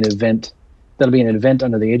going? it'll be an event. That'll be an event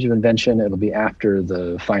under the Age of Invention. It'll be after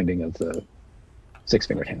the finding of the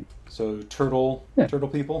six-fingered hand. So turtle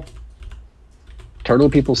people. Turtle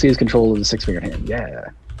people seize control of the six-fingered hand. Yeah.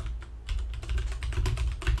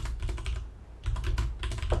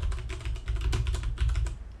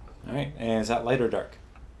 All right, and is that light or dark?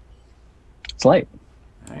 It's light.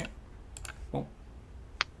 All right. Cool.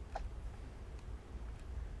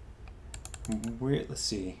 Let's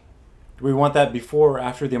see. Do we want that before or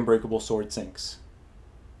after the unbreakable sword sinks?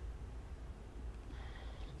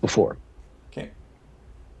 Before. Okay.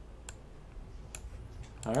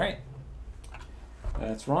 All right.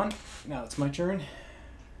 That's Ron. Now it's my turn.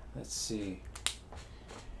 Let's see.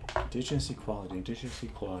 Indigenous equality.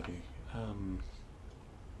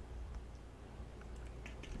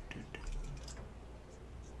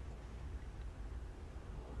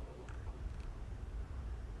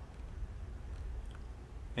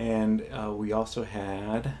 And we also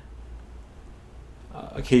had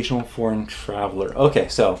occasional foreign traveler. Okay,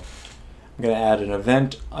 so I'm going to add an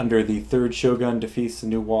event under the third shogun defeats the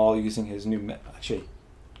new wall using his new... Actually, I'm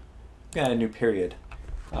going to add a new period.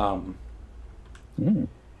 I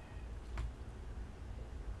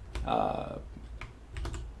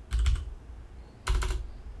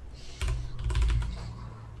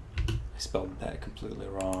spelled that completely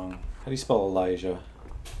wrong. How do you spell Elijah?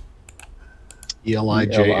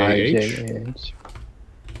 Elijah.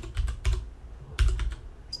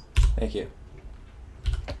 Thank you.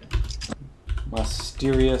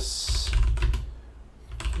 Mysterious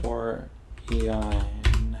or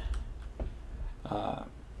Eon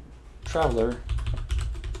traveler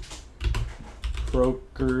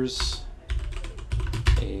brokers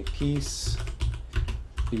a peace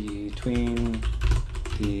between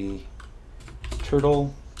the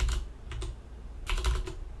turtle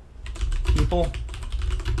people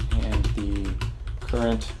and the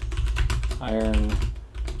current Iron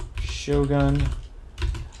Shogun.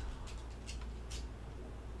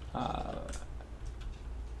 Let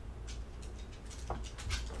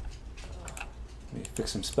me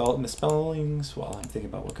fix some misspellings while I'm thinking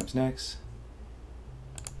about what comes next.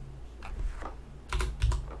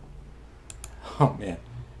 Oh man,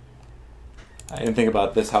 I didn't think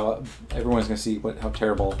about this. How everyone's gonna see how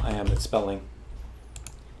terrible I am at spelling.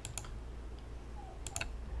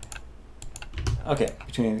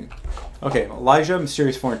 Okay, Elijah,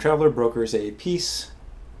 mysterious foreign traveler, brokers a peace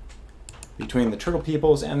between the Turtle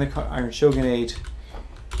Peoples and the Iron Shogunate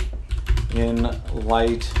in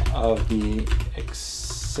light of the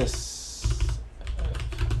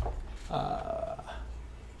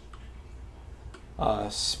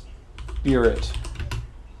spirit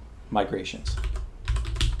migrations.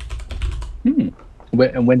 And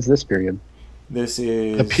when's this period? This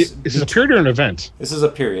is Is it a period or an event? This is a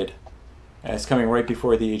period. And it's coming right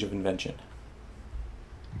before the Age of Invention.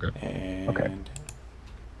 Okay. And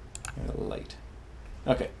light.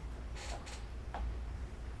 Okay.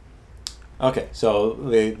 Okay, so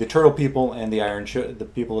the Turtle people and the the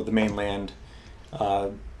people of the mainland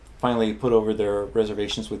finally put over their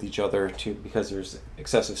reservations with each other because there's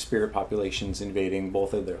excessive spirit populations invading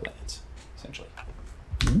both of their lands, essentially.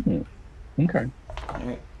 Okay. All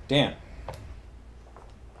right, Dan.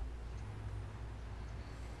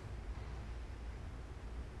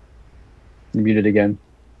 You muted again.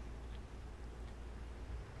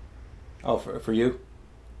 Oh, for you?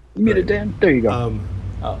 You muted, Dan. There you go.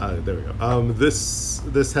 There we go.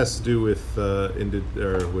 This has to do with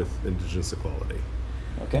with indigenous equality.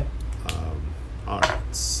 Okay. All right.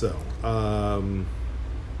 So.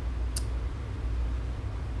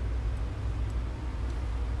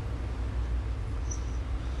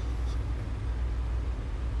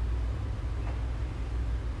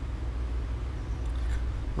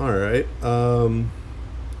 All right.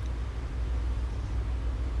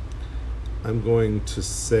 I'm going to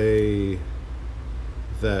say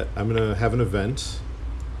that I'm going to have an event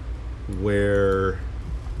where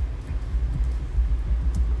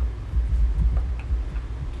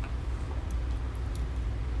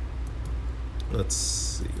let's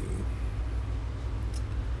see.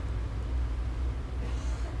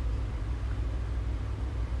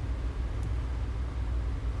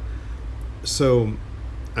 So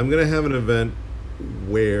I'm going to have an event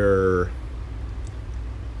where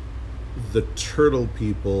the turtle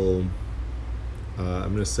people, I'm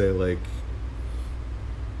going to say like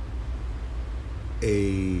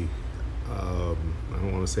I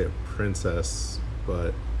don't want to say a princess,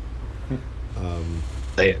 but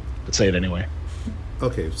Say it. But say it anyway.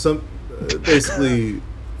 okay, basically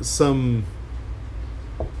some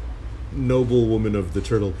noble woman of the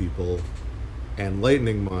turtle people and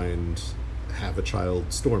Lightning Mind have a child,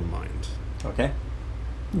 Storm Mind. Okay.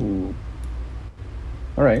 Ooh.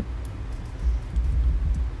 All right.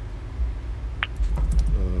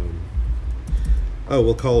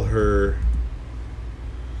 We'll call her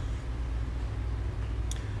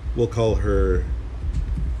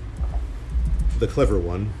the clever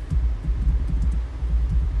one.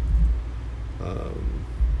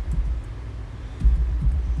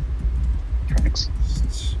 Tracks.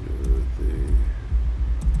 To the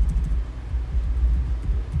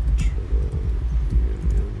Turtle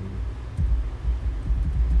Union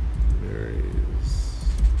marries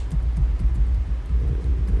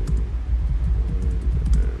Lightning Mind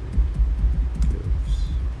and gives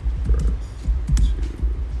birth to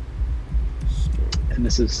Storm. And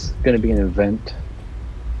this is going to be an event.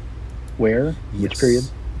 Where? Which Yes. period?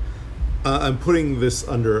 I'm putting this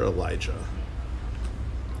under Elijah.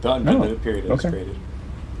 The unlimited period is okay. created.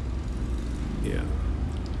 Yeah.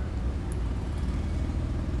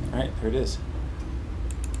 All right, there it is.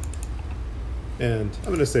 And I'm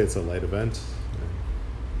going to say it's a light event.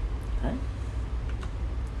 All right.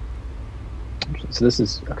 So this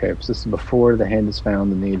is okay. So this is before the hand is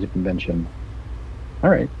found in the Age of Invention.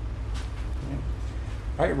 All right.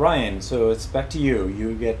 All right, Ryan. So it's back to you.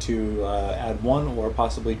 You get to add one or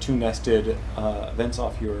possibly two nested events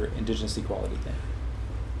off your indigenous equality thing.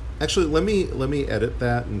 Actually, let me edit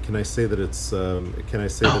that, and can I say that it's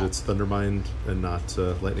Thundermind and not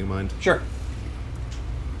Lightning Mind? Sure.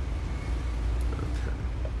 Okay.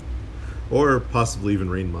 Or possibly even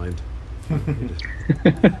Rain Mind.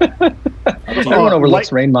 Everyone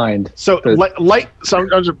overlooks Rain Mind. So but-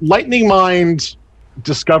 Lightning Mind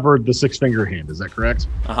discovered the six-finger hand. Is that correct?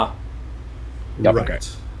 Uh-huh. Yep. Right. Okay.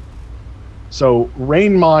 So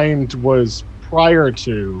Rain Mind was prior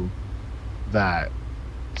to that.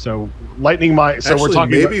 So Lightning Mind. So Actually, we're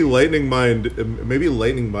talking maybe Lightning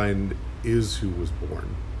Mind is who was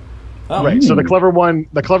born. Oh, right. So the clever one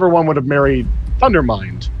would have married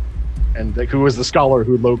Thundermind, and who was the scholar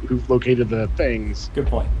who located the things, good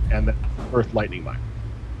point. and the Earth Lightning Mind.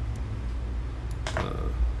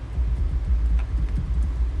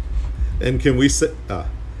 And can we say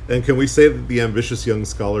that the ambitious young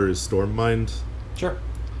scholar is Storm Mind? Sure.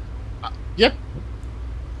 Yep.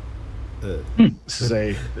 This is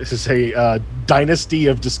a dynasty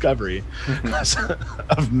of discovery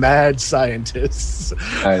of mad scientists.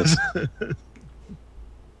 Nice.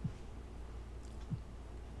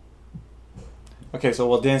 Okay, so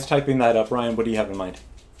while Dan's typing that up, Ryan, what do you have in mind?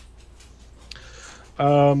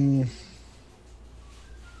 Trying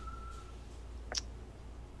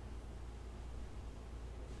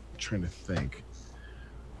to think.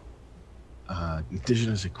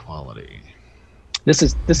 Indigenous equality. This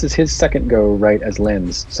is his second go right as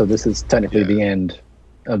Lens, so this is technically the end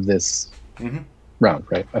of this round,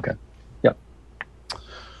 right? Okay. Yep.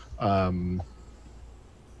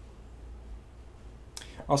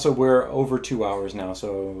 Also, we're over 2 hours now,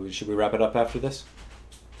 so should we wrap it up after this?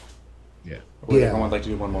 Yeah. Or would everyone like to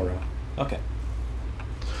do one more round? Okay.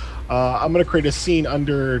 I'm going to create a scene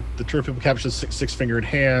under the Tour of People captures six-fingered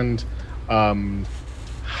hand.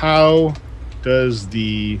 How does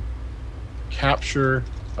the capture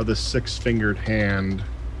of the six-fingered hand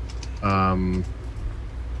of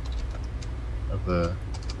the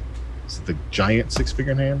giant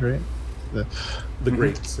six-fingered hand, right? The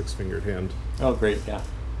great six-fingered hand. Oh, great, yeah.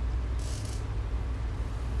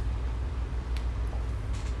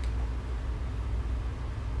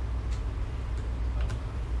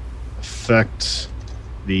 Affect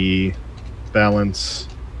the balance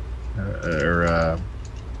or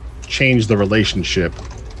change the relationship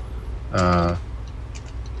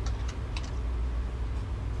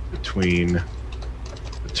between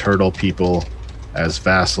the turtle people as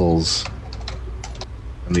vassals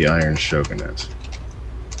and the Iron Shogunate.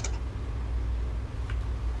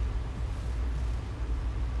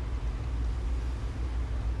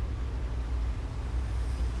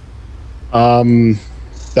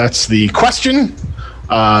 That's the question.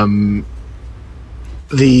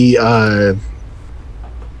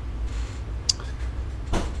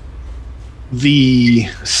 The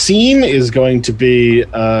scene is going to be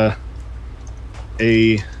a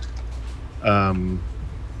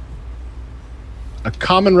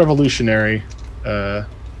common revolutionary. No,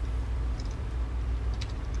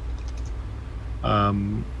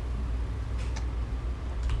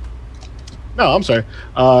 I'm sorry.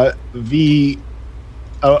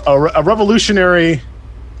 A revolutionary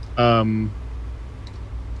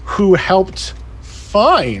who helped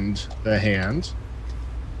find the hand.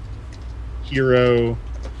 Hero.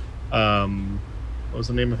 What was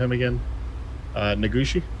the name of him again?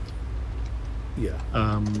 Nagushi? Yeah.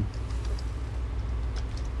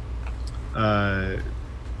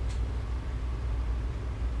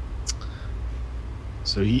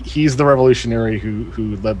 So he's the revolutionary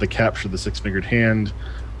who led the capture of the six-fingered hand.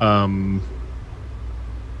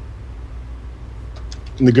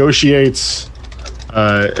 Negotiates,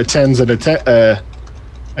 attends an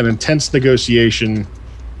intense negotiation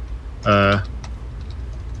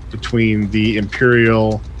between the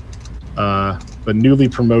imperial, but newly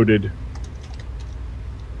promoted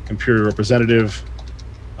imperial representative,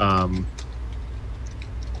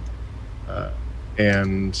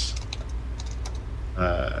 and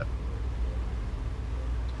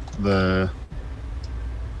the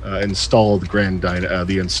installed grand dynamo.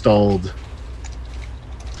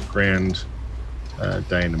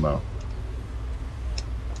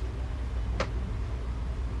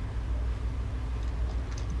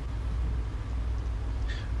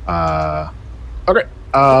 Okay.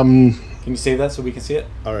 Can you save that so we can see it?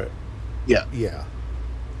 All right. Yeah. Yeah.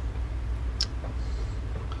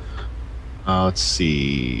 Let's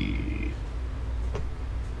see.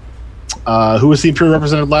 Who was the imperial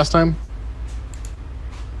representative last time?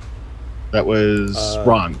 That was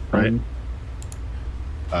Ron, right?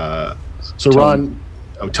 So Tone.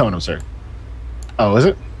 Ron, Tone. I'm sorry. Oh, is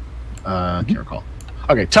it? Can't recall.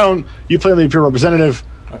 Okay, Tone, you play the imperial representative.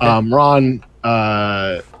 Okay. Ron,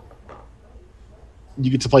 you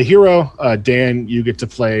get to play hero. Dan, you get to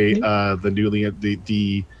play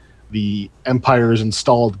the Empire's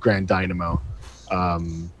installed Grand Dynamo,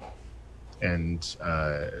 and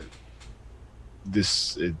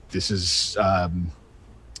this is going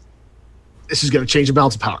to change the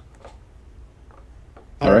balance of power.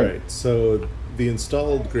 All right. So the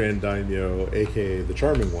installed Grand Daimyo, aka the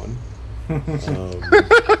charming one.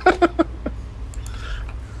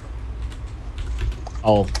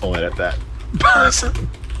 I'll edit that.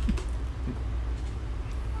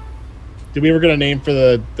 Did we ever get a name for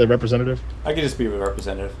the representative? I could just be the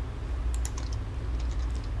representative.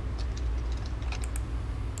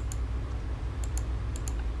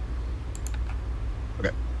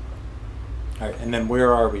 Okay. All right, and then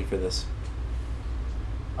where are we for this?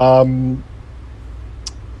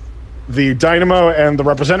 The Dynamo and the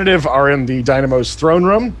representative are in the Dynamo's throne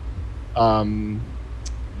room.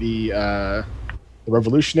 the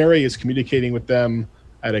revolutionary is communicating with them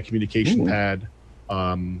at a communication pad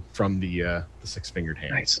from the six-fingered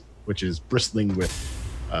hand, Nice. which is bristling with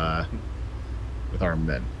armed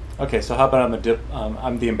men. Okay, so how about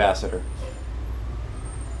I'm the ambassador?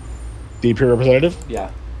 The Imperial representative.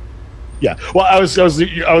 Yeah. Yeah. Well, I was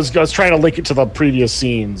trying to link it to the previous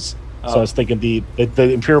scenes. So I was thinking the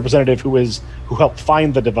Imperial representative who helped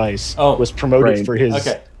find the device was promoted for his. Okay.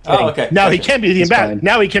 thing. Oh, okay. Now Gotcha. he can be the ambassador.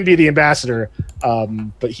 Now he can be the ambassador.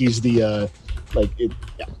 But he's the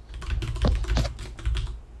yeah.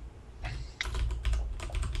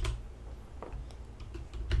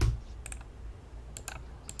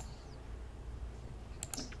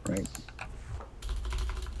 Right.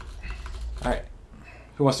 All right.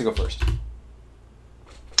 Who wants to go first?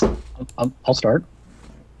 I'll start.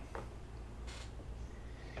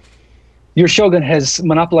 Your shogun has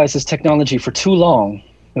monopolized this technology for too long.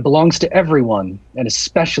 It belongs to everyone, and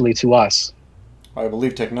especially to us. I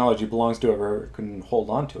believe technology belongs to whoever can hold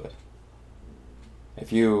on to it.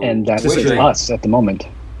 If you And that's disagree. us at the moment.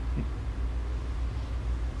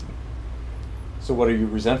 So what are you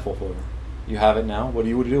resentful for? You have it now. What do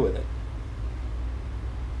you do with it?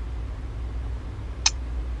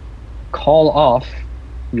 Call off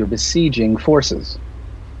your besieging forces.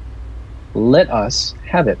 Let us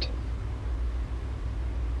have it.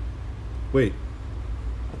 Wait,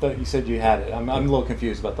 I thought you said you had it. I'm a little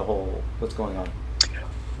confused about the whole what's going on.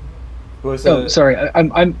 Sorry.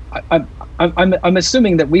 I'm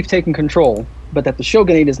assuming that we've taken control, but that the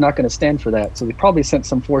shogunate is not going to stand for that. So they probably sent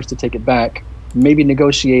some force to take it back, maybe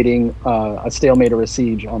negotiating a stalemate or a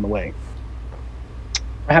siege on the way.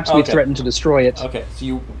 Perhaps we've threatened to destroy it. Okay,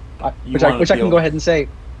 so which I can go ahead and say,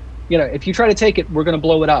 if you try to take it, we're going to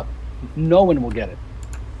blow it up. No one will get it.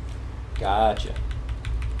 Gotcha.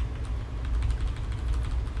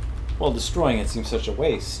 Well, destroying it seems such a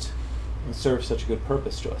waste. It served such a good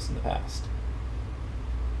purpose to us in the past.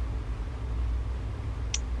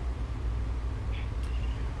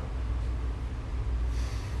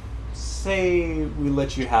 Say we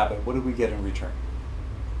let you have it. What do we get in return?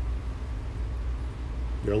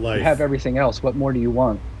 your life. You have everything else. What more do you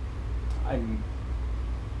want? I mean,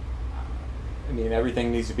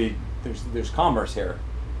 everything needs to be. There's commerce here.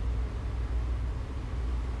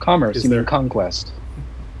 Commerce, Is you mean there- conquest.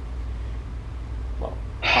 Well,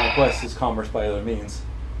 conquest is commerce by other means.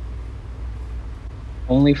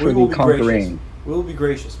 Only for We will the be conquering. gracious. We will be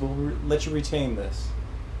gracious. We'll let you retain this.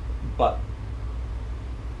 But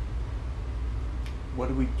what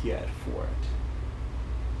do we get for it?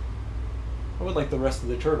 I would like the rest of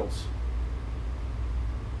the turtles.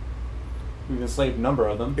 We've enslaved a number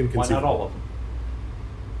of them. Why not Inconceivable. all of them?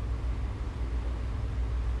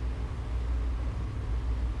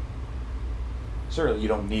 Certainly you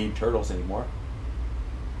don't need turtles anymore.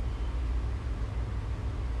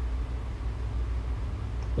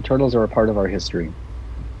 The turtles are a part of our history.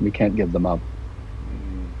 We can't give them up.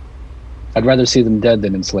 I'd rather see them dead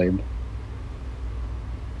than enslaved.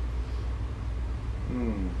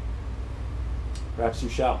 Perhaps you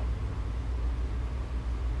shall.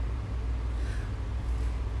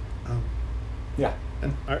 Yeah.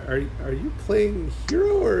 And are you playing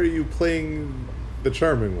hero or are you playing the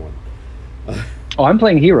charming one? Oh, I'm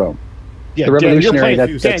playing hero. Yeah, The revolutionary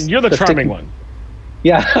Dan, you're the that's charming sticking- one.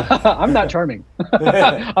 Yeah, I'm not charming. I'm a And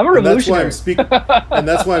that's why revolutionary. I'm speaking. And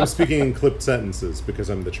that's why I'm speaking in clipped sentences, because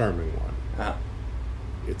I'm the charming one. Uh-huh.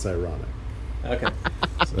 It's ironic. Okay.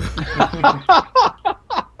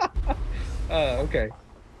 Okay.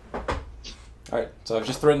 All right. So I've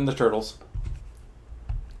just threatened the turtles.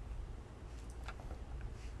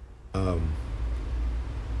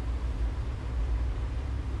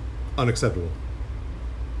 Unacceptable.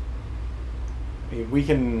 I mean, we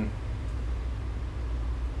can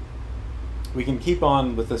keep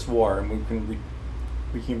on with this war, and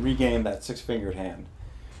we can regain that six-fingered hand.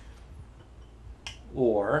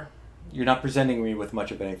 Or you're not presenting me with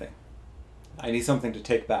much of anything. I need something to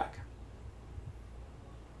take back.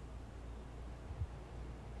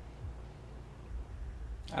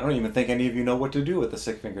 I don't even think any of you know what to do with the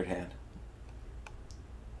six-fingered hand.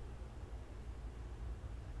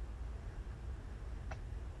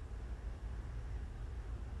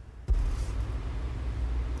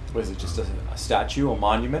 What is it, just a statue, a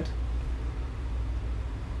monument?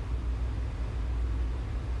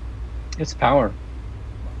 It's power.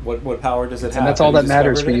 What power does it have? And that's all Have that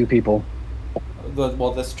matters for discovered you it? people.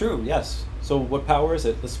 Well, that's true, yes. So what power is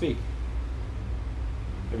it? Let's speak.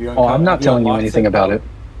 Have you Oh, I'm not telling you unlocked anything said about power? it.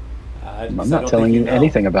 I I'm don't not think telling you know.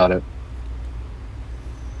 anything about it.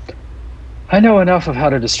 I know enough of how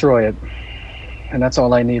to destroy it, and that's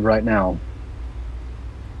all I need right now.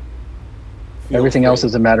 Everything free. else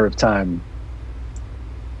is a matter of time.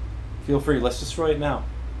 Feel free. Let's destroy it now.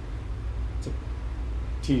 It's a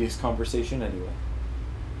tedious conversation anyway.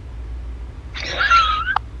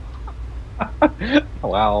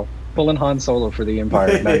 Wow. Pulling Han Solo for the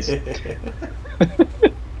Empire. Nice.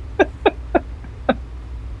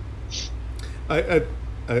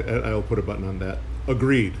 I'll put a button on that.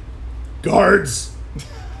 Agreed. Guards.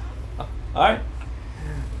 All right.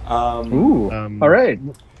 Ooh. All right.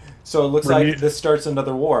 So it looks like this starts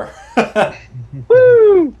another war.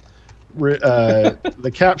 Woo!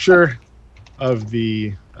 The capture of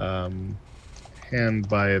the hand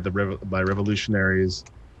by revolutionaries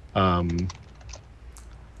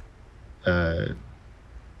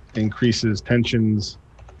increases tensions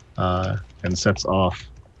and sets off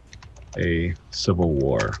a civil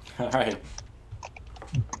war. All right.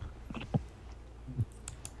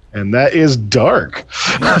 And that is dark.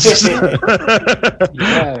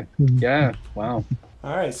 Yeah. Wow.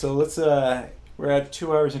 All right. So let's. We're at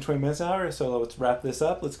 2 hours and 20 minutes now, so let's wrap this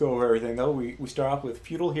up. Let's go over everything though. We start off with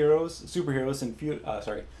feudal heroes, superheroes, and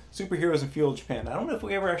superheroes in feudal Japan. I don't know if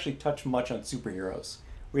we ever actually touched much on superheroes.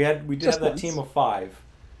 We did have that team of 5.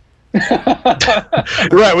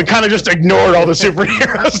 Right, we kind of just ignored all the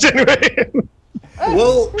superheroes, didn't we?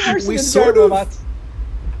 Well, we sort of.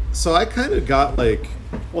 So I kind of got like.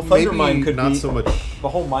 Well, Thundermind could not be so much. The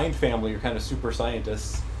whole Mind family are kind of super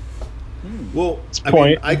scientists. Well, I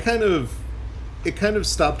mean, it kind of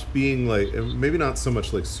stopped being like, maybe not so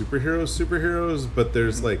much like superheroes, but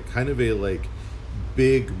there's like kind of a like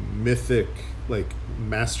big mythic like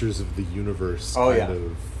Masters of the Universe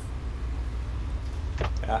of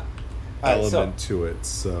element to it.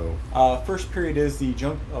 So first period is the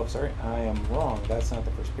sorry, I am wrong. That's not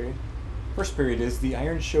the first period. First period is the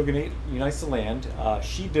Iron Shogunate unites the land.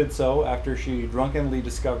 She did so after she drunkenly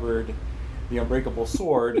discovered the unbreakable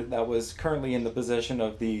sword that was currently in the possession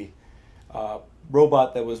of the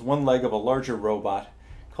robot that was one leg of a larger robot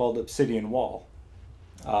called Obsidian Wall.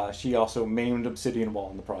 She also maimed Obsidian Wall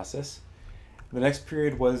in the process. The next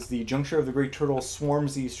period was the juncture of the Great Turtle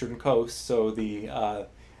swarms the eastern coast, so the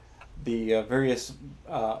various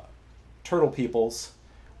turtle peoples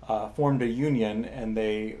formed a union and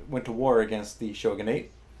they went to war against the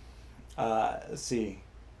shogunate. Let's see.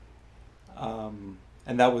 And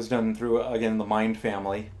that was done through, again, the Mind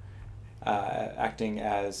family. Acting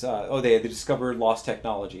as they discovered lost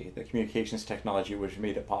technology, the communications technology, which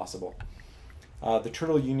made it possible. The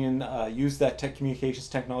Turtle Union used that communications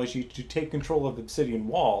technology to take control of the Obsidian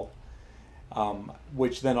Wall,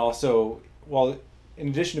 which then also, in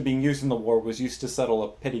addition to being used in the war, was used to settle a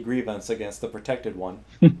petty grievance against the Protected One.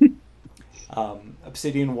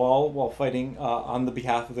 Obsidian Wall, while fighting on the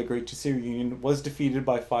behalf of the Great Tsuru Union, was defeated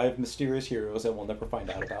by 5 mysterious heroes that we'll never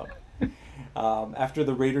find out about. After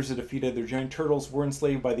the raiders had defeated their giant turtles, were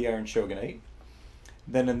enslaved by the Iron Shogunate.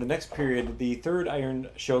 Then in the next period, the 3rd Iron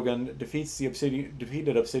Shogun defeats the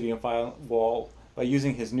defeated Obsidian Wall by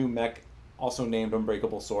using his new mech, also named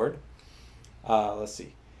Unbreakable Sword. Let's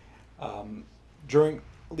see.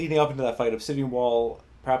 Leading up into that fight, Obsidian Wall,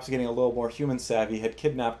 perhaps getting a little more human savvy, had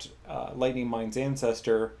kidnapped Lightning Mind's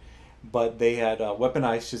ancestor, but they had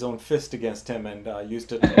weaponized his own fist against him and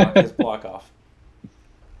used it to knock his block off,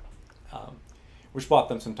 which bought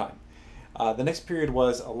them some time. The next period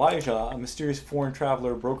was Elijah, a mysterious foreign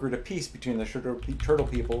traveler, brokered a peace between the turtle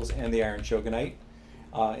peoples and the Iron Shogunate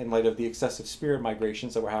in light of the excessive spirit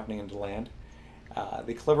migrations that were happening into land.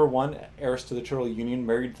 The Clever One, heiress to the Turtle Union,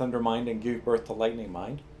 married Thundermind and gave birth to Lightning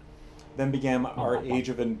Mind. Then began our Age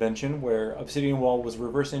of Invention, where Obsidian Wall was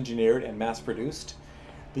reverse engineered and mass produced.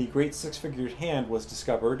 The Great Six-Figured Hand was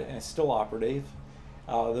discovered and is still operative,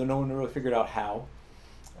 though no one really figured out how.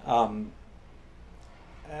 We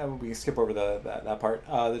can skip over that part.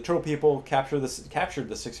 The Turtle people captured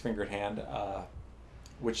the Six-Fingered Hand,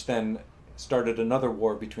 which then started another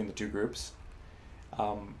war between the two groups.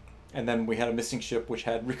 And then we had a missing ship which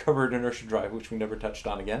had recovered inertia drive, which we never touched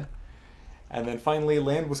on again. And then finally,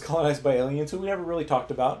 land was colonized by aliens, who we never really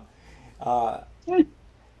talked about.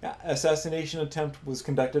 Assassination attempt was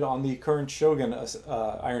conducted on the current Shogun,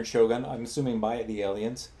 Iron Shogun, I'm assuming by the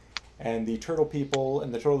aliens. And the turtle people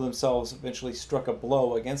and the turtle themselves eventually struck a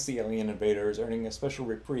blow against the alien invaders, earning a special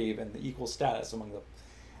reprieve and the equal status among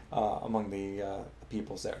the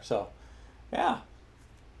peoples there. So, yeah.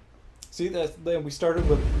 See, we started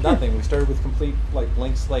with nothing. We started with complete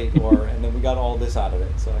blank slate, and then we got all this out of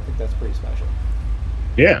it. So I think that's pretty special.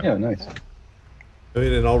 Yeah. Yeah, nice. I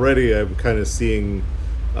mean, and already I'm kind of seeing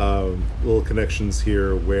little connections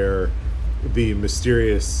here where the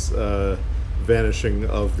mysterious vanishing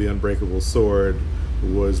of the unbreakable sword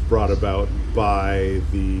was brought about by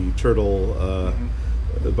the turtle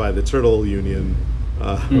union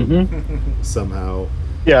somehow.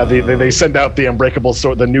 Yeah, they send out the unbreakable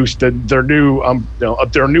sword, their new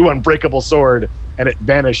unbreakable sword, and it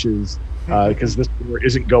vanishes because this war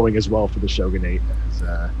isn't going as well for the shogunate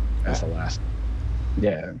as the last.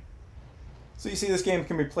 Yeah. So you see, this game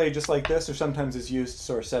can be played just like this, or sometimes it's used to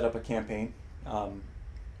sort of set up a campaign. Yeah.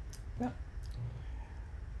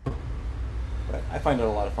 But I find it a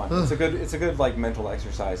lot of fun. It's a good like mental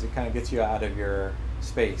exercise. It kind of gets you out of your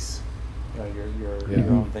space, your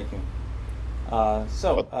own thinking.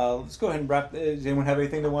 So let's go ahead and wrap. Does anyone have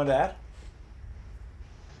anything they wanted to add?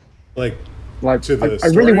 Like to the I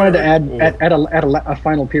really wanted to add a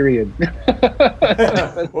final period.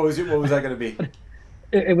 What was that going to be?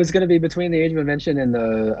 It was going to be between the Age of Invention and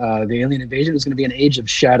the Alien Invasion. It was going to be an Age of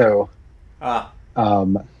Shadow.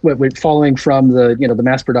 Following from the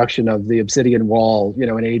mass production of the Obsidian Wall,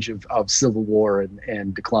 an age of civil war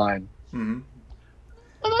and decline. Mm-hmm.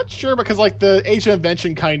 I'm not sure because like the Age of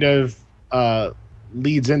Invention kind of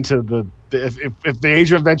leads into if the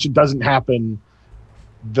Age of Invention doesn't happen,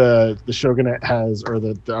 the shogunate has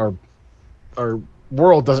our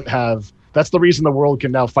world doesn't have. That's the reason the world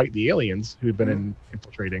can now fight the aliens who've been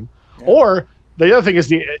infiltrating. Yeah. Or the other thing is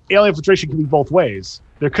the alien infiltration can be both ways.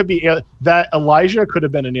 There could be that Elijah could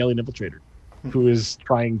have been an alien infiltrator who is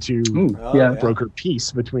trying to broker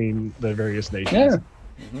peace between the various nations. Yeah.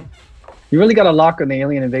 Mm-hmm. You really got a lock on the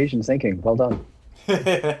alien invasion thinking. Well done.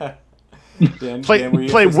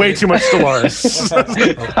 Play way too much Stellaris.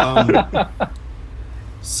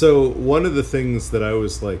 So one of the things that I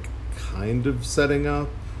was like kind of setting up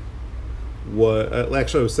I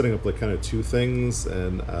was setting up like kind of two things,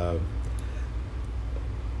 and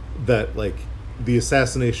that like the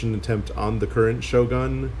assassination attempt on the current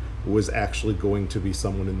shogun was actually going to be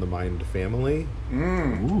someone in the Mind family.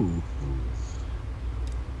 Ooh.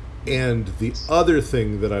 And the other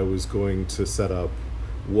thing that I was going to set up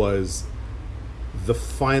was the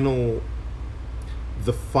final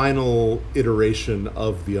iteration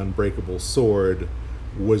of the unbreakable sword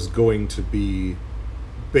was going to be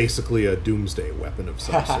basically a doomsday weapon of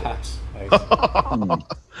some sort.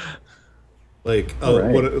 Like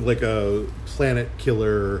a planet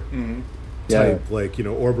killer type,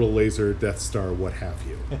 orbital laser, Death Star, what have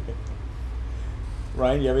you.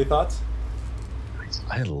 Ryan, you have any thoughts?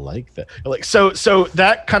 I like that. So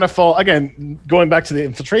that kind of again, going back to the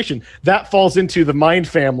infiltration, that falls into the Mind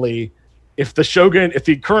family. If the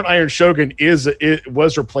current Iron Shogun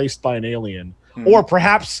was replaced by an alien, or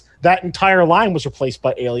perhaps that entire line was replaced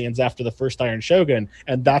by aliens after the first Iron Shogun,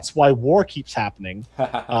 and that's why war keeps happening.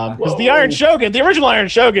 Because the original Iron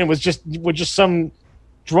Shogun was just some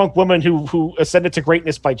drunk woman who ascended to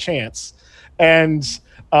greatness by chance, and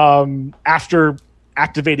after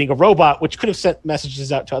activating a robot, which could have sent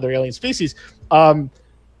messages out to other alien species,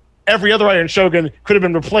 every other Iron Shogun could have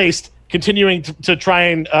been replaced, continuing to try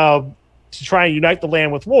and unite the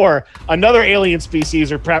land with war. Another alien species,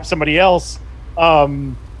 or perhaps somebody else,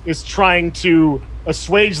 is trying to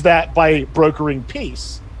assuage that by brokering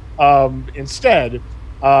peace. Instead,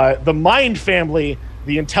 the Mind family,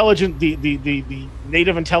 the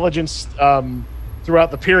native intelligence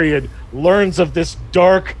throughout the period, learns of this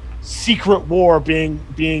dark secret war being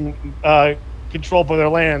controlled by their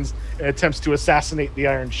lands, and attempts to assassinate the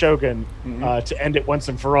Iron Shogun to end it once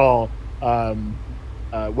and for all.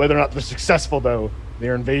 Whether or not they're successful, though,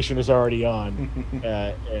 their invasion is already on,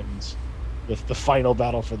 and the final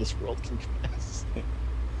battle for this world can commence.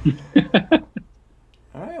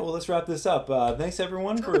 All right, well, let's wrap this up. Thanks,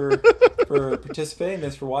 everyone, for participating.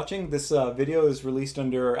 Thanks for watching. This video is released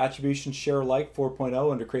under Attribution Share Alike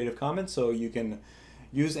 4.0 under Creative Commons, so you can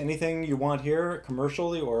use anything you want here,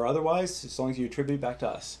 commercially or otherwise, as long as you attribute back to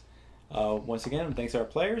us. Once again, thanks to our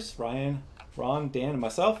players, Ryan, Ron, Dan, and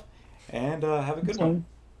myself, and have a good one.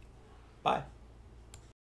 Bye.